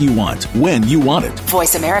what you want, when you want it.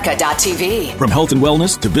 VoiceAmerica.tv. From health and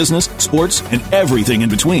wellness to business, sports, and everything in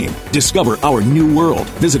between. Discover our new world.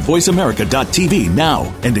 Visit VoiceAmerica.tv now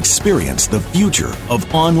and experience the future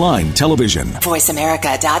of online television.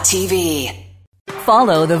 VoiceAmerica.tv.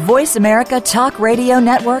 Follow the Voice America Talk Radio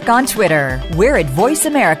Network on Twitter. We're at Voice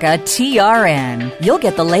America TRN. You'll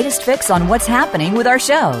get the latest fix on what's happening with our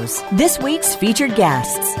shows, this week's featured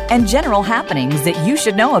guests, and general happenings that you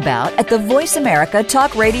should know about at the Voice America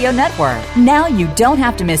Talk Radio Network. Now you don't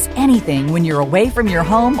have to miss anything when you're away from your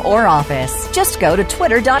home or office. Just go to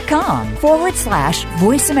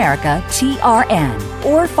twitter.com/Voice America TRN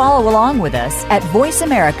or follow along with us at Voice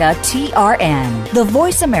America TRN, the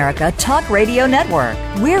Voice America Talk Radio Network.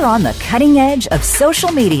 We're on the cutting edge of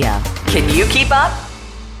social media. Can you keep up?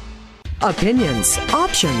 Opinions,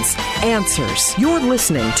 options, answers. You're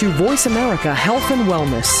listening to Voice America Health and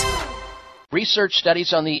Wellness. Research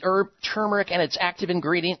studies on the herb turmeric and its active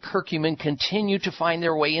ingredient curcumin continue to find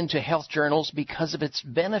their way into health journals because of its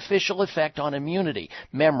beneficial effect on immunity,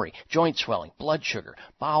 memory, joint swelling, blood sugar,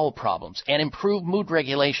 bowel problems, and improved mood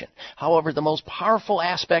regulation. However, the most powerful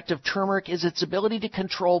aspect of turmeric is its ability to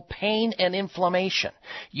control pain and inflammation.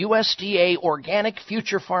 USDA Organic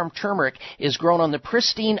Future Farm turmeric is grown on the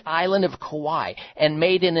pristine island of Kauai and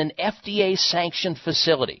made in an FDA-sanctioned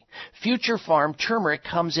facility. Future Farm turmeric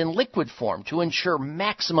comes in liquid form to ensure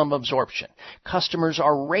maximum absorption. Customers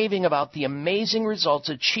are raving about the amazing results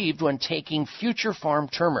achieved when taking Future Farm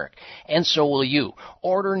turmeric, and so will you.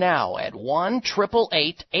 Order now at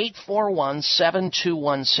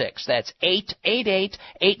 1-888-841-7216. That's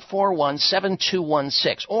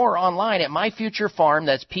 888-841-7216. Or online at MyFutureFarm,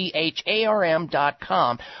 that's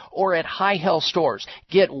PHARM.com, or at High Health Stores.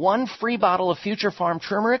 Get one free bottle of Future Farm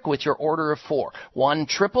turmeric with your order of 4.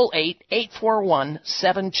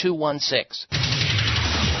 1-888-841-7216.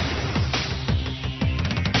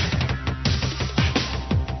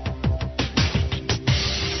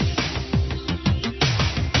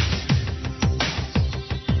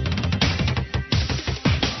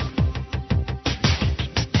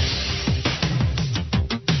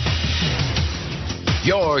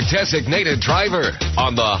 Your designated driver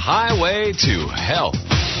on the highway to health.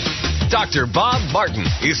 Dr. Bob Martin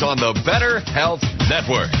is on the Better Health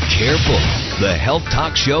Network. Careful. The health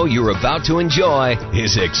talk show you're about to enjoy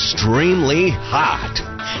is extremely hot.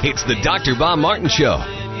 It's the Dr. Bob Martin Show.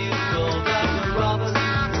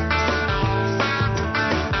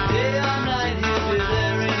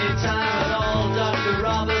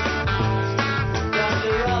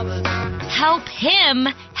 Help him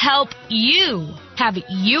help you. Have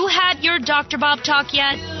you had your Dr. Bob talk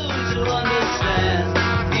yet?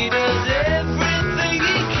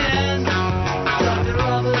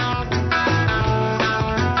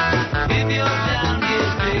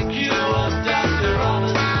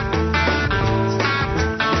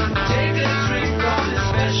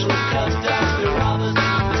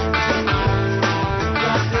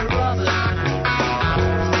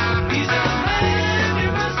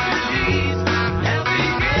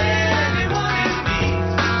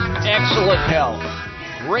 Excellent health,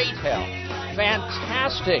 great health,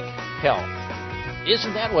 fantastic health.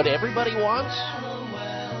 Isn't that what everybody wants?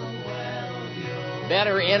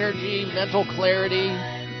 Better energy, mental clarity,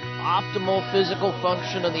 optimal physical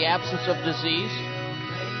function in the absence of disease.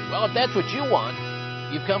 Well, if that's what you want,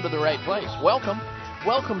 you've come to the right place. Welcome.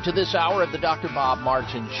 Welcome to this hour of the Dr. Bob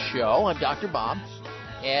Martin Show. I'm Dr. Bob,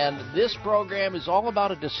 and this program is all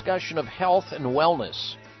about a discussion of health and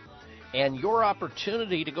wellness. And your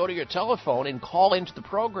opportunity to go to your telephone and call into the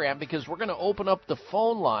program, because we're going to open up the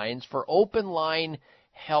phone lines for open line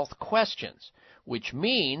health questions, which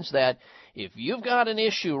means that if you've got an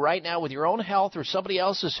issue right now with your own health or somebody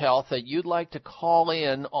else's health that you'd like to call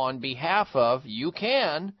in on behalf of, you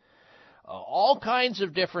can. All kinds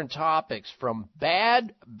of different topics, from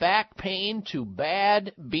bad back pain to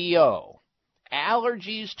bad BO,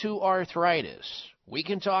 allergies to arthritis. We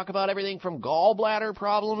can talk about everything from gallbladder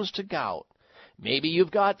problems to gout. Maybe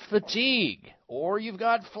you've got fatigue, or you've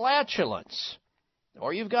got flatulence,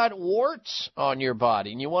 or you've got warts on your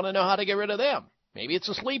body and you want to know how to get rid of them. Maybe it's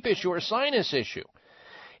a sleep issue or a sinus issue.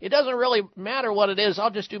 It doesn't really matter what it is. I'll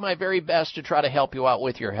just do my very best to try to help you out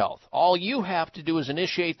with your health. All you have to do is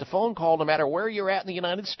initiate the phone call no matter where you're at in the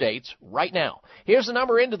United States right now. Here's the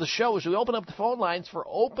number into the show as we open up the phone lines for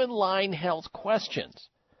open line health questions.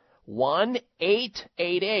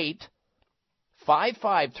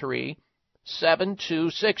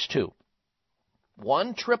 1-888-553-7262.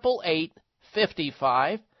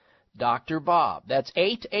 1-888-55-Dr. Bob. That's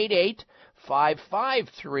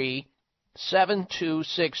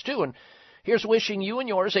 888-553-7262. And here's wishing you and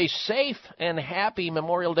yours a safe and happy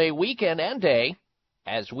Memorial Day weekend and day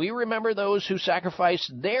as we remember those who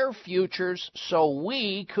sacrificed their futures so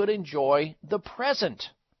we could enjoy the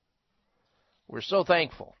present. We're so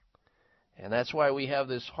thankful. And that's why we have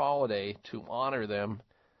this holiday, to honor them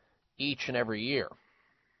each and every year.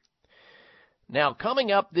 Now,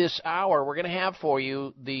 coming up this hour, we're going to have for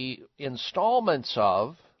you the installments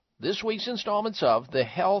of, this week's installments of, the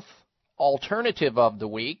health alternative of the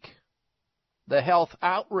week, the health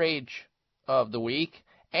outrage of the week,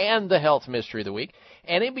 and the health mystery of the week.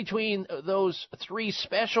 And in between those three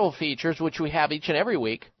special features, which we have each and every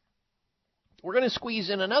week, we're going to squeeze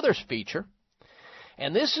in another feature.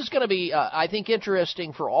 And this is going to be, I think,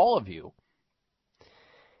 interesting for all of you.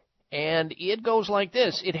 And it goes like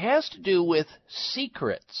this. It has to do with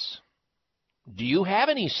secrets. Do you have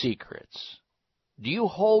any secrets? Do you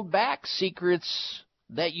hold back secrets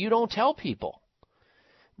that you don't tell people?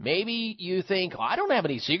 Maybe you think, I don't have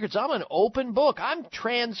any secrets. I'm an open book. I'm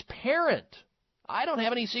transparent. I don't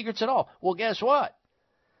have any secrets at all. Well, guess what?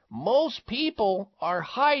 Most people are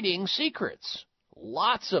hiding secrets.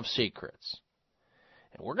 Lots of secrets.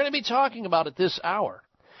 And we're going to be talking about it this hour.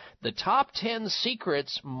 The top 10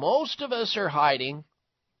 secrets most of us are hiding,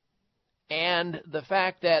 and the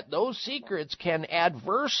fact that those secrets can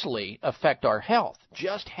adversely affect our health.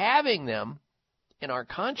 Just having them in our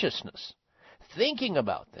consciousness, thinking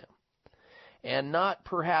about them, and not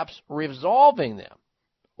perhaps resolving them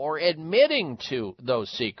or admitting to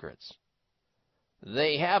those secrets,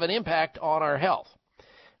 they have an impact on our health.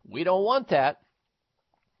 We don't want that.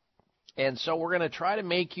 And so we're going to try to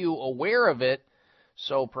make you aware of it,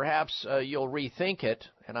 so perhaps you'll rethink it.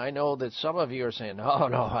 And I know that some of you are saying, no,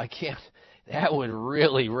 I can't. That would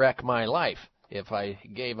really wreck my life if I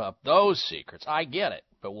gave up those secrets. I get it,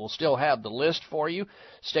 but we'll still have the list for you.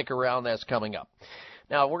 Stick around, that's coming up.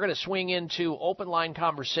 Now, we're going to swing into open line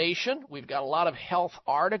conversation. We've got a lot of health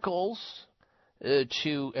articles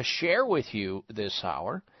to share with you this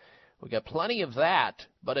hour. We've got plenty of that,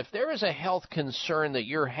 but if there is a health concern that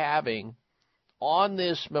you're having on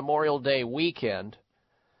this Memorial Day weekend,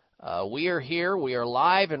 we are here, we are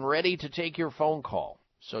live and ready to take your phone call.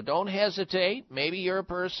 So don't hesitate. Maybe you're a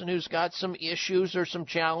person who's got some issues or some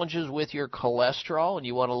challenges with your cholesterol and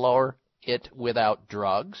you want to lower it without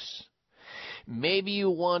drugs. Maybe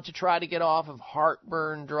you want to try to get off of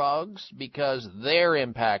heartburn drugs because they're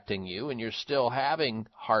impacting you and you're still having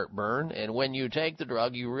heartburn. And when you take the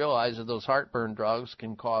drug, you realize that those heartburn drugs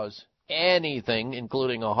can cause anything,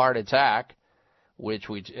 including a heart attack, which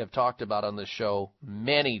we have talked about on the show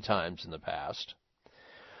many times in the past.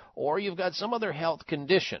 Or you've got some other health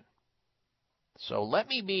condition. So let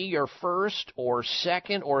me be your first or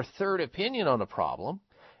second or third opinion on the problem,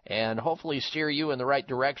 and hopefully steer you in the right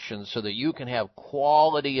direction so that you can have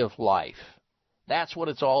quality of life. That's what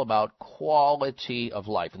it's all about, quality of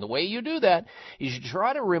life. And the way you do that is you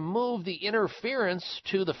try to remove the interference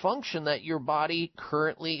to the function that your body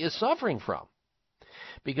currently is suffering from.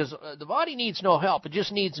 Because the body needs no help, it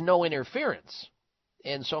just needs no interference.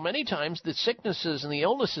 And so many times the sicknesses and the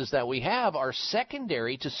illnesses that we have are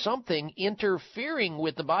secondary to something interfering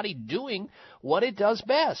with the body doing what it does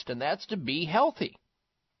best, and that's to be healthy.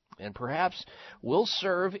 And perhaps we'll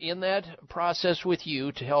serve in that process with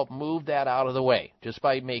you to help move that out of the way, just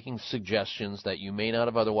by making suggestions that you may not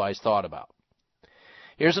have otherwise thought about.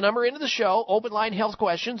 Here's the number into the show. Open line health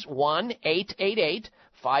questions,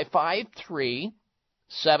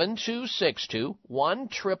 1-888-553-7262,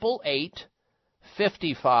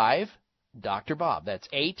 1-888-55 Dr. Bob. That's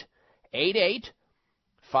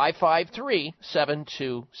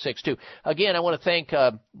 888-553-7262. Again, I want to thank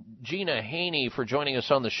Gina Haney for joining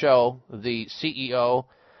us on the show, the CEO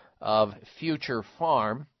of Future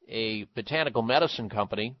Farm, a botanical medicine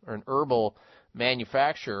company, or an herbal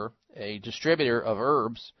manufacturer, a distributor of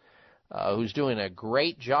herbs, who's doing a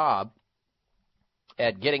great job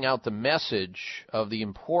at getting out the message of the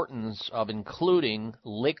importance of including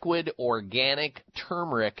liquid organic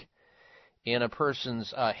turmeric in a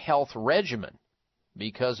person's health regimen,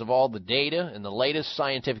 because of all the data and the latest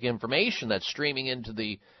scientific information that's streaming into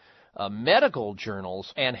the medical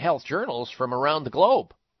journals and health journals from around the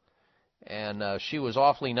globe. And she was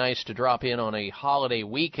awfully nice to drop in on a holiday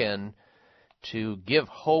weekend to give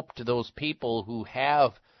hope to those people who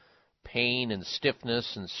have pain and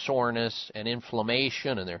stiffness and soreness and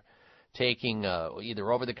inflammation, and they're taking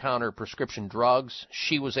either over-the-counter prescription drugs.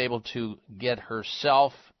 She was able to get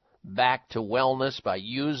herself back to wellness by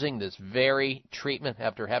using this very treatment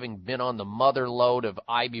after having been on the mother load of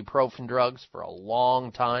ibuprofen drugs for a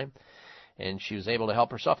long time, and she was able to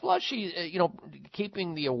help herself. Plus, she,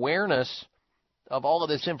 keeping the awareness of all of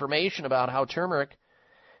this information about how turmeric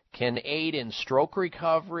can aid in stroke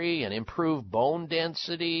recovery and improve bone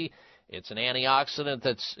density. It's an antioxidant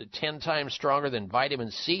that's 10 times stronger than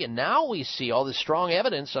vitamin C, and now we see all this strong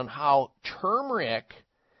evidence on how turmeric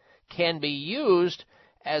can be used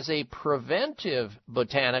as a preventive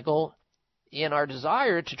botanical in our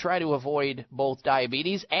desire to try to avoid both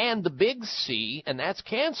diabetes and the big C, and that's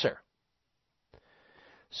cancer.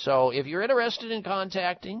 So if you're interested in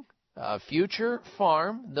contacting Future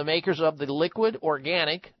Farm, the makers of the liquid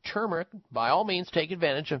organic turmeric, by all means take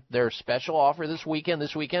advantage of their special offer this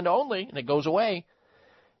weekend only, and it goes away.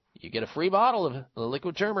 You get a free bottle of the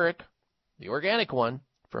liquid turmeric, the organic one,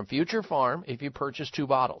 from Future Farm if you purchase 2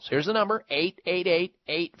 bottles. Here's the number,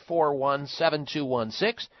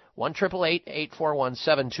 888-841-7216,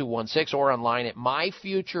 1-888-841-7216, or online at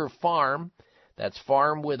MyFutureFarm, that's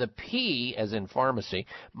farm with a P as in pharmacy,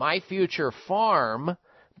 MyFutureFarm.com.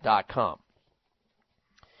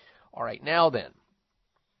 All right, now then.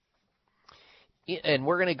 And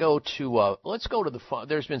we're going to go to, let's go to the phone.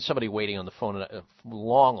 There's been somebody waiting on the phone a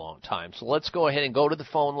long, long time. So let's go ahead and go to the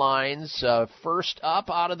phone lines. First up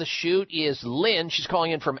out of the chute is Lynn. She's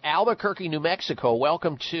calling in from Albuquerque, New Mexico.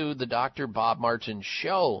 Welcome to the Dr. Bob Martin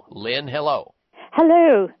Show. Lynn, hello.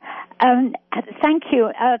 Hello. Thank you.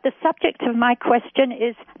 The subject of my question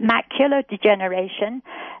is macular degeneration.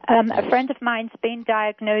 A friend of mine's been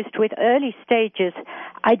diagnosed with early stages.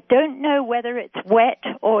 I don't know whether it's wet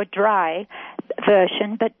or dry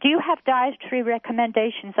version, but do you have dietary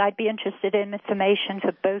recommendations? I'd be interested in information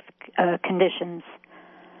for both conditions.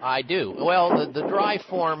 I do. Well, the dry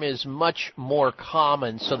form is much more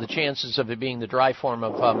common, so the chances of it being the dry form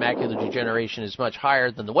of macular degeneration is much higher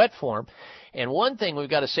than the wet form. And one thing we've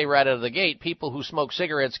got to say right out of the gate, people who smoke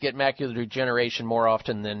cigarettes get macular degeneration more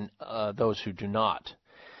often than those who do not.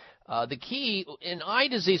 The key in eye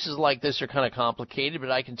diseases like this are kind of complicated, but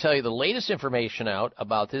I can tell you the latest information out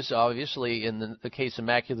about this, obviously in the case of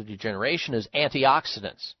macular degeneration, is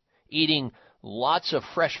antioxidants. Eating lots of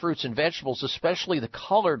fresh fruits and vegetables, especially the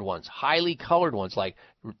colored ones, highly colored ones like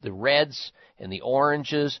the reds and the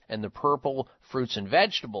oranges and the purple fruits and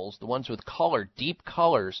vegetables, the ones with color, deep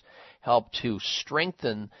colors, help to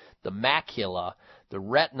strengthen the macula, the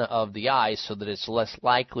retina of the eye, so that it's less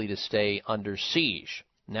likely to stay under siege.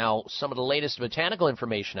 Now, some of the latest botanical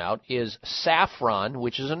information out is saffron,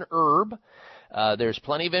 which is an herb. There's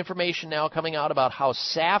plenty of information now coming out about how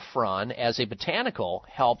saffron, as a botanical,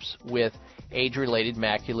 helps with age-related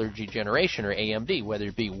macular degeneration, or AMD, whether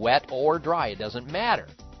it be wet or dry. It doesn't matter.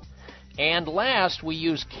 And last, we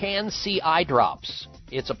use Can-C eye drops.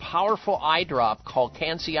 It's a powerful eye drop called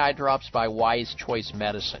Can-C eye drops by Wise Choice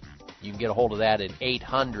Medicine. You can get a hold of that at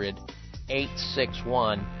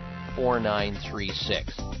 800-861-4936.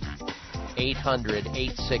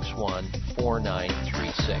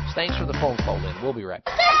 800-861-4936. Thanks for the phone call, Lynn. We'll be right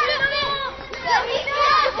back.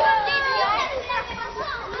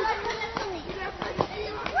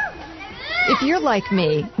 If you're like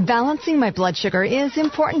me, balancing my blood sugar is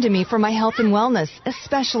important to me for my health and wellness,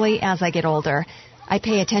 especially as I get older. I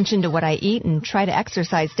pay attention to what I eat and try to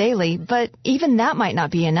exercise daily, but even that might not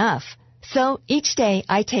be enough. So each day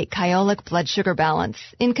I take Kyolic Blood Sugar Balance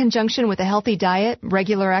in conjunction with a healthy diet,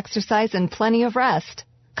 regular exercise, and plenty of rest.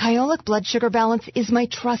 Kyolic Blood Sugar Balance is my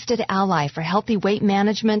trusted ally for healthy weight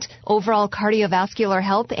management, overall cardiovascular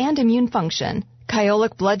health, and immune function.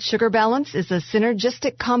 Kyolic Blood Sugar Balance is a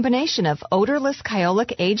synergistic combination of odorless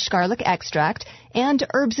Kyolic aged garlic extract and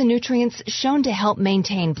herbs and nutrients shown to help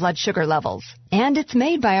maintain blood sugar levels. And it's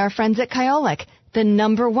made by our friends at Kyolic, the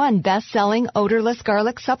 #1 best-selling odorless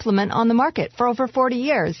garlic supplement on the market for over 40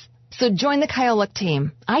 years. So join the Kyolic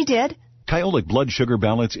team. I did. Kyolic Blood Sugar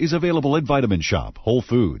Balance is available at Vitamin Shop, Whole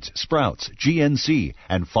Foods, Sprouts, GNC,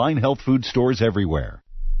 and fine health food stores everywhere.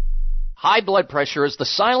 High blood pressure is the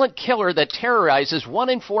silent killer that terrorizes 1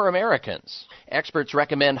 in 4 Americans. Experts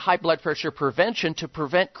recommend high blood pressure prevention to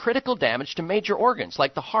prevent critical damage to major organs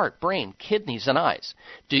like the heart, brain, kidneys, and eyes.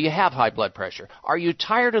 Do you have high blood pressure? Are you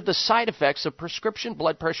tired of the side effects of prescription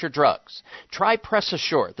blood pressure drugs? Try Press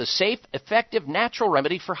Assure, the safe, effective, natural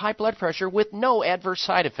remedy for high blood pressure with no adverse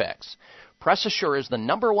side effects. Press Assure is the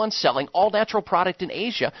 #1 selling all-natural product in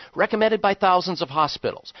Asia, recommended by thousands of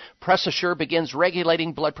hospitals. Press Assure begins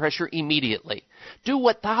regulating blood pressure immediately. Do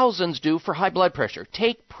what thousands do for high blood pressure.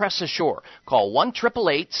 Take Press Assure. Call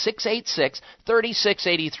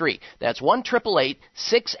 1-888-686-3683. That's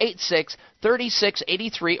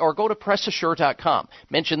 1-888-686-3683, or go to PressAssure.com.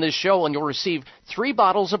 Mention this show and you'll receive 3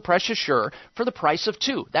 bottles of Press Assure for the price of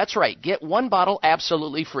 2. That's right. Get 1 bottle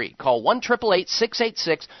absolutely free. Call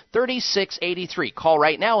 1-888-686-3683. Call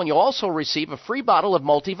right now and you'll also receive a free bottle of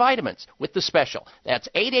multivitamins with the special. That's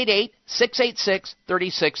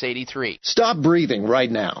 888-686-3683. Stop breathing right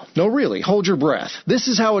now. No, really, hold your breath. This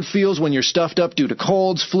is how it feels when you're stuffed up due to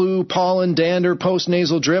colds, flu, pollen, dander,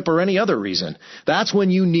 postnasal drip, or any other reason. That's when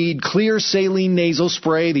you need Clear Saline Nasal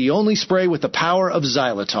Spray, the only spray with the power of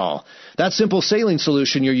xylitol. That simple saline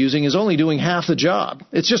solution you're using is only doing half the job.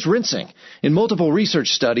 It's just rinsing. In multiple research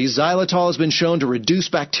studies, xylitol has been shown to reduce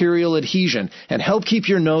bacterial adhesion and help keep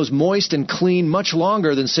your nose moist and clean much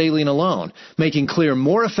longer than saline alone, making Clear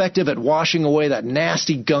more effective at washing away that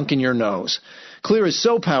nasty gunk in your nose. Clear is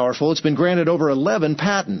so powerful, it's been granted over 11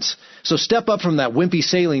 patents. So step up from that wimpy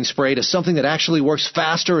saline spray to something that actually works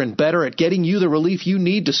faster and better at getting you the relief you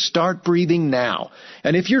need to start breathing now.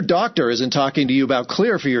 And if your doctor isn't talking to you about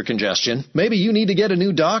Clear for your congestion, maybe you need to get a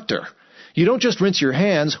new doctor. You don't just rinse your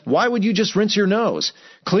hands. Why would you just rinse your nose?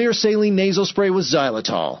 Clear Saline Nasal Spray with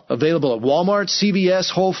xylitol. Available at Walmart, CVS,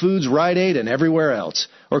 Whole Foods, Rite Aid, and everywhere else.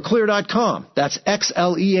 Or Xlear.com. That's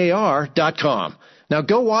XLEAR.com. Now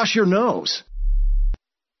go wash your nose.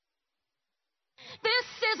 This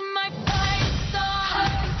is my fight song.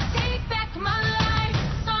 Take back my life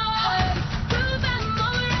song. Prove I'm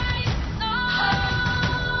alright song.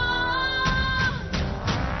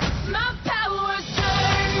 My power's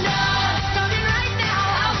turned on. Starting right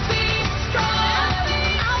now. I'll be strong.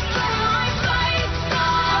 I'll play my fight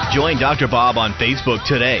song. Join Dr. Bob on Facebook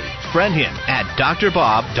today. Friend him at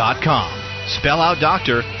drbob.com. Spell out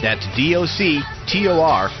doctor, that's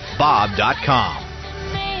DOCTOR, Bob.com.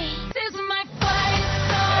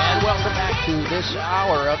 And welcome back to this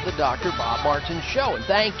hour of the Dr. Bob Martin Show. And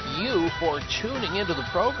thank you for tuning into the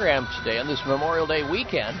program today on this Memorial Day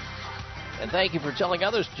weekend. And thank you for telling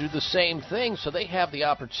others to do the same thing so they have the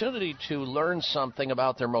opportunity to learn something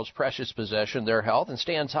about their most precious possession, their health, and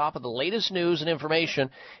stay on top of the latest news and information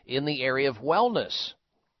in the area of wellness.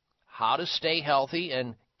 How to stay healthy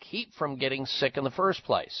and keep from getting sick in the first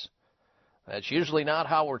place. That's usually not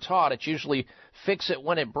how we're taught. It's usually fix it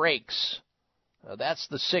when it breaks. That's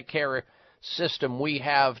the sick care system we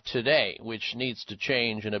have today, which needs to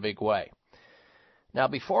change in a big way. Now,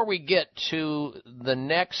 before we get to the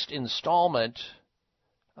next installment,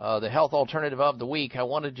 the health alternative of the week, I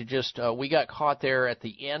wanted to just, we got caught there at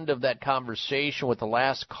the end of that conversation with the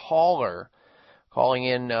last caller calling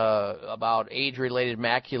in about age-related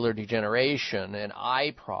macular degeneration and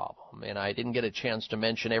eye problem, and I didn't get a chance to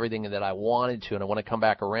mention everything that I wanted to, and I want to come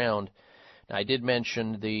back around. Now, I did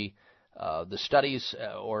mention the studies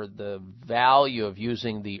or the value of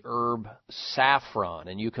using the herb saffron,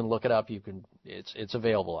 and you can look it up. It's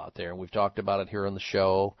available out there, and we've talked about it here on the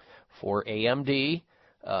show for AMD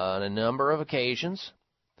on a number of occasions.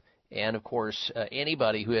 And, of course,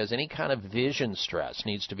 anybody who has any kind of vision stress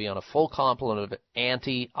needs to be on a full complement of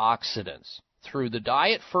antioxidants through the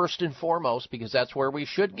diet first and foremost, because that's where we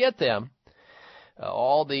should get them.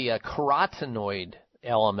 All the carotenoid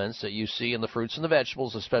elements that you see in the fruits and the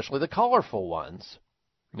vegetables, especially the colorful ones,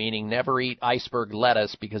 meaning never eat iceberg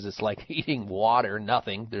lettuce because it's like eating water,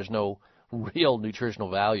 nothing. There's no real nutritional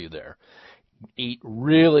value there. Eat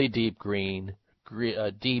really deep green,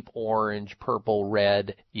 deep orange, purple,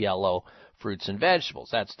 red, yellow fruits and vegetables.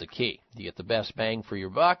 That's the key. You get the best bang for your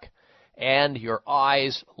buck, and your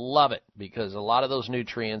eyes love it because a lot of those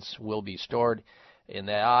nutrients will be stored in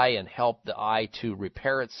the eye and help the eye to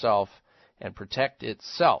repair itself and protect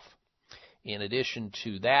itself. In addition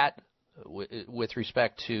to that, with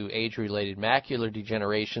respect to age-related macular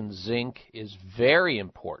degeneration, zinc is very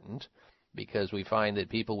important because we find that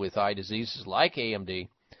people with eye diseases like AMD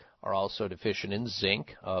are also deficient in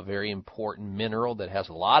zinc, a very important mineral that has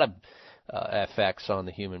a lot of effects on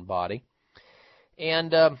the human body.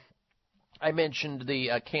 And I mentioned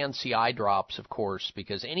the Can-C eye drops, of course,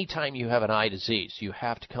 because anytime you have an eye disease, you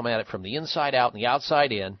have to come at it from the inside out and the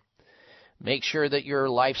outside in. Make sure that your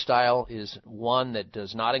lifestyle is one that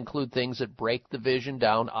does not include things that break the vision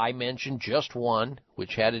down. I mentioned just one,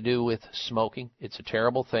 which had to do with smoking. It's a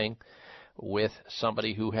terrible thing with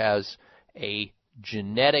somebody who has a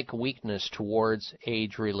genetic weakness towards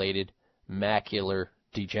age-related macular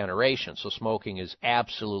degeneration. So smoking is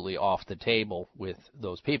absolutely off the table with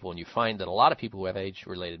those people. And you find that a lot of people who have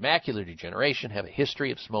age-related macular degeneration have a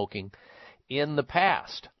history of smoking in the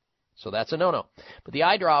past. So that's a no-no. But the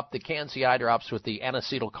eye drop, the Can-C eye drops with the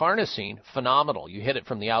N-acetylcarnosine, phenomenal. You hit it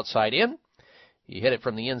from the outside in. You hit it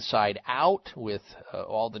from the inside out with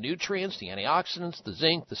all the nutrients, the antioxidants, the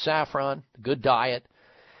zinc, the saffron, the good diet,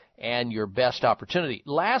 and your best opportunity.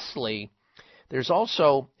 Lastly, there's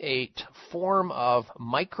also a form of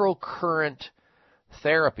microcurrent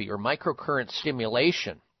therapy or microcurrent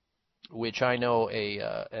stimulation, which I know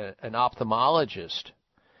an ophthalmologist.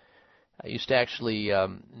 I used to actually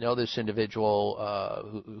know this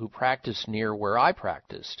individual who practiced near where I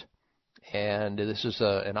practiced. And this is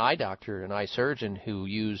an eye doctor, an eye surgeon, who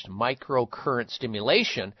used microcurrent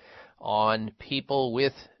stimulation on people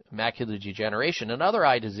with macular degeneration and other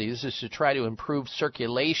eye diseases to try to improve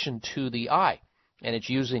circulation to the eye. And it's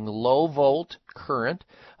using low-volt current,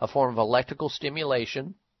 a form of electrical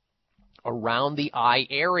stimulation around the eye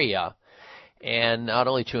area, and not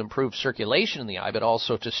only to improve circulation in the eye, but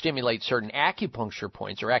also to stimulate certain acupuncture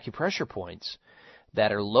points or acupressure points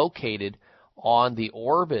that are located on the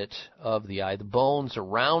orbit of the eye, the bones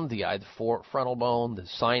around the eye, the frontal bone, the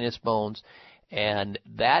sinus bones, And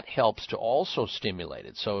that helps to also stimulate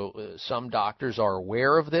it. So some doctors are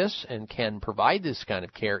aware of this and can provide this kind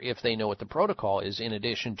of care if they know what the protocol is, in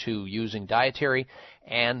addition to using dietary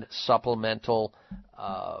and supplemental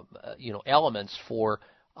elements for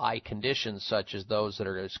eye conditions such as those that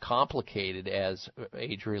are as complicated as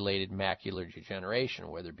age-related macular degeneration,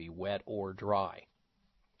 whether it be wet or dry.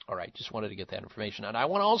 All right, just wanted to get that information. And I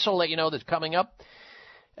want to also let you know that coming up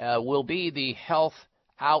will be the Health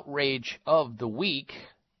Outrage of the Week,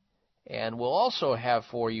 and we'll also have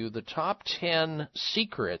for you the top 10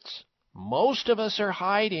 secrets most of us are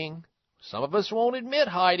hiding. Some of us won't admit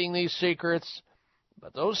hiding these secrets,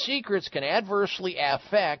 but those secrets can adversely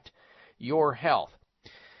affect your health.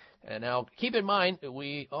 And now, keep in mind,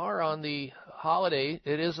 we are on the holiday.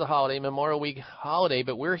 It is the holiday, Memorial Week holiday,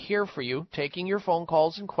 but we're here for you, taking your phone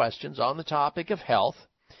calls and questions on the topic of health.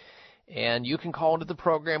 And you can call into the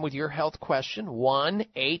program with your health question,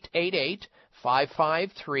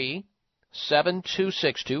 1-888-553-7262,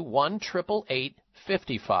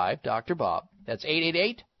 1-888-55, Dr. Bob. That's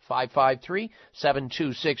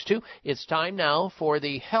 888-553-7262. It's time now for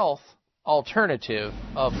the Health Alternative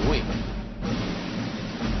of the Week.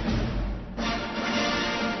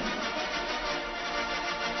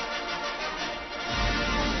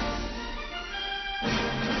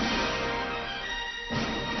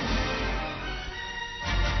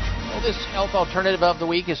 This health alternative of the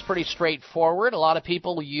week is pretty straightforward. A lot of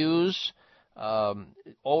people use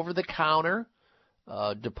over-the-counter,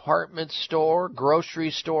 department store, grocery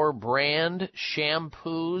store brand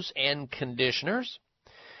shampoos and conditioners.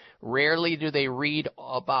 Rarely do they read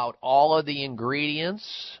about all of the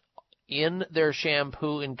ingredients in their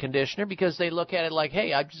shampoo and conditioner because they look at it like,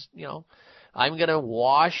 hey, I'm going to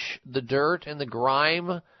wash the dirt and the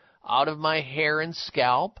grime out of my hair and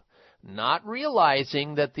scalp, not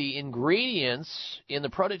realizing that the ingredients in the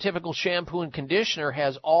prototypical shampoo and conditioner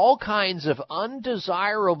has all kinds of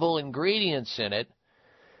undesirable ingredients in it,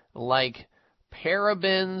 like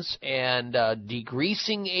parabens and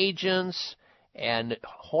degreasing agents and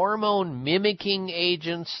hormone mimicking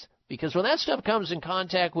agents, because when that stuff comes in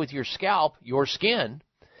contact with your scalp, your skin,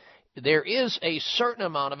 there is a certain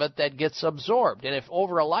amount of it that gets absorbed. And if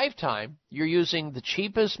over a lifetime you're using the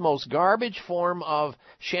cheapest, most garbage form of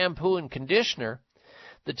shampoo and conditioner,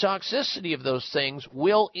 the toxicity of those things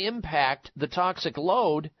will impact the toxic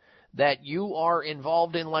load that you are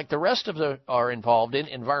involved in, like the rest of us are involved in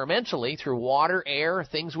environmentally through water, air,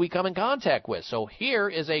 things we come in contact with. So here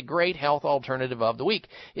is a great health alternative of the week.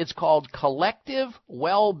 It's called Collective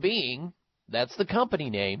Well-Being. That's the company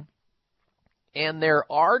name. And their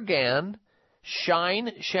Argan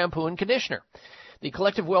Shine Shampoo and Conditioner. The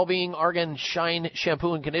Collective Wellbeing Argan Shine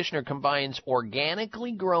Shampoo and Conditioner combines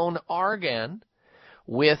organically grown argan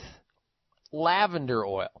with lavender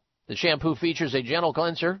oil. The shampoo features a gentle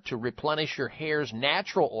cleanser to replenish your hair's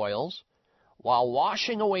natural oils while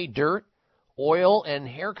washing away dirt, oil, and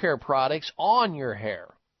hair care products on your hair.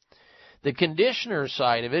 The conditioner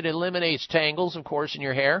side of it eliminates tangles, of course, in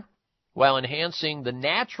your hair while enhancing the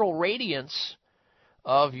natural radiance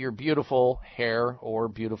of your beautiful hair or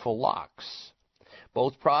beautiful locks.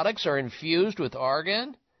 Both products are infused with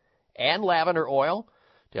argan and lavender oil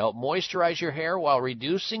to help moisturize your hair while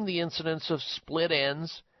reducing the incidence of split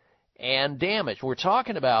ends and damage. We're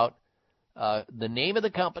talking about the name of the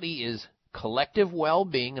company is Collective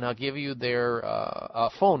Well-Being, and I'll give you their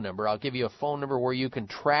phone number. I'll give you a phone number where you can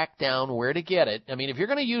track down where to get it. I mean, if you're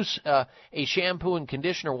going to use a shampoo and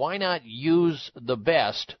conditioner, why not use the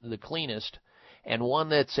best, the cleanest, and one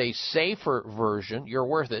that's a safer version? You're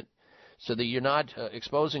worth it, so that you're not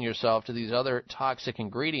exposing yourself to these other toxic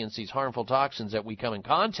ingredients, these harmful toxins that we come in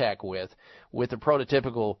contact with the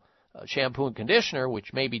prototypical shampoo and conditioner,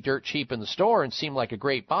 which may be dirt cheap in the store and seem like a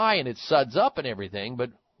great buy, and it suds up and everything, but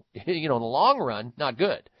in the long run, not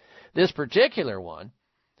good. This particular one,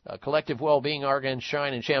 Collective Well-Being Argan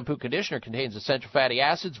Shine and Shampoo Conditioner, contains essential fatty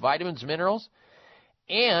acids, vitamins, minerals,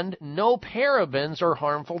 and no parabens or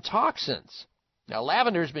harmful toxins. Now,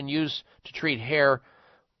 lavender has been used to treat hair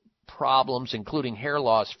problems, including hair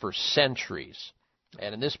loss, for centuries.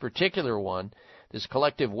 And in this particular one, this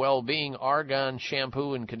Collective Well-Being Argan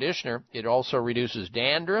Shampoo and Conditioner, it also reduces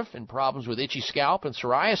dandruff and problems with itchy scalp and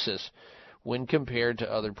psoriasis when compared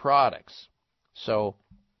to other products. So,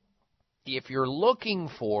 if you're looking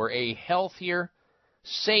for a healthier,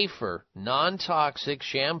 safer, non-toxic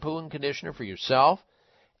shampoo and conditioner for yourself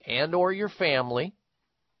and or your family,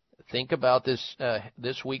 think about this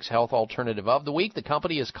week's health alternative of the week. The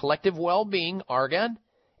company is Collective Well-Being Argan,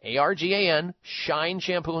 A-R-G-A-N, Shine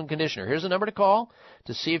Shampoo and Conditioner. Here's a number to call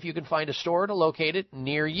to see if you can find a store to locate it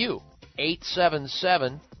near you.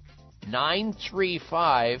 877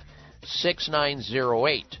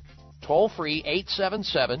 877-935-6908. Toll free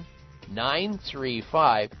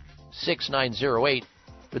 877-935-6908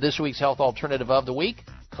 for this week's Health Alternative of the Week,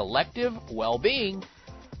 Collective Well-Being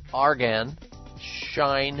Argan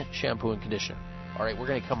Shine Shampoo and Conditioner. All right, we're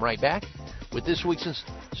going to come right back with this week's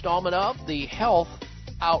installment of the Health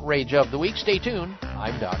Outrage of the Week. Stay tuned.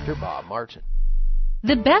 I'm Dr. Bob Martin.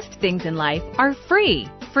 The best things in life are free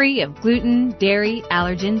of gluten, dairy,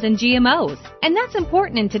 allergens, and GMOs. And that's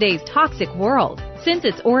important in today's toxic world. Since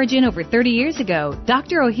its origin over 30 years ago,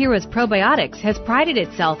 Dr. Ohhira's Probiotics has prided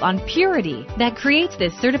itself on purity that creates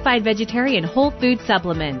this certified vegetarian whole food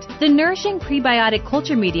supplement. The nourishing prebiotic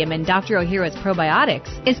culture medium in Dr. Ohhira's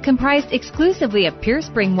Probiotics is comprised exclusively of pure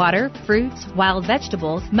spring water, fruits, wild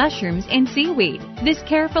vegetables, mushrooms, and seaweed. This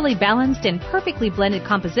carefully balanced and perfectly blended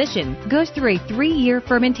composition goes through a 3-year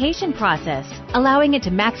fermentation process, allowing it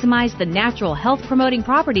to maximize the natural health-promoting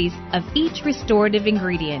properties of each restorative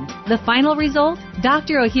ingredient. The final result?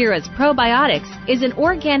 Dr. Ohhira's Probiotics is an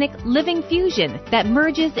organic living fusion that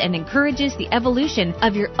merges and encourages the evolution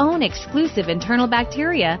of your own exclusive internal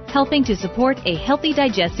bacteria, helping to support a healthy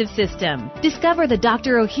digestive system. Discover the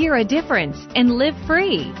Dr. Ohhira difference and live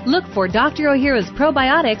free. Look for Dr. Ohhira's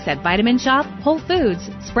Probiotics at Vitamin Shop, Whole Foods,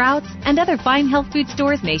 Sprouts, and other fine health food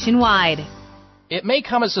stores nationwide. It may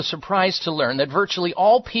come as a surprise to learn that virtually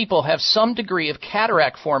all people have some degree of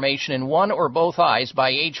cataract formation in one or both eyes by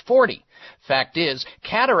age 40. Fact is,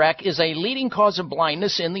 cataract is a leading cause of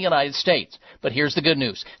blindness in the United States. But here's the good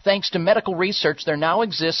news. Thanks to medical research, there now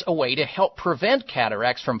exists a way to help prevent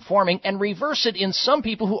cataracts from forming and reverse it in some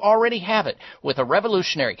people who already have it with a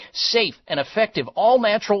revolutionary, safe, and effective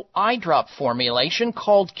all-natural eye drop formulation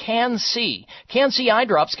called Can-C. Can-C eye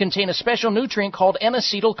drops contain a special nutrient called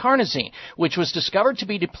N-acetylcarnosine, which was discovered to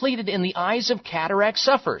be depleted in the eyes of cataract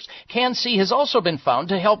sufferers. Can-C has also been found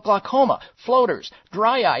to help glaucoma, floaters,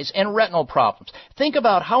 dry eyes, and retinal problems. Think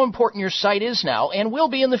about how important your sight is now and will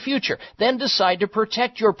be in the future. Then decide to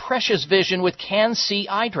protect your precious vision with Can-C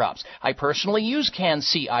eye drops. I personally use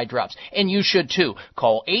Can-C eye drops, and you should too.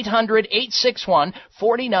 Call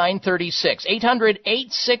 800-861-4936.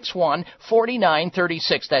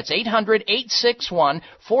 800-861-4936. That's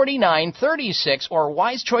 800-861-4936 or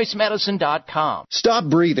wisechoicemedicine.com. Stop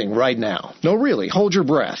breathing right now. No, really, hold your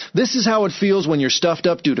breath. This is how it feels when you're stuffed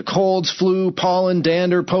up due to colds, flu, pollen,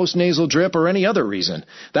 dander, postnasal drip, or any other reason.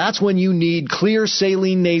 That's when you need Clear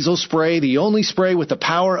Saline Nasal Spray, the only spray with the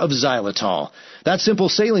power of xylitol. That simple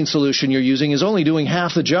saline solution you're using is only doing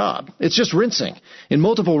half the job. It's just rinsing. In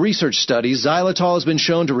multiple research studies, xylitol has been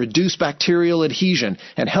shown to reduce bacterial adhesion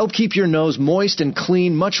and help keep your nose moist and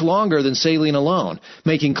clean much longer than saline alone,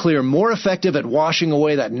 making Clear more effective at washing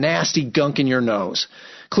away that nasty gunk in your nose.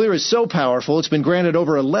 Clear is so powerful, it's been granted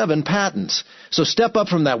over 11 patents. So step up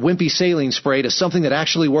from that wimpy saline spray to something that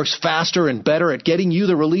actually works faster and better at getting you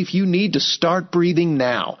the relief you need to start breathing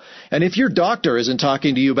now. And if your doctor isn't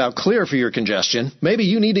talking to you about Clear for your congestion, maybe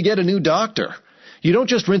you need to get a new doctor. You don't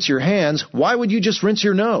just rinse your hands. Why would you just rinse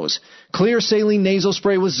your nose? Clear Saline Nasal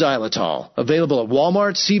Spray with xylitol. Available at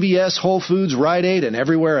Walmart, CVS, Whole Foods, Rite Aid, and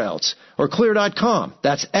everywhere else. Or Clear.com.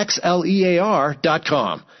 That's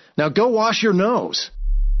XLEAR.com. Now go wash your nose.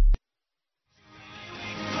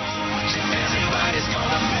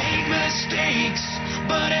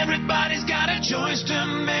 But everybody's got a choice to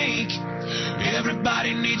make.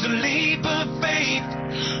 Everybody needs a leap of faith.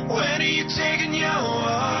 When are you taking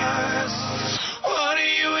yours? What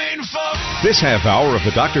are you waiting for? This half hour of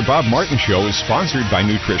the Dr. Bob Martin Show is sponsored by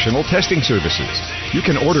Nutritional Testing Services. You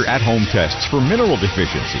can order at-home tests for mineral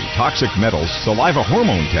deficiency, toxic metals, saliva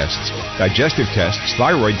hormone tests, digestive tests,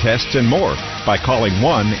 thyroid tests, and more by calling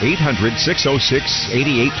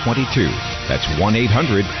 1-800-606-8822. That's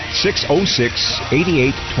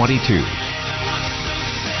 1-800-606-8822.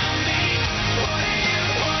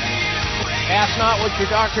 Ask not what your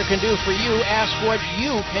doctor can do for you. Ask what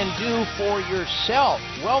you can do for yourself.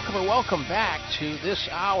 Welcome and welcome back to this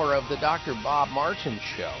hour of the Dr. Bob Martin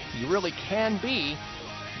Show. You really can be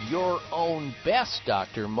your own best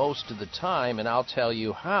doctor most of the time, and I'll tell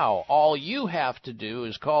you how. All you have to do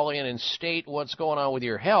is call in and state what's going on with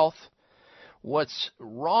your health, what's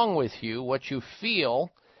wrong with you, what you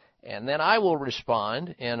feel, and then I will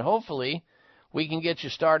respond, and hopefully we can get you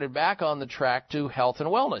started back on the track to health and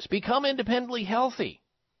wellness. Become independently healthy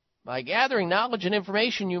by gathering knowledge and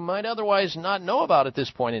information you might otherwise not know about at this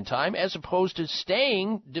point in time, as opposed to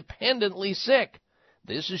staying dependently sick.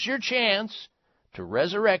 This is your chance to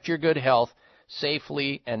resurrect your good health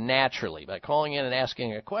safely and naturally by calling in and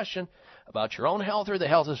asking a question about your own health or the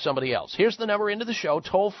health of somebody else. Here's the number into the show,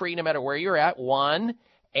 toll free no matter where you're at,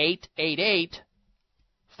 1-888-5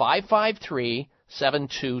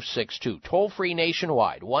 888-553-7262. Toll-free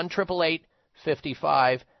nationwide,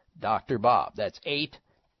 1-888-55-Dr. Bob. That's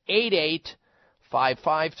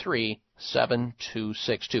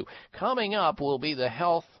 888-553-7262. Coming up will be the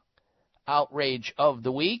health outrage of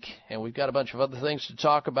the week, and we've got a bunch of other things to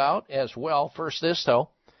talk about as well. First this, though.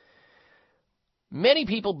 Many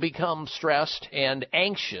people become stressed and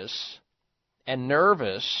anxious and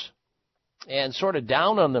nervous and sort of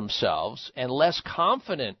down on themselves and less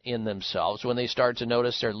confident in themselves when they start to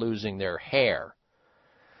notice they're losing their hair.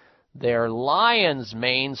 Their lion's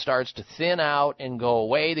mane starts to thin out and go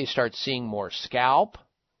away. They start seeing more scalp.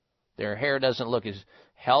 Their hair doesn't look as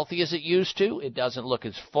healthy as it used to. It doesn't look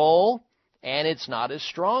as full, and it's not as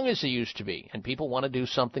strong as it used to be. And people want to do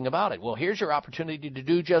something about it. Well, here's your opportunity to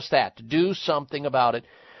do just that, to do something about it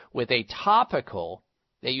with a topical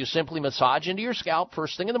that you simply massage into your scalp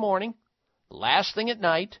first thing in the morning, last thing at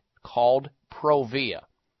night, called Provia.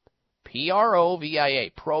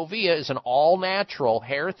 Provia. Provia is an all-natural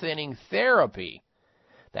hair-thinning therapy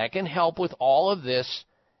that can help with all of this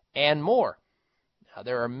and more. Now,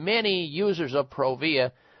 there are many users of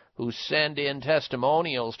Provia who send in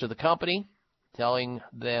testimonials to the company telling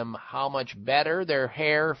them how much better their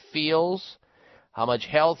hair feels, how much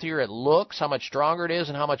healthier it looks, how much stronger it is,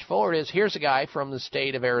 and how much fuller it is. Here's a guy from the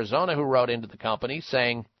state of Arizona who wrote into the company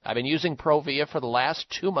saying, I've been using Provia for the last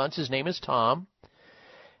 2 months. His name is Tom,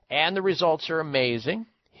 and the results are amazing.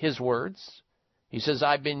 His words. He says,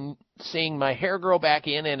 I've been seeing my hair grow back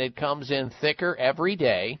in, and it comes in thicker every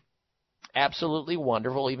day. Absolutely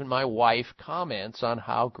wonderful. Even my wife comments on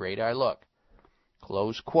how great I look.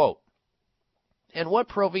 Close quote. And what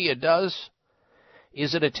Provia does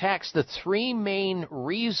is it attacks the three main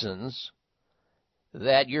reasons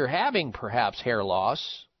that you're having perhaps hair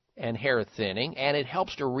loss and hair thinning, and it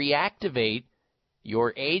helps to reactivate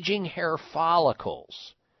your aging hair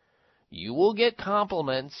follicles. You will get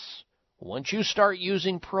compliments once you start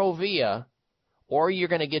using Provia, or you're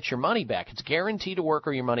going to get your money back. It's guaranteed to work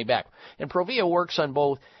or your money back. And Provia works on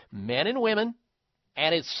both men and women,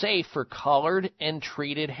 and it's safe for colored and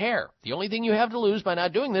treated hair. The only thing you have to lose by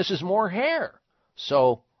not doing this is more hair.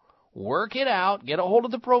 So work it out, get a hold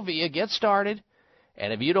of the Provia, get started,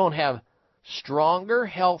 and if you don't have stronger,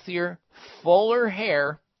 healthier, fuller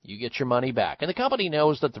hair, you get your money back. And the company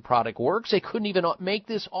knows that the product works. They couldn't even make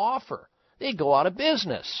this offer. They'd go out of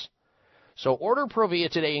business. So order Provia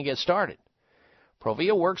today and get started.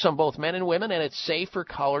 Provia works on both men and women, and it's safe for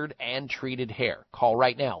colored and treated hair. Call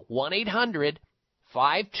right now,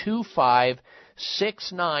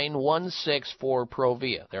 1-800-525-6916 for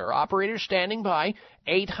Provia. There are operators standing by,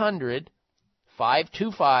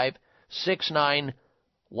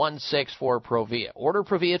 800-525-6916 for Provia. Order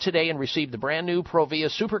Provia today and receive the brand new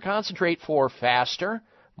Provia Super Concentrate for faster,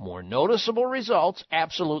 more noticeable results,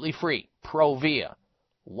 absolutely free. Provia.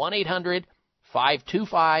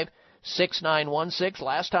 1-800-525-6916.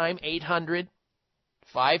 Last time,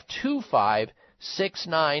 800-525-6916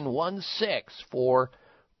 for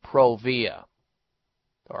Provia.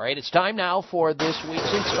 All right, it's time now for this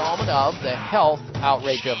week's installment of the Health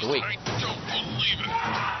Outrage of the Week. I don't believe it.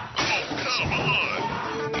 Oh, come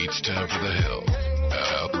on. It's time for the Health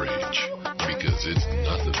Outrage, because it's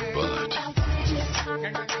nothing but.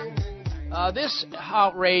 This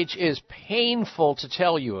outrage is painful to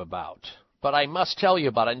tell you about, but I must tell you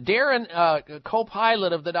about it. And Darren,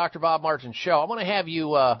 co-pilot of the Dr. Bob Martin Show, I want to have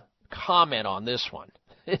you comment on this one.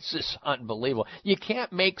 This is unbelievable. You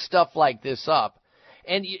can't make stuff like this up.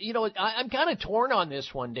 And, you know, I'm kind of torn on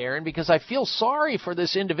this one, Darren, because I feel sorry for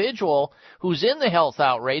this individual who's in the health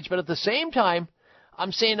outrage, but at the same time,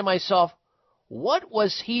 I'm saying to myself, what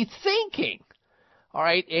was he thinking? All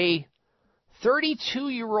right, a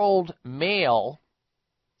 32-year-old male,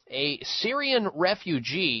 a Syrian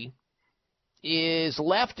refugee, is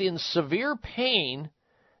left in severe pain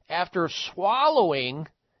after swallowing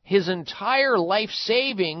his entire life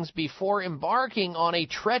savings before embarking on a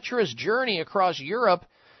treacherous journey across Europe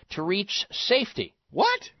to reach safety.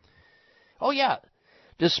 What? Oh, yeah.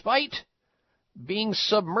 Despite being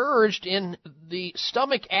submerged in the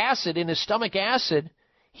stomach acid,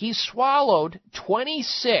 he swallowed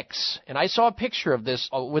 26, and I saw a picture of this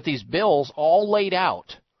with these bills all laid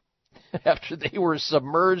out after they were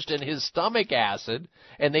submerged in his stomach acid,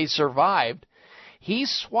 and they survived. He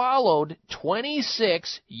swallowed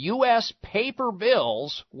 26 U.S. paper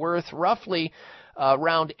bills worth roughly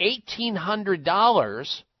around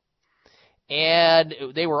 $1,800, and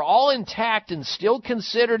they were all intact and still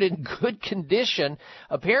considered in good condition.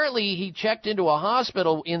 Apparently, he checked into a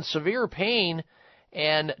hospital in severe pain,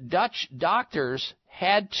 and Dutch doctors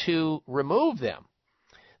had to remove them.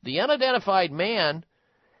 The unidentified man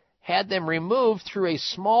had them removed through a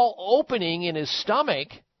small opening in his stomach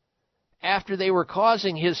after they were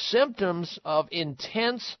causing his symptoms of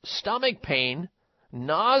intense stomach pain,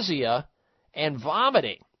 nausea, and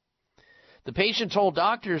vomiting. The patient told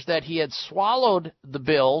doctors that he had swallowed the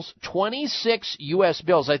bills, 26 U.S.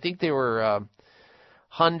 bills. I think they were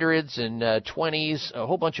hundreds and 20s, a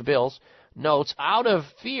whole bunch of bills, notes. Out of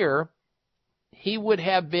fear, he would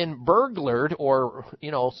have been burglared, or,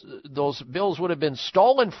 those bills would have been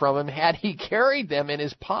stolen from him had he carried them in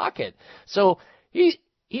his pocket. So he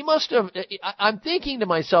must have, I'm thinking to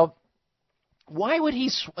myself, why would he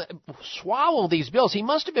swallow these bills? He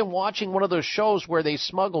must have been watching one of those shows where they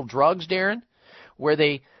smuggle drugs, Darren, where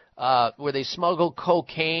they smuggle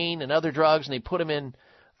cocaine and other drugs, and they put them in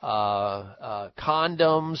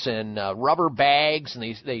condoms and rubber bags,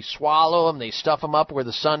 and they swallow them, they stuff them up where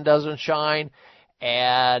the sun doesn't shine.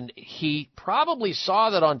 And he probably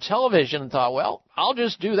saw that on television and thought, well, I'll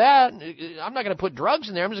just do that. I'm not going to put drugs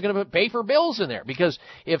in there. I'm just going to pay for bills in there. Because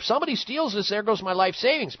if somebody steals this, there goes my life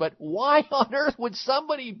savings. But why on earth would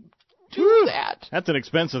somebody do that? That's an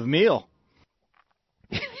expensive meal.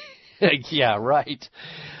 Yeah, right.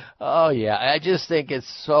 Oh, yeah. I just think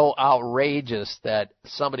it's so outrageous that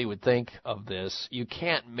somebody would think of this. You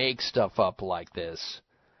can't make stuff up like this.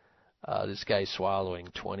 This guy swallowing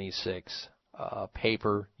 26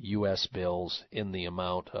 paper U.S. bills in the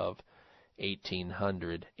amount of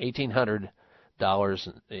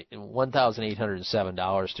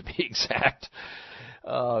 $1,807 to be exact.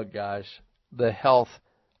 Oh, gosh. The health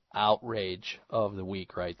outrage of the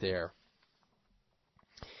week right there.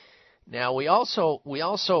 Now, we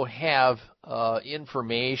also have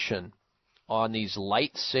information on these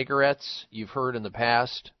light cigarettes. You've heard in the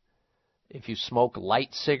past, if you smoke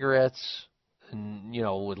light cigarettes,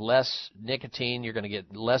 with less nicotine, you're going to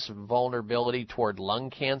get less vulnerability toward lung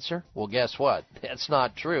cancer. Well, guess what? That's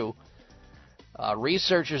not true.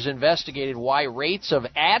 Researchers investigated why rates of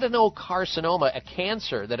adenocarcinoma, a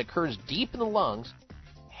cancer that occurs deep in the lungs,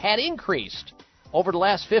 had increased over the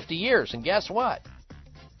last 50 years. And guess what?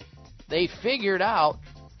 They figured out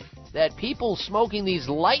that people smoking these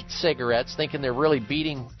light cigarettes, thinking they're really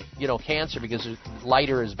beating, cancer because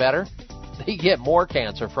lighter is better, they get more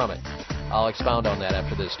cancer from it. I'll expound on that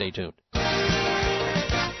after this. Stay tuned.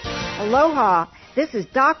 Aloha. This is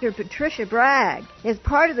Dr. Patricia Bragg. As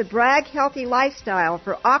part of the Bragg Healthy Lifestyle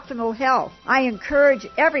for optimal health, I encourage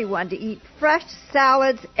everyone to eat fresh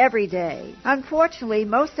salads every day. Unfortunately,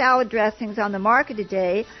 most salad dressings on the market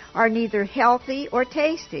today are neither healthy or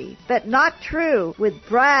tasty, but not true with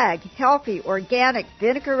Bragg Healthy Organic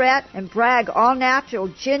Vinaigrette and Bragg All Natural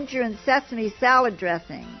Ginger and Sesame Salad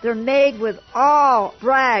Dressing. They're made with all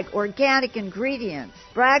Bragg organic ingredients.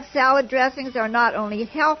 Bragg salad dressings are not only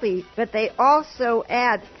healthy, but they also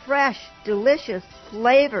add fresh, delicious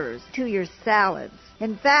flavors to your salads.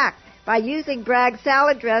 In fact, by using Bragg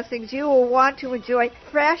salad dressings, you will want to enjoy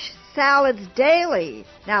fresh salads daily.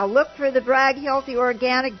 Now look for the Bragg Healthy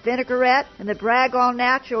Organic Vinaigrette and the Bragg All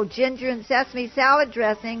Natural Ginger and Sesame Salad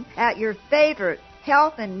Dressing at your favorite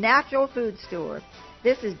health and natural food store.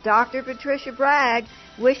 This is Dr. Patricia Bragg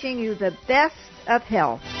wishing you the best of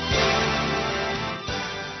health.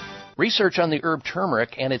 Research on the herb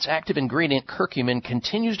turmeric and its active ingredient curcumin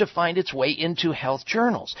continues to find its way into health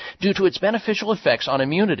journals due to its beneficial effects on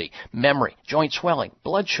immunity, memory, joint swelling,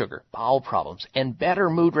 blood sugar, bowel problems, and better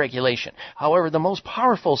mood regulation. However, the most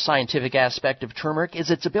powerful scientific aspect of turmeric is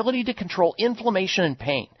its ability to control inflammation and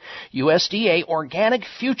pain. USDA Organic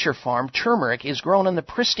Future Farm turmeric is grown on the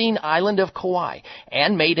pristine island of Kauai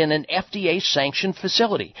and made in an FDA-sanctioned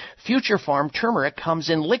facility. Future Farm turmeric comes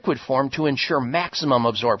in liquid form to ensure maximum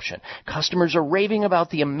absorption. Customers are raving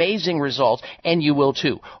about the amazing results, and you will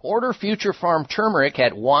too. Order Future Farm turmeric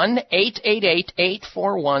at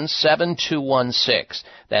 1-888-841-7216.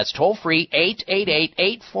 That's toll-free,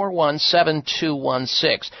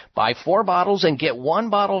 888-841-7216. Buy 4 bottles and get 1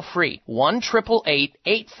 bottle free.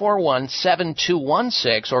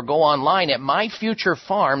 1-888-841-7216, or go online at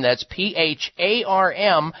MyFutureFarm, that's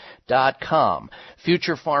PHARM.com.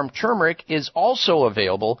 Future Farm turmeric is also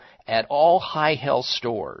available at all High Health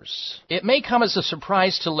stores. It may come as a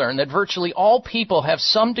surprise to learn that virtually all people have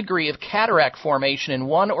some degree of cataract formation in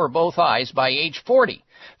one or both eyes by age 40.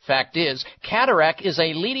 Fact is, cataract is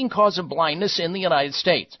a leading cause of blindness in the United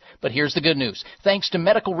States. But here's the good news. Thanks to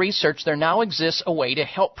medical research, there now exists a way to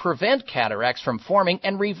help prevent cataracts from forming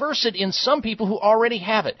and reverse it in some people who already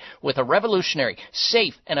have it with a revolutionary,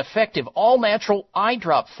 safe, and effective all-natural eye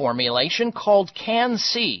drop formulation called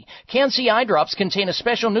Can-C. Can-C eye drops contain a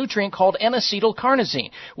special nutrient called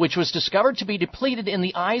N-acetylcarnosine, which was discovered to be depleted in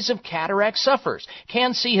the eyes of cataract sufferers.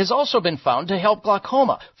 Can-C has also been found to help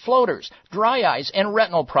glaucoma, floaters, dry eyes, and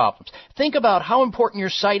retinal problems. Think about how important your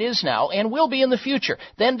sight is now and will be in the future.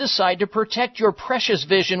 Then decide to protect your precious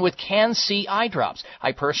vision with Can-C eye drops.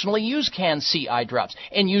 I personally use Can-C eye drops,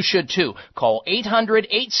 and you should too. Call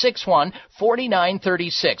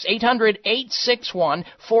 800-861-4936.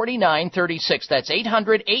 800-861-4936. That's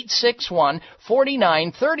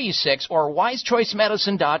 800-861-4936 or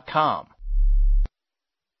wisechoicemedicine.com.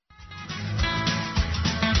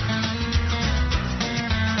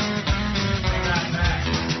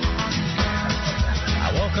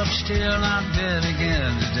 Up still not dead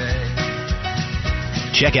again today.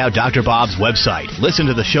 Check out Dr. Bob's website. Listen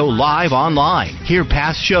to the show live online. Hear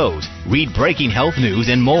past shows. Read breaking health news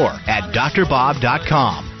and more at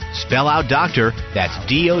drbob.com. Spell out doctor, that's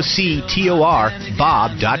D-O-C-T-O-R,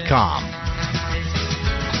 Bob.com.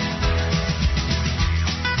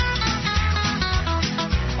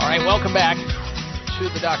 All right, welcome back to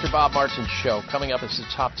the Dr. Bob Martin Show. Coming up is the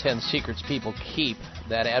top 10 secrets people keep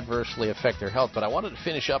that adversely affect their health. But I wanted to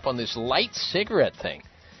finish up on this light cigarette thing.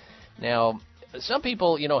 Now, some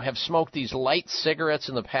people, have smoked these light cigarettes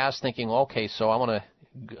in the past thinking, okay, so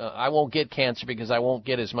I won't get cancer because I won't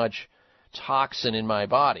get as much toxin in my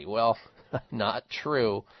body. Well, not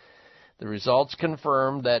true. The results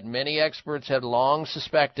confirm that many experts had long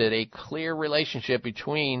suspected a clear relationship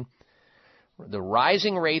between the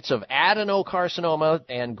rising rates of adenocarcinoma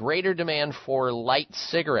and greater demand for light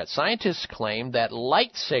cigarettes. Scientists claim that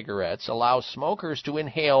light cigarettes allow smokers to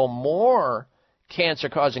inhale more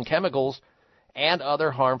cancer-causing chemicals and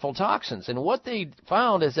other harmful toxins. And what they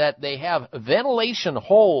found is that they have ventilation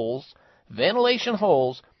holes,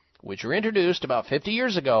 which were introduced about 50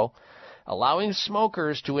 years ago, allowing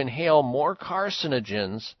smokers to inhale more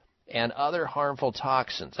carcinogens and other harmful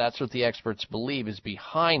toxins. That's what the experts believe is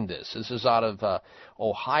behind this. This is out of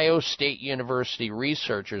Ohio State University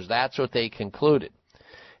researchers. That's what they concluded.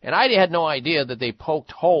 And I had no idea that they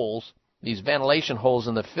poked holes, these ventilation holes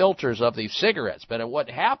in the filters of these cigarettes. But what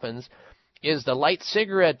happens is the light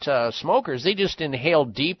cigarette smokers, they just inhale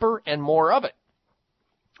deeper and more of it,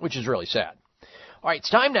 which is really sad. All right, it's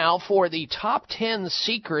time now for the top 10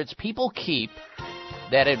 secrets people keep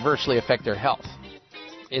that adversely affect their health.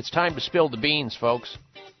 It's time to spill the beans, folks.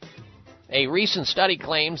 A recent study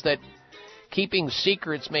claims that keeping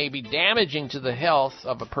secrets may be damaging to the health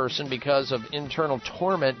of a person because of internal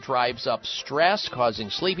torment drives up stress, causing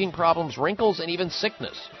sleeping problems, wrinkles, and even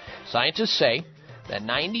sickness. Scientists say that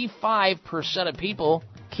 95% of people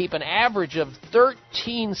keep an average of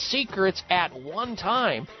 13 secrets at one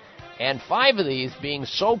time, and 5 of these being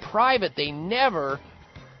so private they never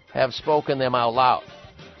have spoken them out loud.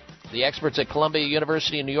 The experts at Columbia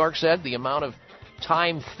University in New York said the amount of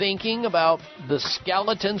time thinking about the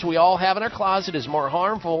skeletons we all have in our closet is more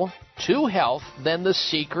harmful to health than the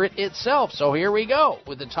secret itself. So here we go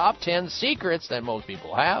with the top 10 secrets that most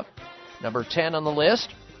people have. Number 10 on the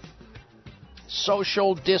list,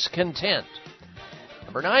 social discontent.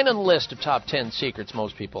 Number 9 on the list of top 10 secrets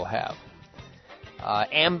most people have,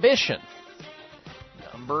 ambition.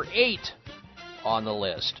 Number 8 on the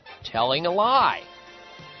list, telling a lie.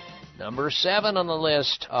 Number 7 on the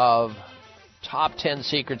list of top 10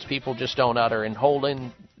 secrets people just don't utter and hold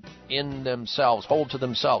to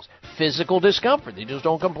themselves. Physical discomfort. They just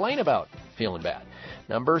don't complain about feeling bad.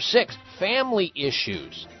 Number 6, family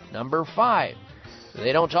issues. Number 5,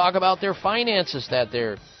 they don't talk about their finances, that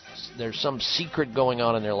there's some secret going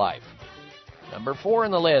on in their life. Number 4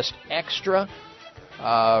 on the list, extra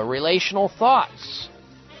relational thoughts.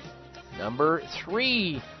 Number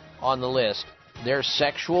 3 on the list, their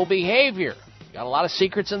sexual behavior. Got a lot of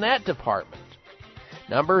secrets in that department.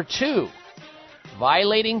 Number 2,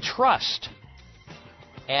 violating trust.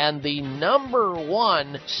 And the number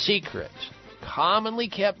 1 secret commonly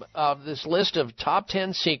kept of this list of top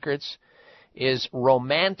 10 secrets is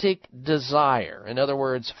romantic desire. In other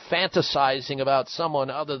words, fantasizing about someone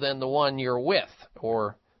other than the one you're with,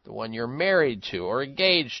 or the one you're married to, or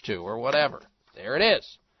engaged to, or whatever. There it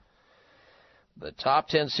is. The top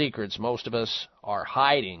 10 secrets most of us are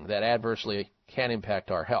hiding that adversely can impact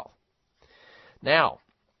our health. Now,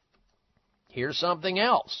 here's something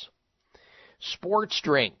else. Sports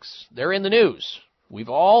drinks. They're in the news. We've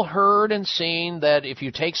all heard and seen that if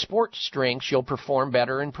you take sports drinks, you'll perform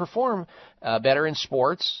better and perform better in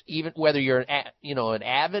sports, even whether you're an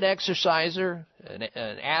avid exerciser, an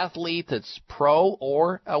athlete that's pro,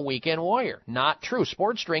 or a weekend warrior. Not true.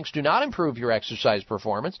 Sports drinks do not improve your exercise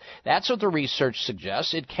performance. That's what the research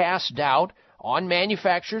suggests. It casts doubt on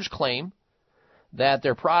manufacturers' claim that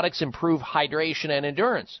their products improve hydration and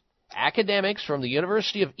endurance. Academics from the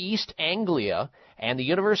University of East Anglia and the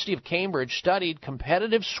University of Cambridge studied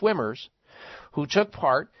competitive swimmers who took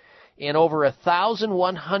part in over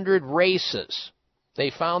 1,100 races.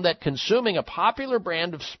 They found that consuming a popular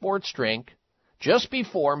brand of sports drink just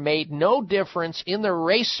before made no difference in their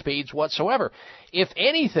race speeds whatsoever. If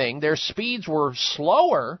anything, their speeds were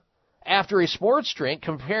slower after a sports drink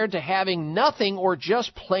compared to having nothing or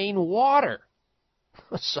just plain water.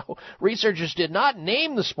 So researchers did not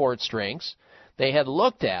name the sports drinks they had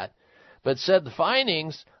looked at, but said the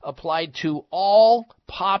findings applied to all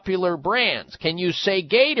popular brands. Can you say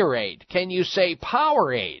Gatorade? Can you say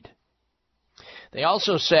Powerade? They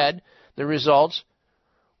also said the results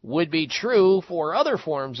would be true for other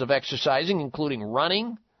forms of exercising, including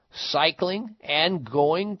running, cycling, and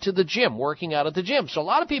going to the gym, working out at the gym. So a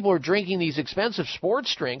lot of people are drinking these expensive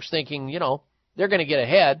sports drinks thinking, they're going to get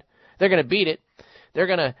ahead, they're going to beat it, they're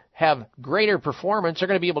going to have greater performance, they're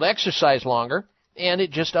going to be able to exercise longer, and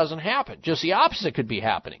it just doesn't happen. Just the opposite could be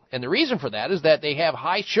happening. And the reason for that is that they have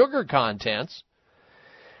high sugar contents,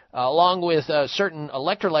 along with certain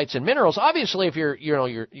electrolytes and minerals. Obviously, if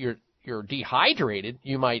you're dehydrated,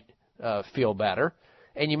 you might feel better,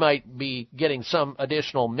 and you might be getting some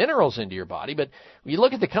additional minerals into your body. But when you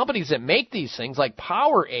look at the companies that make these things, like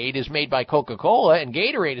Powerade is made by Coca-Cola and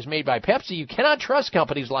Gatorade is made by Pepsi, you cannot trust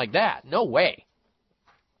companies like that. No way.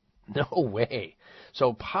 No way.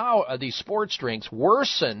 So these sports drinks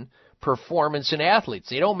worsen performance in athletes.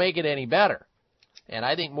 They don't make it any better. And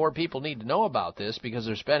I think more people need to know about this because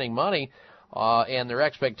they're spending money and their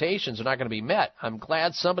expectations are not going to be met. I'm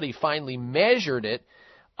glad somebody finally measured it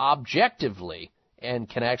objectively and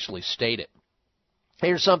can actually state it.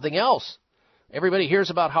 Here's something else. Everybody hears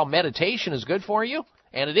about how meditation is good for you,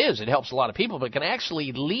 and it is. It helps a lot of people, but it can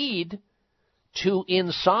actually lead to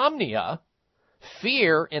insomnia,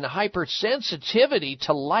 fear, and hypersensitivity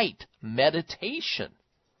to light. Meditation.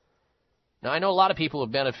 Now, I know a lot of people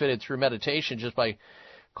have benefited through meditation just by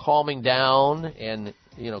calming down and,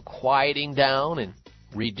 quieting down and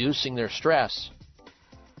reducing their stress.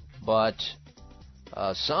 But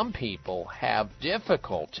some people have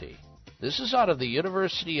difficulty. This is out of the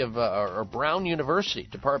University of, or Brown University,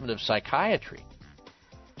 Department of Psychiatry,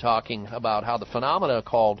 talking about how the phenomena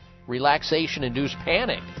called relaxation-induced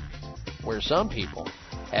panic, where some people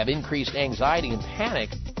have increased anxiety and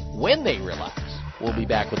panic when they relax. We'll be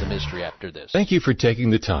back with a mystery after this. Thank you for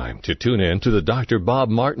taking the time to tune in to the Dr. Bob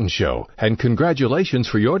Martin Show, and congratulations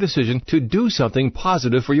for your decision to do something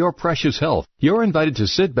positive for your precious health. You're invited to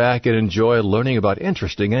sit back and enjoy learning about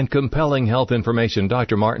interesting and compelling health information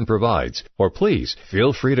Dr. Martin provides. Or please,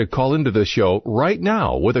 feel free to call into the show right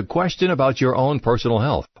now with a question about your own personal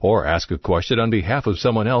health, or ask a question on behalf of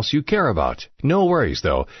someone else you care about. No worries,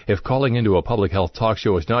 though. If calling into a public health talk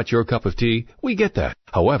show is not your cup of tea, we get that.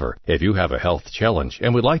 However, if you have a health challenge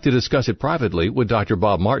and would like to discuss it privately with Dr.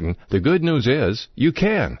 Bob Martin, the good news is you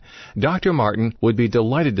can. Dr. Martin would be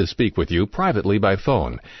delighted to speak with you privately by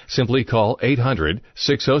phone. Simply call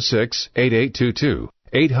 800-606-8822.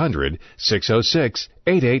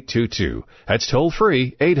 800-606-8822. That's toll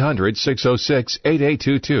free,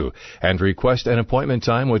 800-606-8822, and request an appointment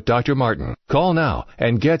time with Dr. Martin. Call now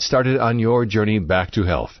and get started on your journey back to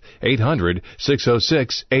health.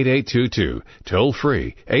 800-606-8822. Toll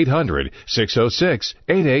free,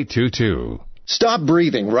 800-606-8822. Stop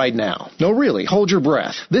breathing right now. No, really, hold your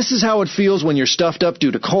breath. This is how it feels when you're stuffed up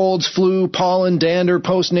due to colds, flu, pollen, dander,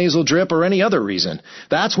 postnasal drip, or any other reason.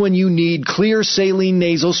 That's when you need Clear Saline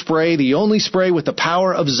Nasal Spray, the only spray with the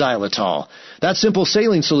power of xylitol. That simple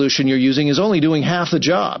saline solution you're using is only doing half the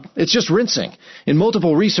job. It's just rinsing. In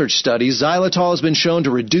multiple research studies, xylitol has been shown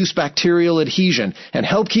to reduce bacterial adhesion and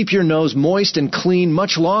help keep your nose moist and clean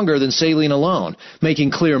much longer than saline alone,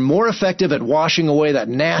 making Clear more effective at washing away that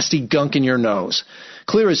nasty gunk in your nose.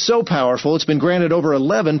 Clear is so powerful, it's been granted over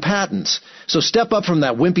 11 patents. So step up from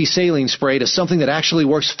that wimpy saline spray to something that actually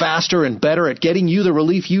works faster and better at getting you the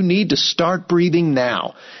relief you need to start breathing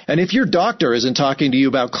now. And if your doctor isn't talking to you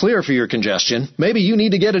about Clear for your congestion, maybe you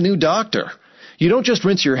need to get a new doctor. You don't just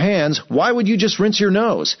rinse your hands. Why would you just rinse your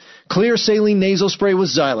nose? Clear Saline Nasal Spray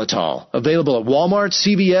with xylitol. Available at Walmart,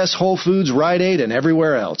 CVS, Whole Foods, Rite Aid, and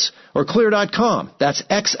everywhere else. Or Clear.com. That's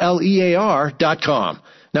XLEAR.com.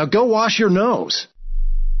 Now go wash your nose.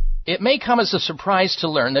 It may come as a surprise to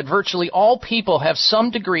learn that virtually all people have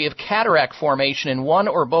some degree of cataract formation in one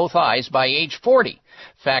or both eyes by age 40.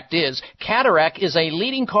 Fact is, cataract is a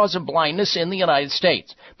leading cause of blindness in the United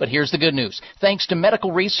States. But here's the good news. Thanks to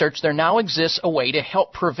medical research, there now exists a way to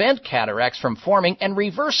help prevent cataracts from forming and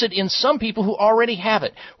reverse it in some people who already have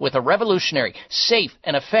it with a revolutionary, safe,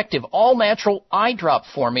 and effective all-natural eye drop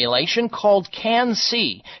formulation called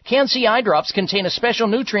Can-C. Can-C eye drops contain a special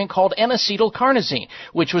nutrient called N-acetylcarnosine,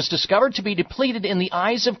 which was discovered to be depleted in the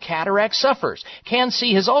eyes of cataract sufferers.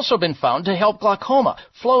 Can-C has also been found to help glaucoma,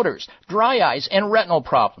 floaters, dry eyes, and retinal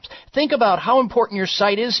problems. Think about how important your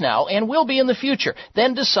sight is now and will be in the future.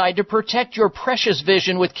 Then decide to protect your precious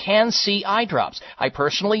vision with Can-C eye drops. I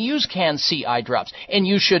personally use Can-C eye drops, and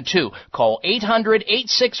you should too. Call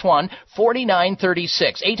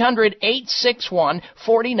 800-861-4936.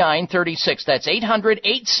 800-861-4936. That's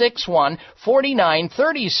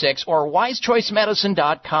 800-861-4936 or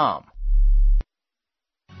wisechoicemedicine.com.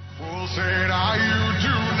 Full said, you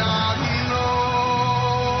do not know.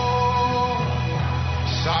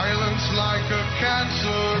 Silence like a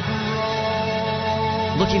cancer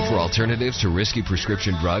grows. Looking for alternatives to risky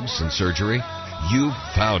prescription drugs and surgery? You've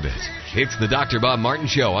found it. It's the Dr. Bob Martin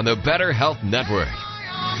Show on the Better Health Network.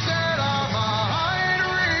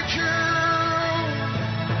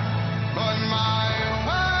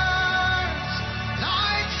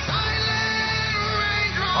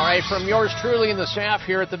 All right, from yours truly and the staff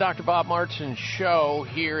here at the Dr. Bob Martin Show,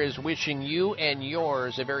 here is wishing you and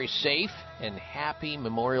yours a very safe and happy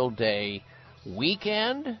Memorial Day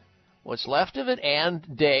weekend, what's left of it,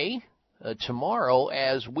 and day tomorrow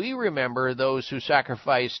as we remember those who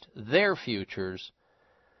sacrificed their futures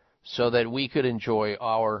so that we could enjoy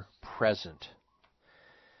our present.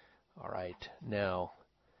 All right, now,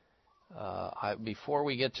 before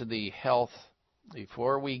we get to the health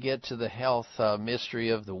mystery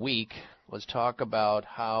of the week, let's talk about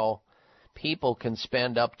how people can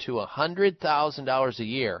spend up to $100,000 a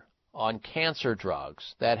year on cancer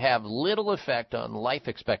drugs that have little effect on life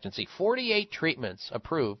expectancy. 48 treatments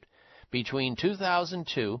approved between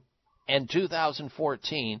 2002 and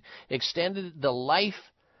 2014 extended the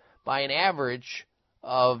life by an average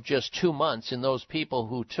of just 2 months in those people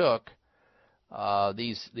who took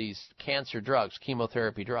these cancer drugs,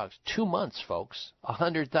 chemotherapy drugs. 2 months, folks.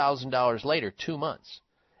 $100,000 later, 2 months.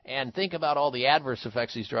 And think about all the adverse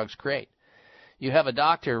effects these drugs create. You have a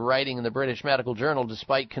doctor writing in the British Medical Journal,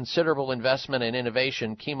 despite considerable investment and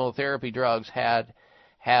innovation, chemotherapy drugs have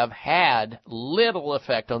had little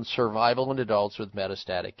effect on survival in adults with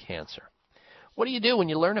metastatic cancer. What do you do when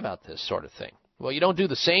you learn about this sort of thing? Well, you don't do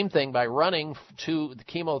the same thing by running to the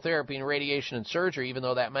chemotherapy and radiation and surgery, even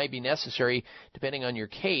though that might be necessary depending on your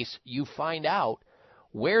case. You find out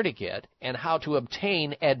where to get and how to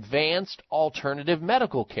obtain advanced alternative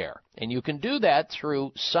medical care. And you can do that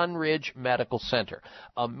through Sunridge Medical Center,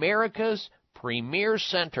 America's premier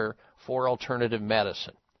center for alternative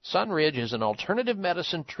medicine. Sunridge is an alternative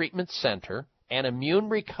medicine treatment center and immune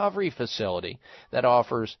recovery facility that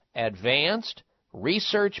offers advanced,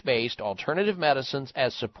 research-based alternative medicines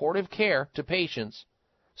as supportive care to patients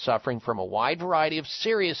suffering from a wide variety of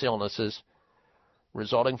serious illnesses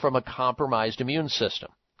resulting from a compromised immune system,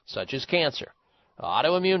 such as cancer,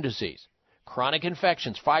 autoimmune disease, chronic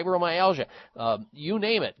infections, fibromyalgia, you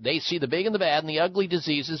name it. They see the big and the bad and the ugly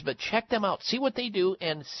diseases, but check them out. See what they do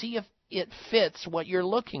and see if it fits what you're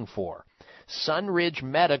looking for.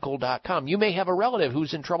 sunridgemedical.com. You may have a relative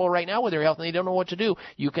who's in trouble right now with their health and they don't know what to do.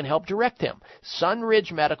 You can help direct them.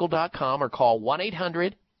 sunridgemedical.com or call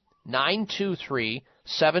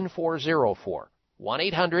 1-800-923-7404.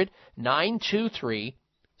 1-800-923-7404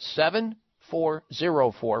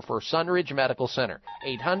 for Sunridge Medical Center.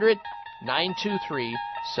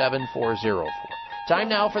 800-923-7404. Time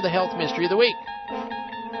now for the health mystery of the week.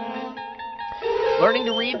 Learning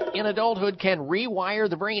to read in adulthood can rewire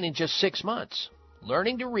the brain in just 6 months.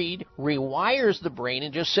 Learning to read rewires the brain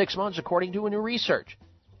in just 6 months, according to a new research.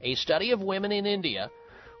 A study of women in India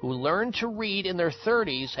who learned to read in their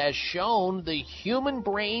 30s has shown the human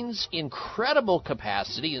brain's incredible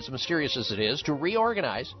capacity, as mysterious as it is, to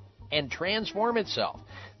reorganize and transform itself.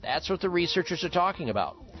 That's what the researchers are talking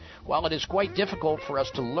about. While it is quite difficult for us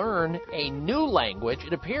to learn a new language,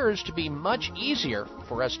 it appears to be much easier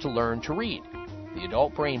for us to learn to read. The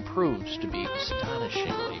adult brain proves to be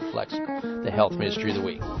astonishingly flexible. The health mystery of the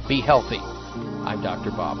week. Be healthy. I'm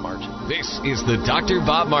Dr. Bob Martin. This is the Dr.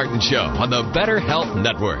 Bob Martin Show on the Better Health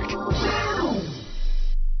Network.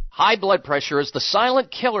 High blood pressure is the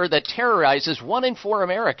silent killer that terrorizes 1 in 4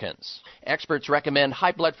 Americans. Experts recommend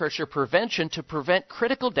high blood pressure prevention to prevent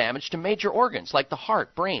critical damage to major organs like the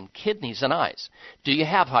heart, brain, kidneys, and eyes. Do you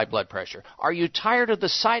have high blood pressure? Are you tired of the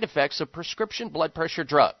side effects of prescription blood pressure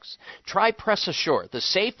drugs? Try Press Assure, the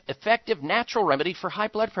safe, effective, natural remedy for high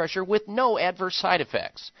blood pressure with no adverse side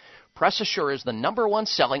effects. Press Assure is the #1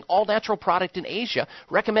 selling all-natural product in Asia,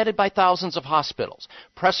 recommended by thousands of hospitals.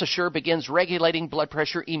 Press Assure begins regulating blood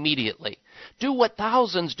pressure immediately. Do what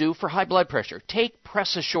thousands do for high blood pressure. Take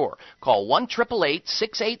Press Assure. Call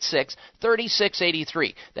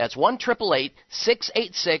 1-888-686-3683. That's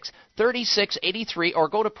 1-888-686-3683, or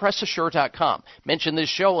go to PressAssure.com. Mention this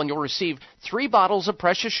show and you'll receive 3 bottles of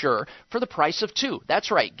Press Assure for the price of 2. That's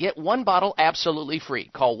right. Get 1 bottle absolutely free.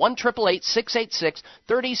 Call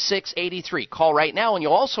 1-888-686-3683. Call right now and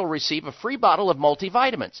you'll also receive a free bottle of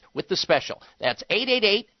multivitamins with the special. That's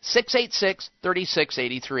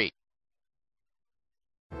 888-686-3683.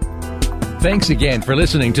 Thanks again for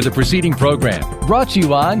listening to the preceding program, brought to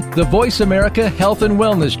you on the Voice America Health and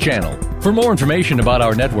Wellness Channel. For more information about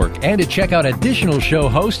our network and to check out additional show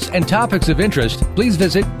hosts and topics of interest, please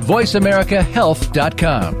visit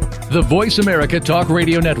voiceamericahealth.com. The Voice America Talk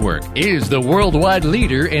Radio Network is the worldwide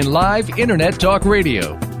leader in live Internet talk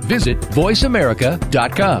radio. Visit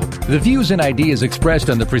voiceamerica.com. The views and ideas expressed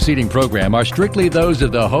on the preceding program are strictly those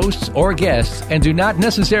of the hosts or guests and do not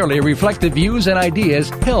necessarily reflect the views and ideas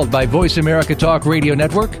held by Voice America Talk Radio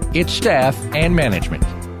Network, its staff, and management.